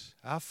taught us,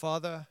 our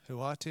Father who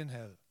art in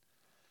heaven,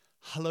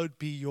 hallowed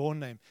be your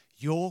name.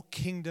 Your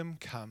kingdom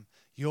come.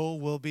 Your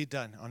will be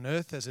done on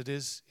earth as it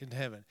is in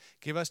heaven.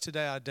 Give us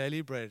today our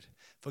daily bread.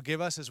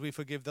 Forgive us as we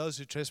forgive those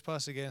who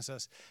trespass against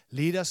us.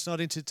 Lead us not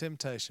into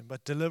temptation,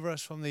 but deliver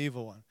us from the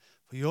evil one.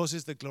 For yours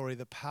is the glory,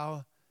 the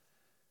power,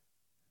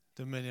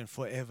 dominion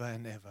forever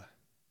and ever.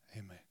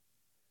 Amen.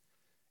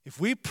 If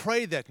we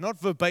pray that, not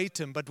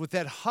verbatim, but with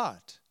that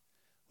heart,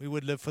 we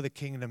would live for the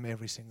kingdom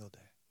every single day.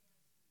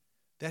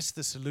 That's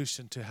the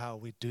solution to how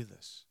we do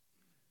this.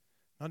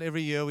 Not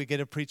every year we get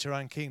to preach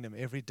around kingdom.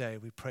 Every day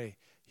we pray,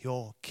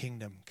 your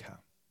kingdom come.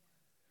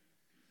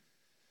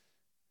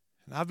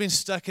 And I've been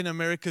stuck in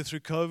America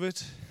through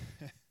COVID.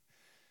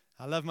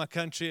 I love my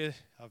country.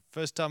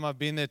 First time I've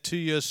been there 2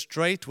 years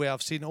straight, where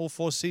I've seen all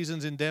 4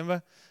 seasons in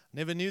Denver.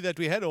 Never knew that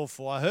we had all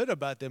 4. I heard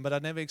about them, but I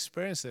never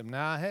experienced them.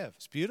 Now I have.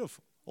 It's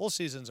beautiful. All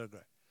seasons are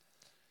great.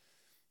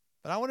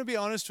 But I want to be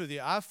honest with you.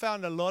 I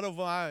found a lot of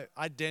my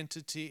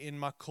identity in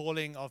my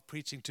calling of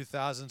preaching to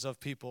thousands of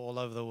people all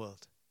over the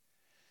world.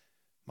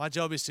 My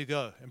job is to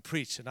go and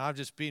preach, and I've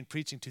just been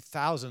preaching to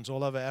thousands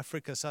all over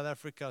Africa, South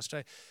Africa,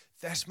 Australia.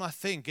 That's my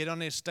thing, get on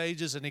their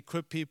stages and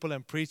equip people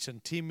and preach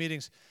and team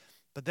meetings.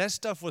 But that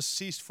stuff was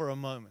ceased for a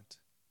moment.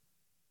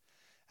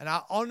 And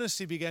I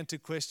honestly began to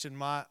question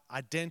my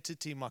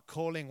identity, my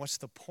calling. What's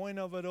the point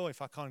of it all?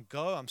 If I can't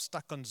go, I'm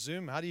stuck on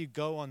Zoom. How do you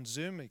go on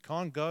Zoom? You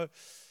can't go.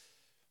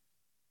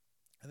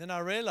 And then I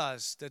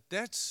realized that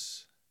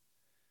that's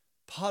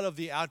part of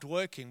the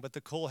outworking, but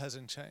the call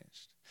hasn't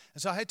changed.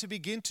 And so I had to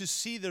begin to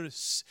see the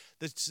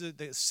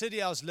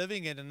city I was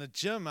living in and the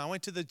gym. I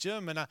went to the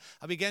gym and I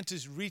began to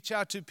reach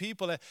out to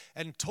people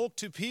and talk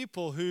to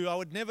people who I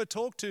would never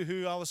talk to,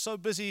 who I was so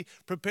busy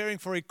preparing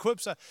for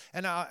Equips.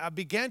 And I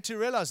began to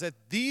realize that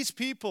these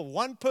people,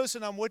 one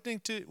person I'm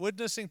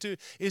witnessing to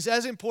is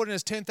as important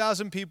as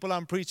 10,000 people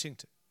I'm preaching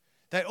to.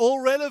 They're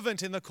all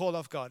relevant in the call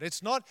of God.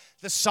 It's not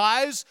the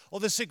size or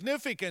the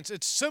significance.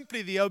 It's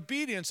simply the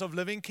obedience of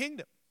living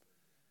kingdom.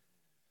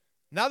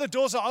 Now the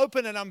doors are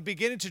open and I'm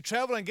beginning to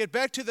travel and get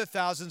back to the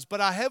thousands, but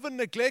I haven't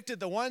neglected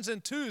the ones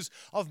and twos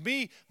of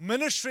me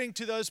ministering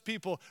to those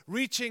people,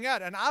 reaching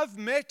out. And I've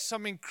met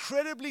some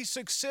incredibly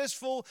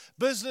successful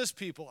business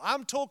people.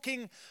 I'm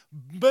talking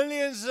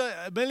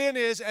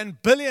millionaires and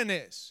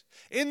billionaires.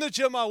 In the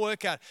gym I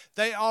work out,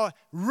 they are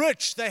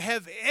rich, they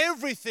have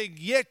everything,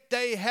 yet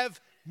they have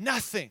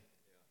nothing.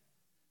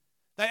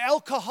 They're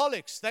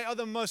alcoholics. They are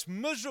the most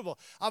miserable.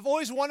 I've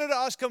always wanted to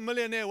ask a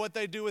millionaire what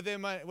they do with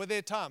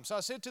their time. So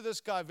I said to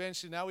this guy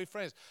eventually, now we're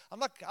friends.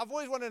 I've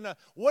always wanted to know,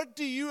 what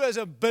do you as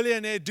a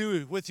billionaire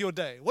do with your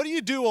day? What do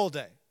you do all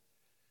day?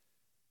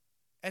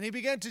 And he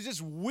began to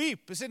just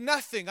weep. He said,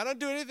 nothing. I don't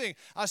do anything.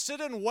 I sit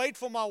and wait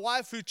for my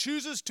wife who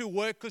chooses to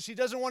work because she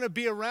doesn't want to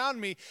be around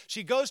me.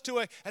 She goes to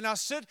work, and I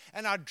sit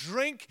and I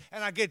drink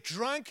and I get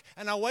drunk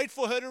and I wait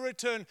for her to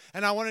return,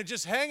 and I want to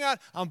just hang out.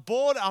 I'm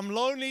bored. I'm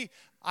lonely.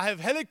 I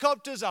have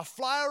helicopters, I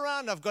fly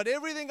around, I've got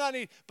everything I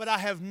need, but I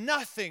have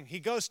nothing.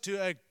 He goes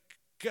to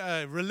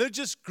a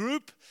religious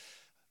group,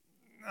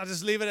 I'll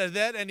just leave it at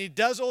that, and he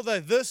does all the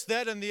this,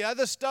 that, and the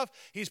other stuff.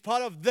 He's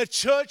part of the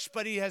church,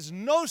 but he has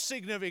no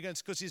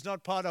significance because he's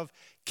not part of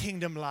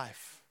kingdom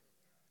life.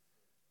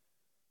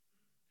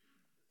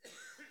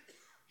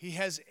 He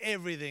has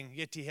everything,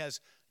 yet he has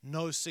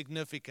no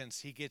significance.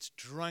 He gets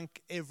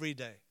drunk every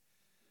day,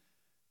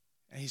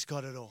 and he's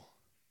got it all.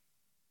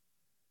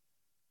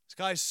 This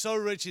guy is so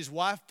rich, his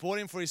wife bought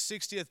him for his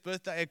 60th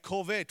birthday a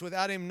Corvette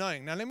without him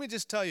knowing. Now, let me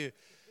just tell you,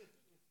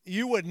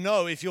 you would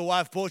know if your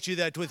wife bought you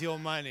that with your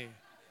money.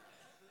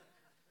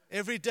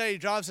 Every day he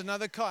drives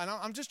another car. And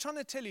I'm just trying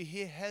to tell you,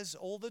 he has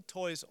all the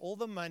toys, all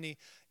the money,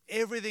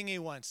 everything he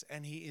wants.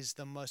 And he is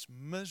the most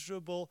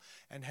miserable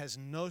and has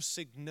no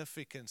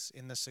significance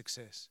in the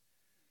success.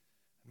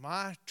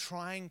 My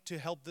trying to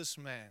help this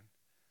man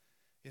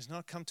is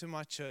not come to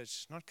my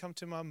church, not come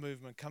to my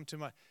movement, come to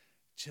my...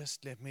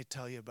 Just let me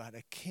tell you about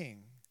a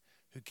king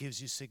who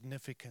gives you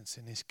significance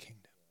in his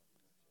kingdom.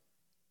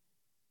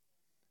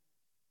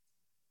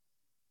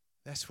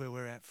 That's where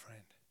we're at,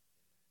 friend.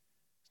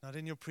 It's not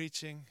in your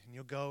preaching and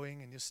your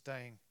going and your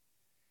staying.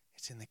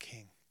 It's in the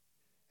king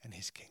and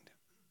his kingdom.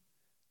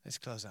 Let's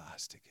close our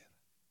eyes together.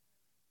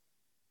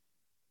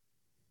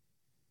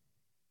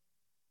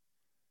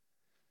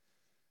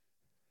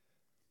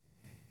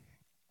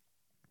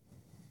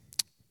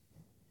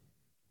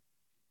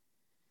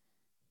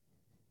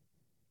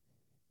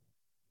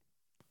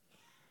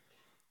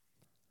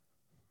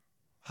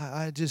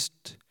 I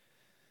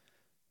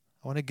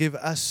want to give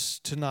us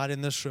tonight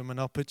in this room an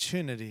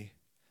opportunity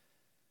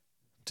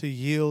to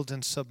yield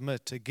and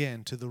submit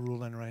again to the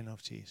rule and reign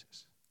of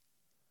Jesus.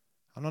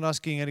 I'm not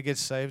asking you to get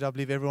saved. I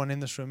believe everyone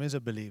in this room is a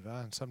believer,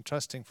 and so I'm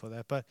trusting for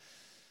that. But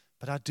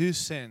I do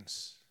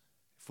sense,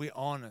 if we're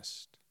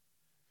honest,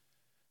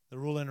 the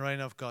rule and reign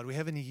of God, we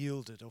haven't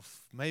yielded, or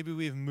maybe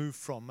we've moved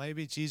from.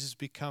 Maybe Jesus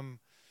become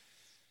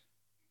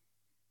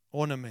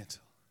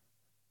ornamental.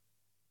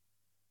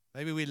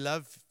 Maybe we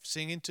love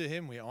singing to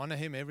him. We honor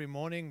him every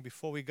morning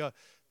before we go.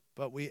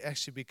 But we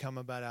actually become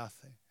about our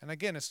thing. And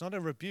again, it's not a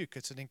rebuke.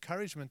 It's an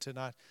encouragement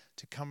tonight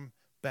to come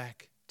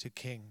back to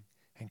King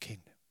and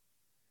kingdom.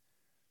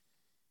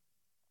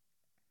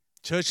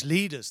 Church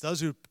leaders,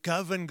 those who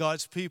govern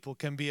God's people,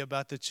 can be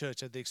about the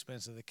church at the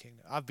expense of the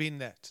kingdom. I've been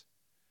that.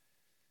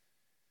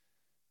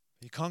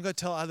 You can't go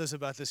tell others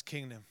about this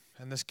kingdom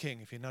and this king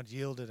if you're not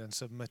yielded and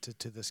submitted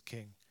to this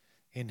king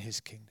in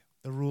his kingdom,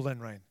 the rule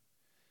and reign.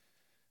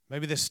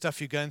 Maybe there's stuff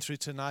you're going through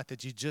tonight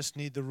that you just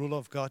need the rule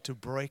of God to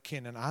break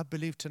in. And I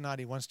believe tonight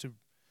he wants to,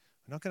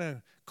 we're not going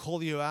to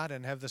call you out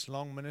and have this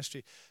long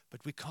ministry,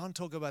 but we can't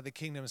talk about the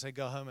kingdom and say,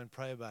 go home and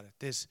pray about it.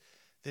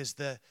 There's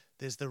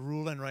the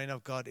rule and reign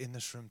of God in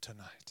this room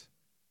tonight.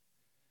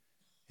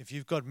 If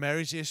you've got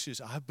marriage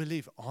issues, I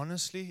believe,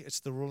 honestly,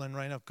 it's the rule and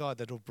reign of God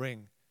that will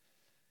bring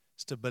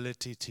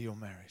stability to your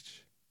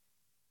marriage.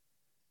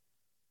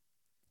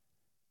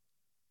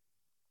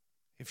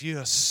 If you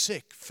are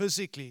sick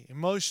physically,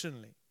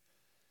 emotionally,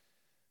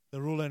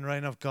 the rule and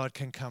reign of God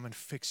can come and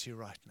fix you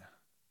right now.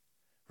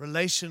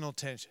 Relational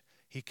tension,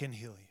 he can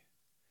heal you.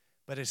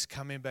 But it's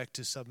coming back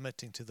to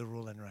submitting to the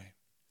rule and reign.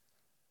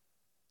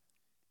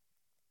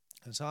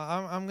 And so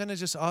I'm going to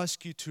just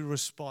ask you to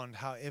respond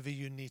however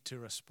you need to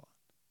respond.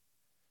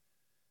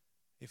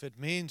 If it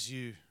means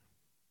you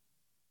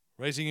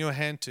raising your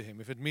hand to him,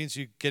 if it means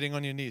you getting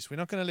on your knees, we're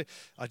not going to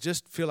I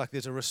just feel like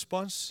there's a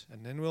response,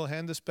 and then we'll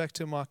hand this back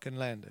to Mark and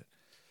land it.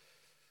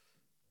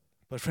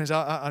 But friends,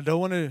 I don't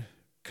want to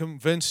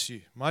convince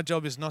you. My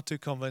job is not to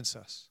convince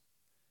us.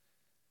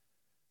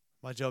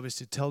 My job is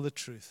to tell the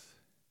truth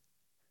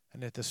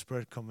and let the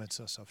Spirit convince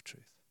us of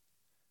truth.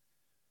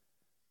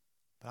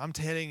 But I'm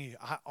telling you,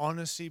 I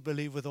honestly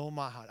believe with all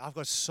my heart. I've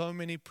got so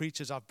many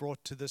preachers I've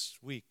brought to this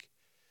week,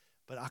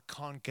 but I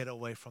can't get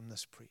away from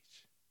this preach.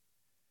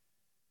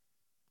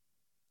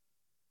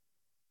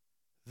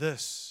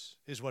 This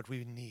is what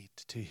we need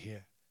to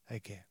hear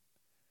again.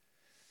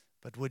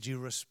 But would you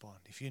respond?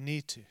 If you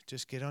need to,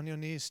 just get on your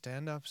knees,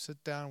 stand up,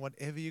 sit down,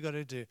 whatever you got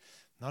to do.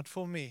 not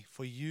for me,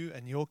 for you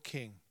and your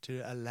King,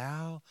 to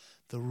allow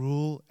the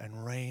rule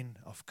and reign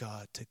of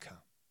God to come.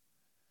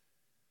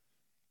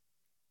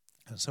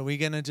 And so I'm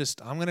going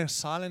to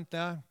silent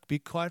now, be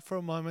quiet for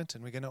a moment,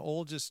 and we're going to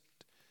all just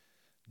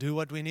do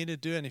what we need to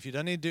do. And if you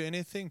don't need to do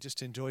anything,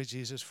 just enjoy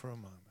Jesus for a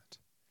moment.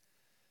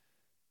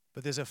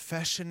 But there's a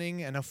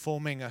fashioning and a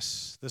forming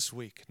us this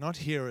week. Not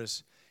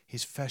hearers,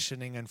 He's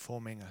fashioning and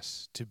forming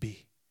us to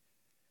be.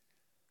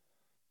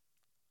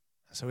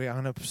 So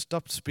I'm going to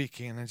stop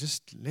speaking and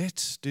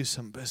let's do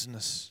some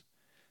business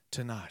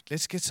tonight.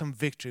 Let's get some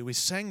victory. We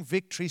sang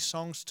victory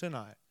songs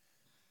tonight.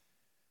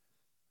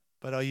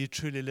 But are you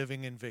truly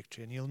living in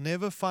victory? And you'll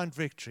never find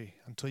victory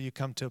until you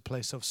come to a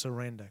place of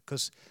surrender,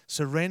 because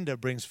surrender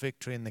brings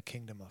victory in the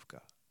kingdom of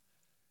God.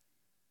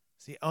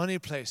 It's the only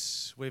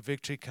place where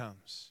victory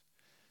comes,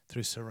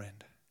 through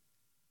surrender.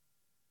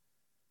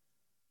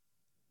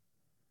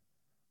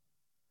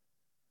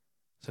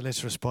 So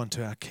let's respond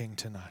to our King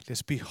tonight.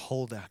 Let's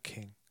behold our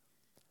King.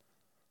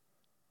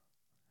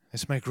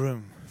 Let's make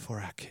room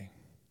for our King.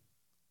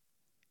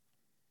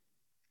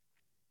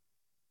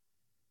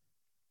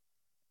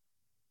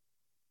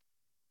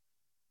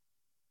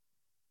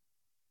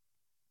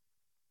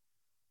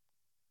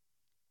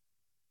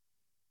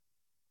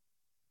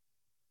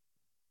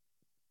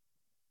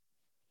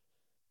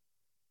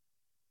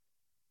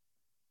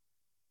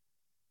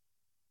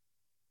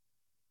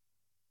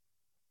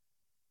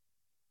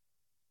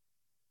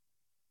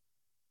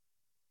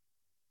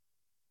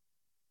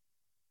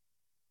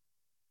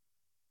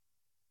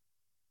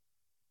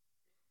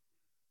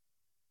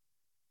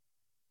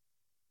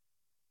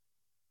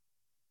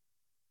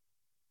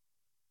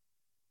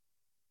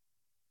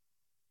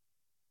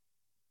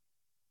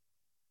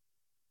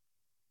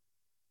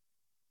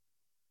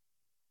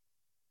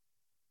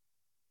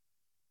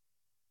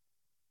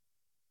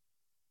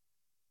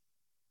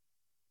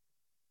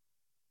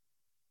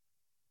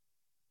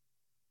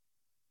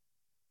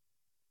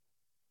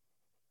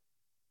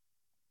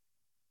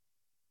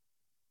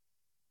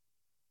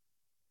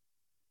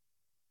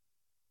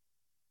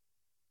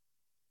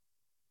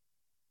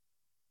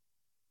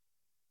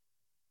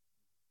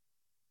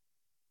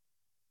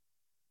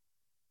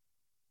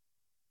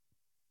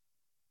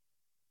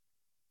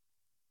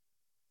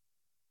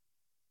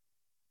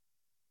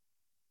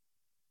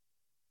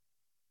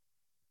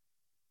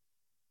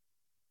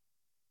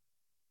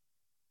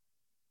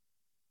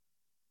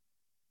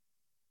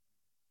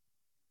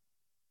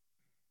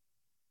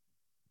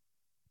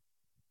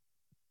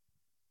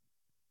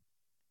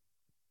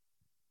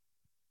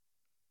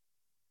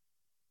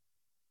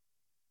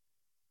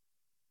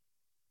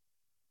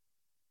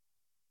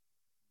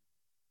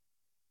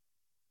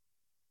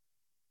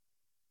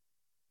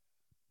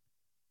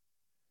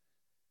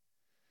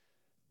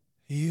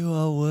 You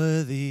are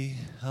worthy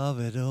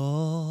of it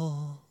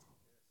all.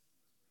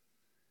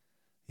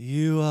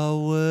 You are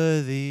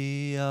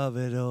worthy of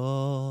it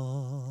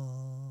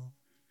all.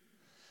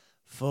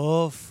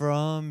 For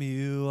from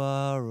you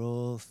are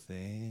all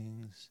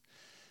things,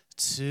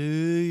 to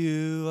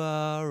you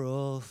are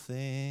all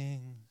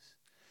things.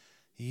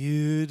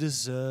 You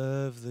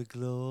deserve the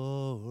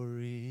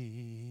glory.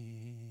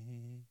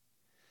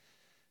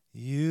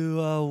 You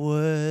are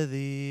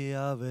worthy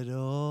of it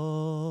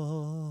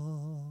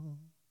all.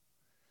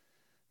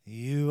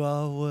 You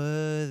are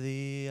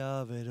worthy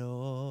of it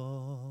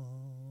all.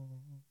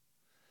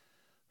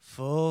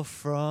 For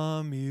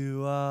from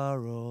you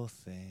are all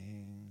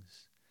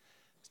things,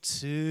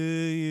 to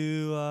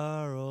you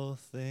are all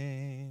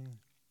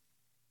things.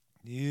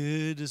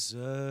 You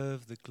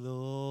deserve the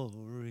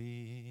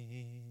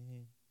glory.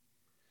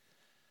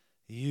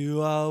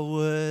 You are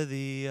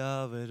worthy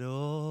of it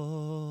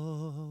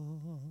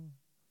all.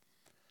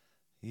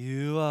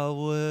 You are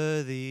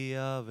worthy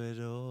of it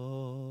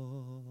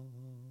all.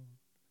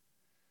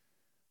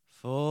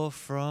 For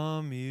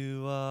from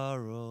you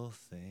are all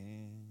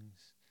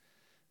things,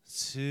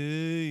 to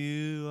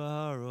you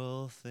are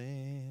all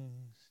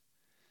things.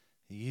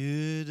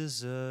 You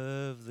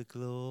deserve the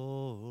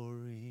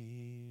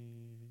glory.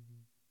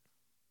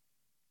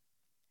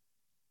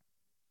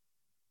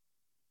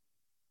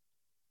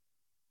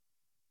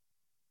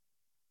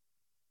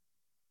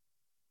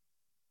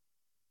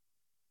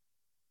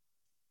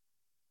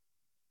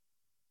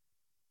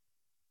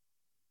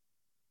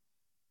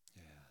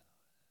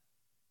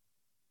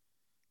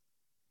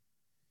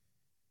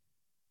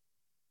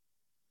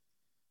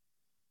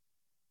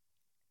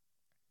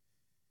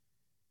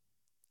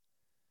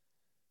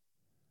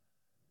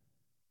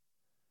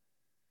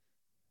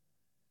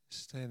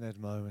 Stay in that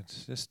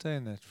moment. Just stay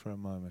in that for a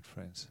moment,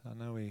 friends. I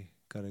know we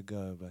got to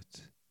go, but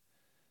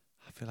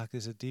I feel like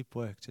there's a deep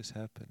work just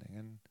happening.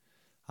 And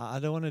I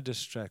don't want to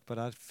distract, but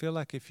I feel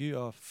like if you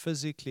are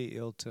physically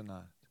ill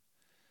tonight,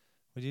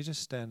 would you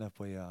just stand up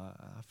where you are?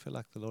 I feel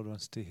like the Lord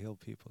wants to heal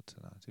people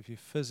tonight. If you're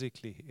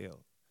physically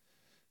ill,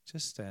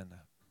 just stand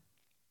up.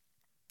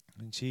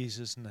 In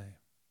Jesus' name.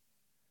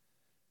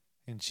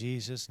 In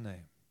Jesus'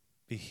 name,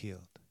 be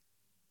healed.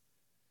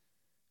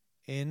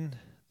 In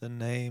the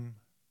name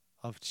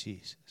of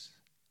Jesus,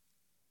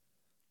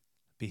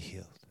 be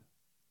healed.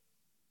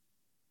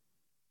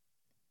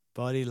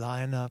 body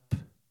line up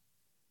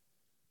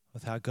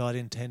with how God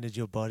intended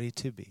your body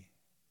to be.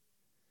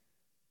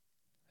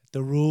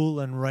 The rule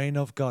and reign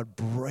of God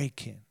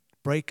break in,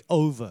 break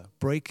over,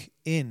 break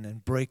in,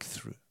 and break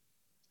through.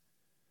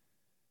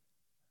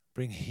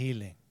 Bring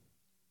healing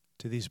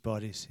to these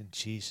bodies in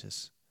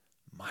Jesus'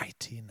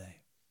 mighty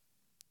name.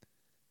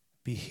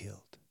 Be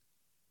healed.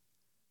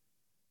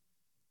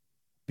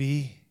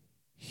 Be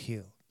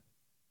healed.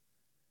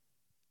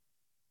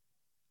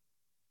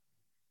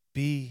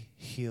 Be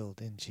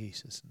healed in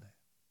Jesus' name.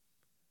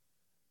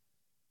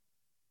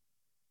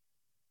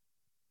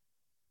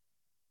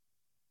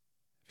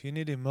 If you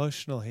need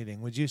emotional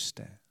healing, would you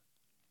stand?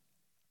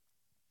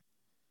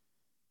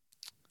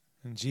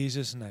 In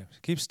Jesus' name.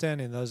 Keep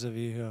standing, those of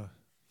you who are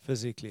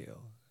physically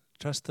ill.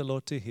 Trust the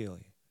Lord to heal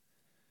you.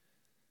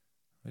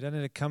 We don't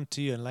need to come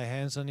to you and lay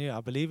hands on you. I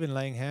believe in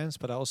laying hands,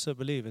 but I also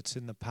believe it's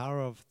in the power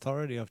of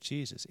authority of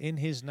Jesus. In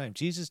His name.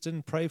 Jesus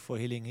didn't pray for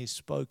healing. He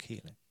spoke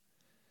healing.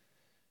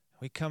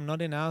 We come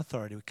not in our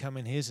authority. We come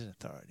in His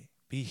authority.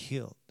 Be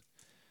healed.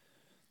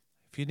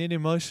 If you need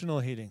emotional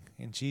healing,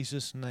 in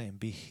Jesus' name,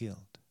 be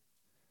healed.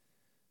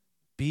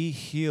 Be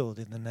healed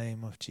in the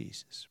name of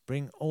Jesus.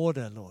 Bring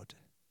order, Lord,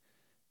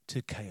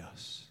 to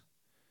chaos.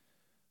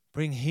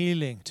 Bring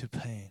healing to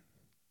pain.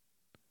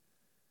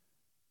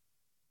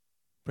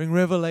 Bring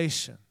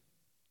revelation.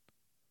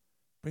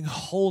 Bring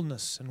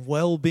wholeness and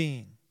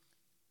well-being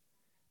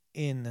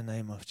in the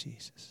name of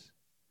Jesus.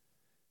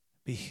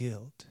 Be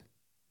healed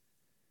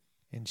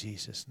in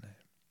Jesus' name.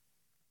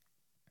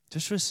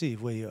 Just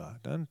receive where you are.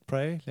 Don't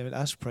pray. Let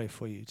us pray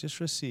for you. Just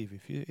receive.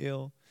 If you're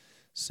ill,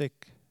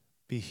 sick,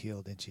 be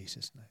healed in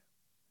Jesus' name.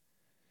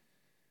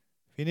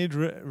 If you need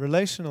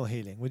relational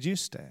healing, would you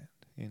stand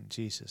in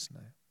Jesus'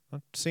 name? I'm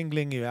not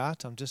singling you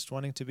out. I'm just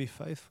wanting to be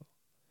faithful.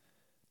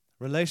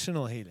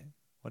 Relational healing,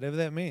 whatever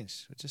that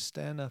means, just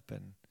stand up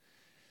and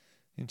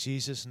in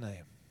Jesus'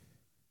 name.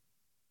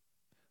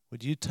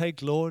 Would you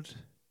take, Lord,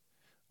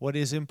 what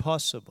is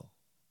impossible,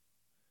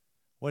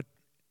 what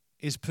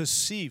is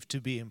perceived to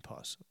be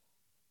impossible,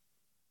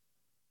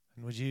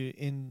 and would you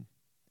in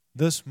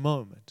this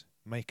moment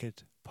make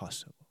it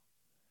possible?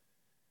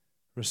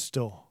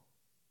 Restore.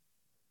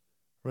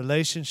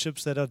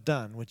 Relationships that are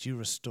done, would you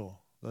restore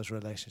those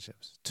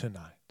relationships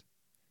tonight?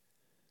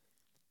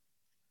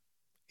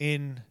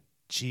 In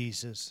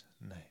Jesus'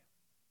 name.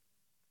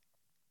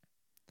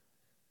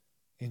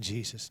 In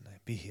Jesus' name,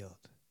 be healed.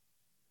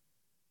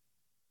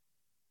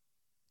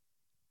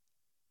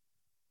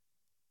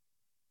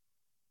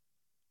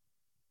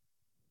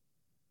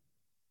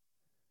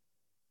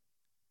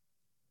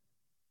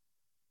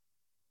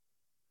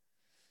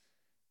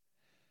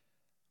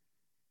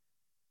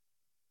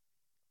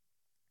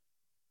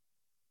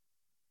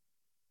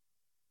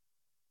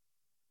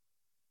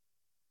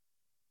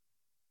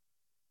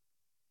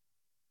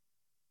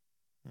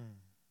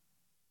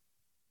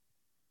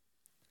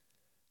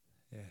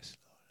 Yes,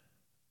 Lord.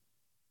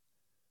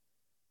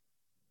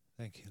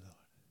 Thank you, Lord.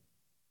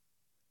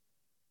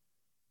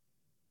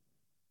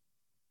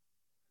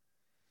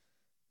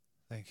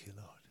 Thank you,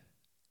 Lord.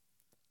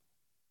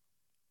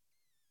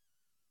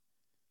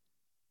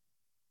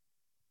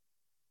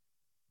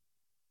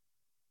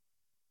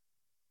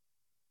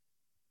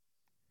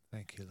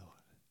 Thank you, Lord.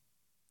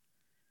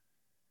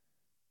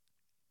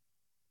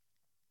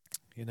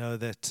 You know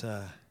that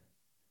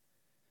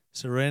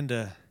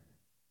surrender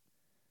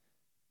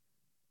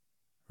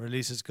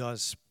releases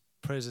God's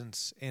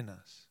presence in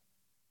us.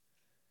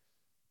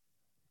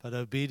 But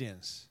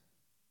obedience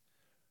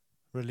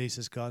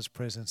releases God's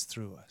presence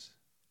through us.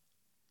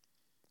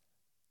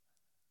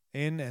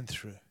 In and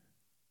through.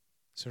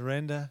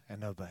 Surrender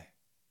and obey.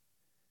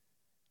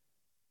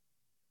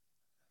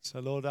 So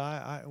Lord,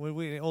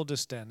 we all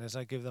just stand as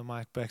I give the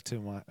mic back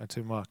to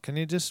Mark. Can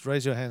you just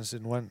raise your hands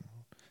in one?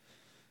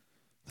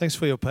 Thanks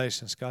for your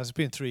patience, guys. It's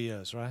been 3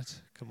 years,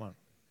 right? Come on.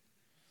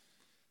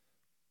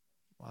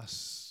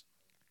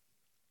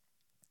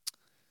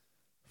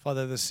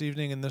 Father, this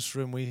evening in this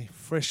room, we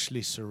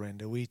freshly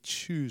surrender. We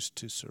choose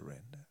to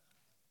surrender.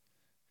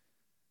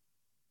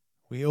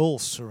 We all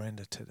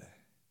surrender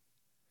today.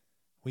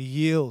 We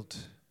yield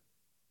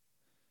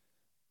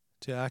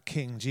to our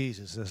King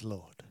Jesus as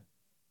Lord.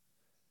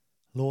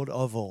 Lord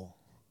of all.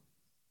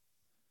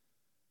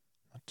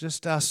 Not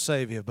just our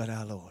Savior, but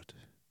our Lord,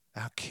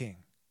 our King,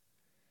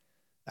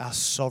 our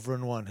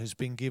sovereign one who's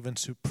been given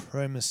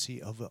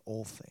supremacy over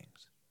all things.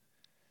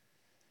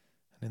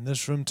 In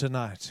this room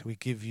tonight, we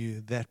give you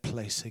that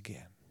place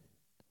again.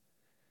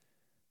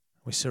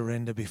 We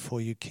surrender before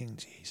you, King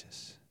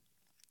Jesus.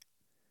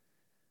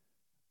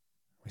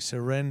 We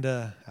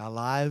surrender our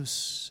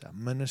lives, our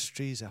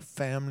ministries, our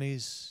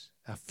families,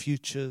 our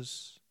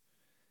futures.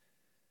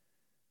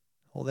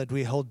 All that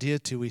we hold dear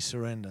to, we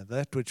surrender.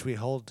 That which we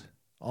hold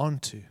on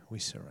to, we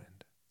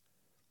surrender.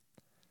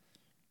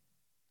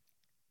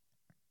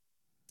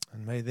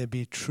 And may there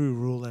be true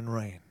rule and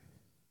reign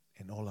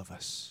in all of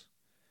us.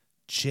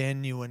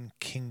 Genuine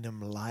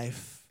kingdom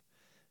life,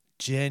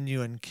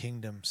 genuine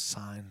kingdom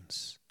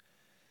signs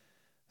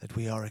that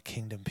we are a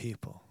kingdom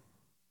people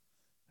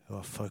who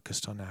are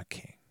focused on our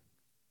King.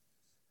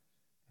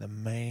 the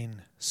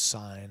main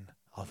sign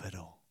of it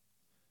all.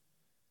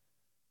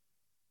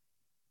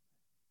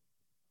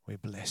 We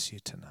bless you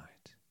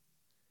tonight.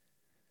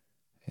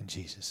 In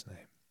Jesus'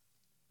 name.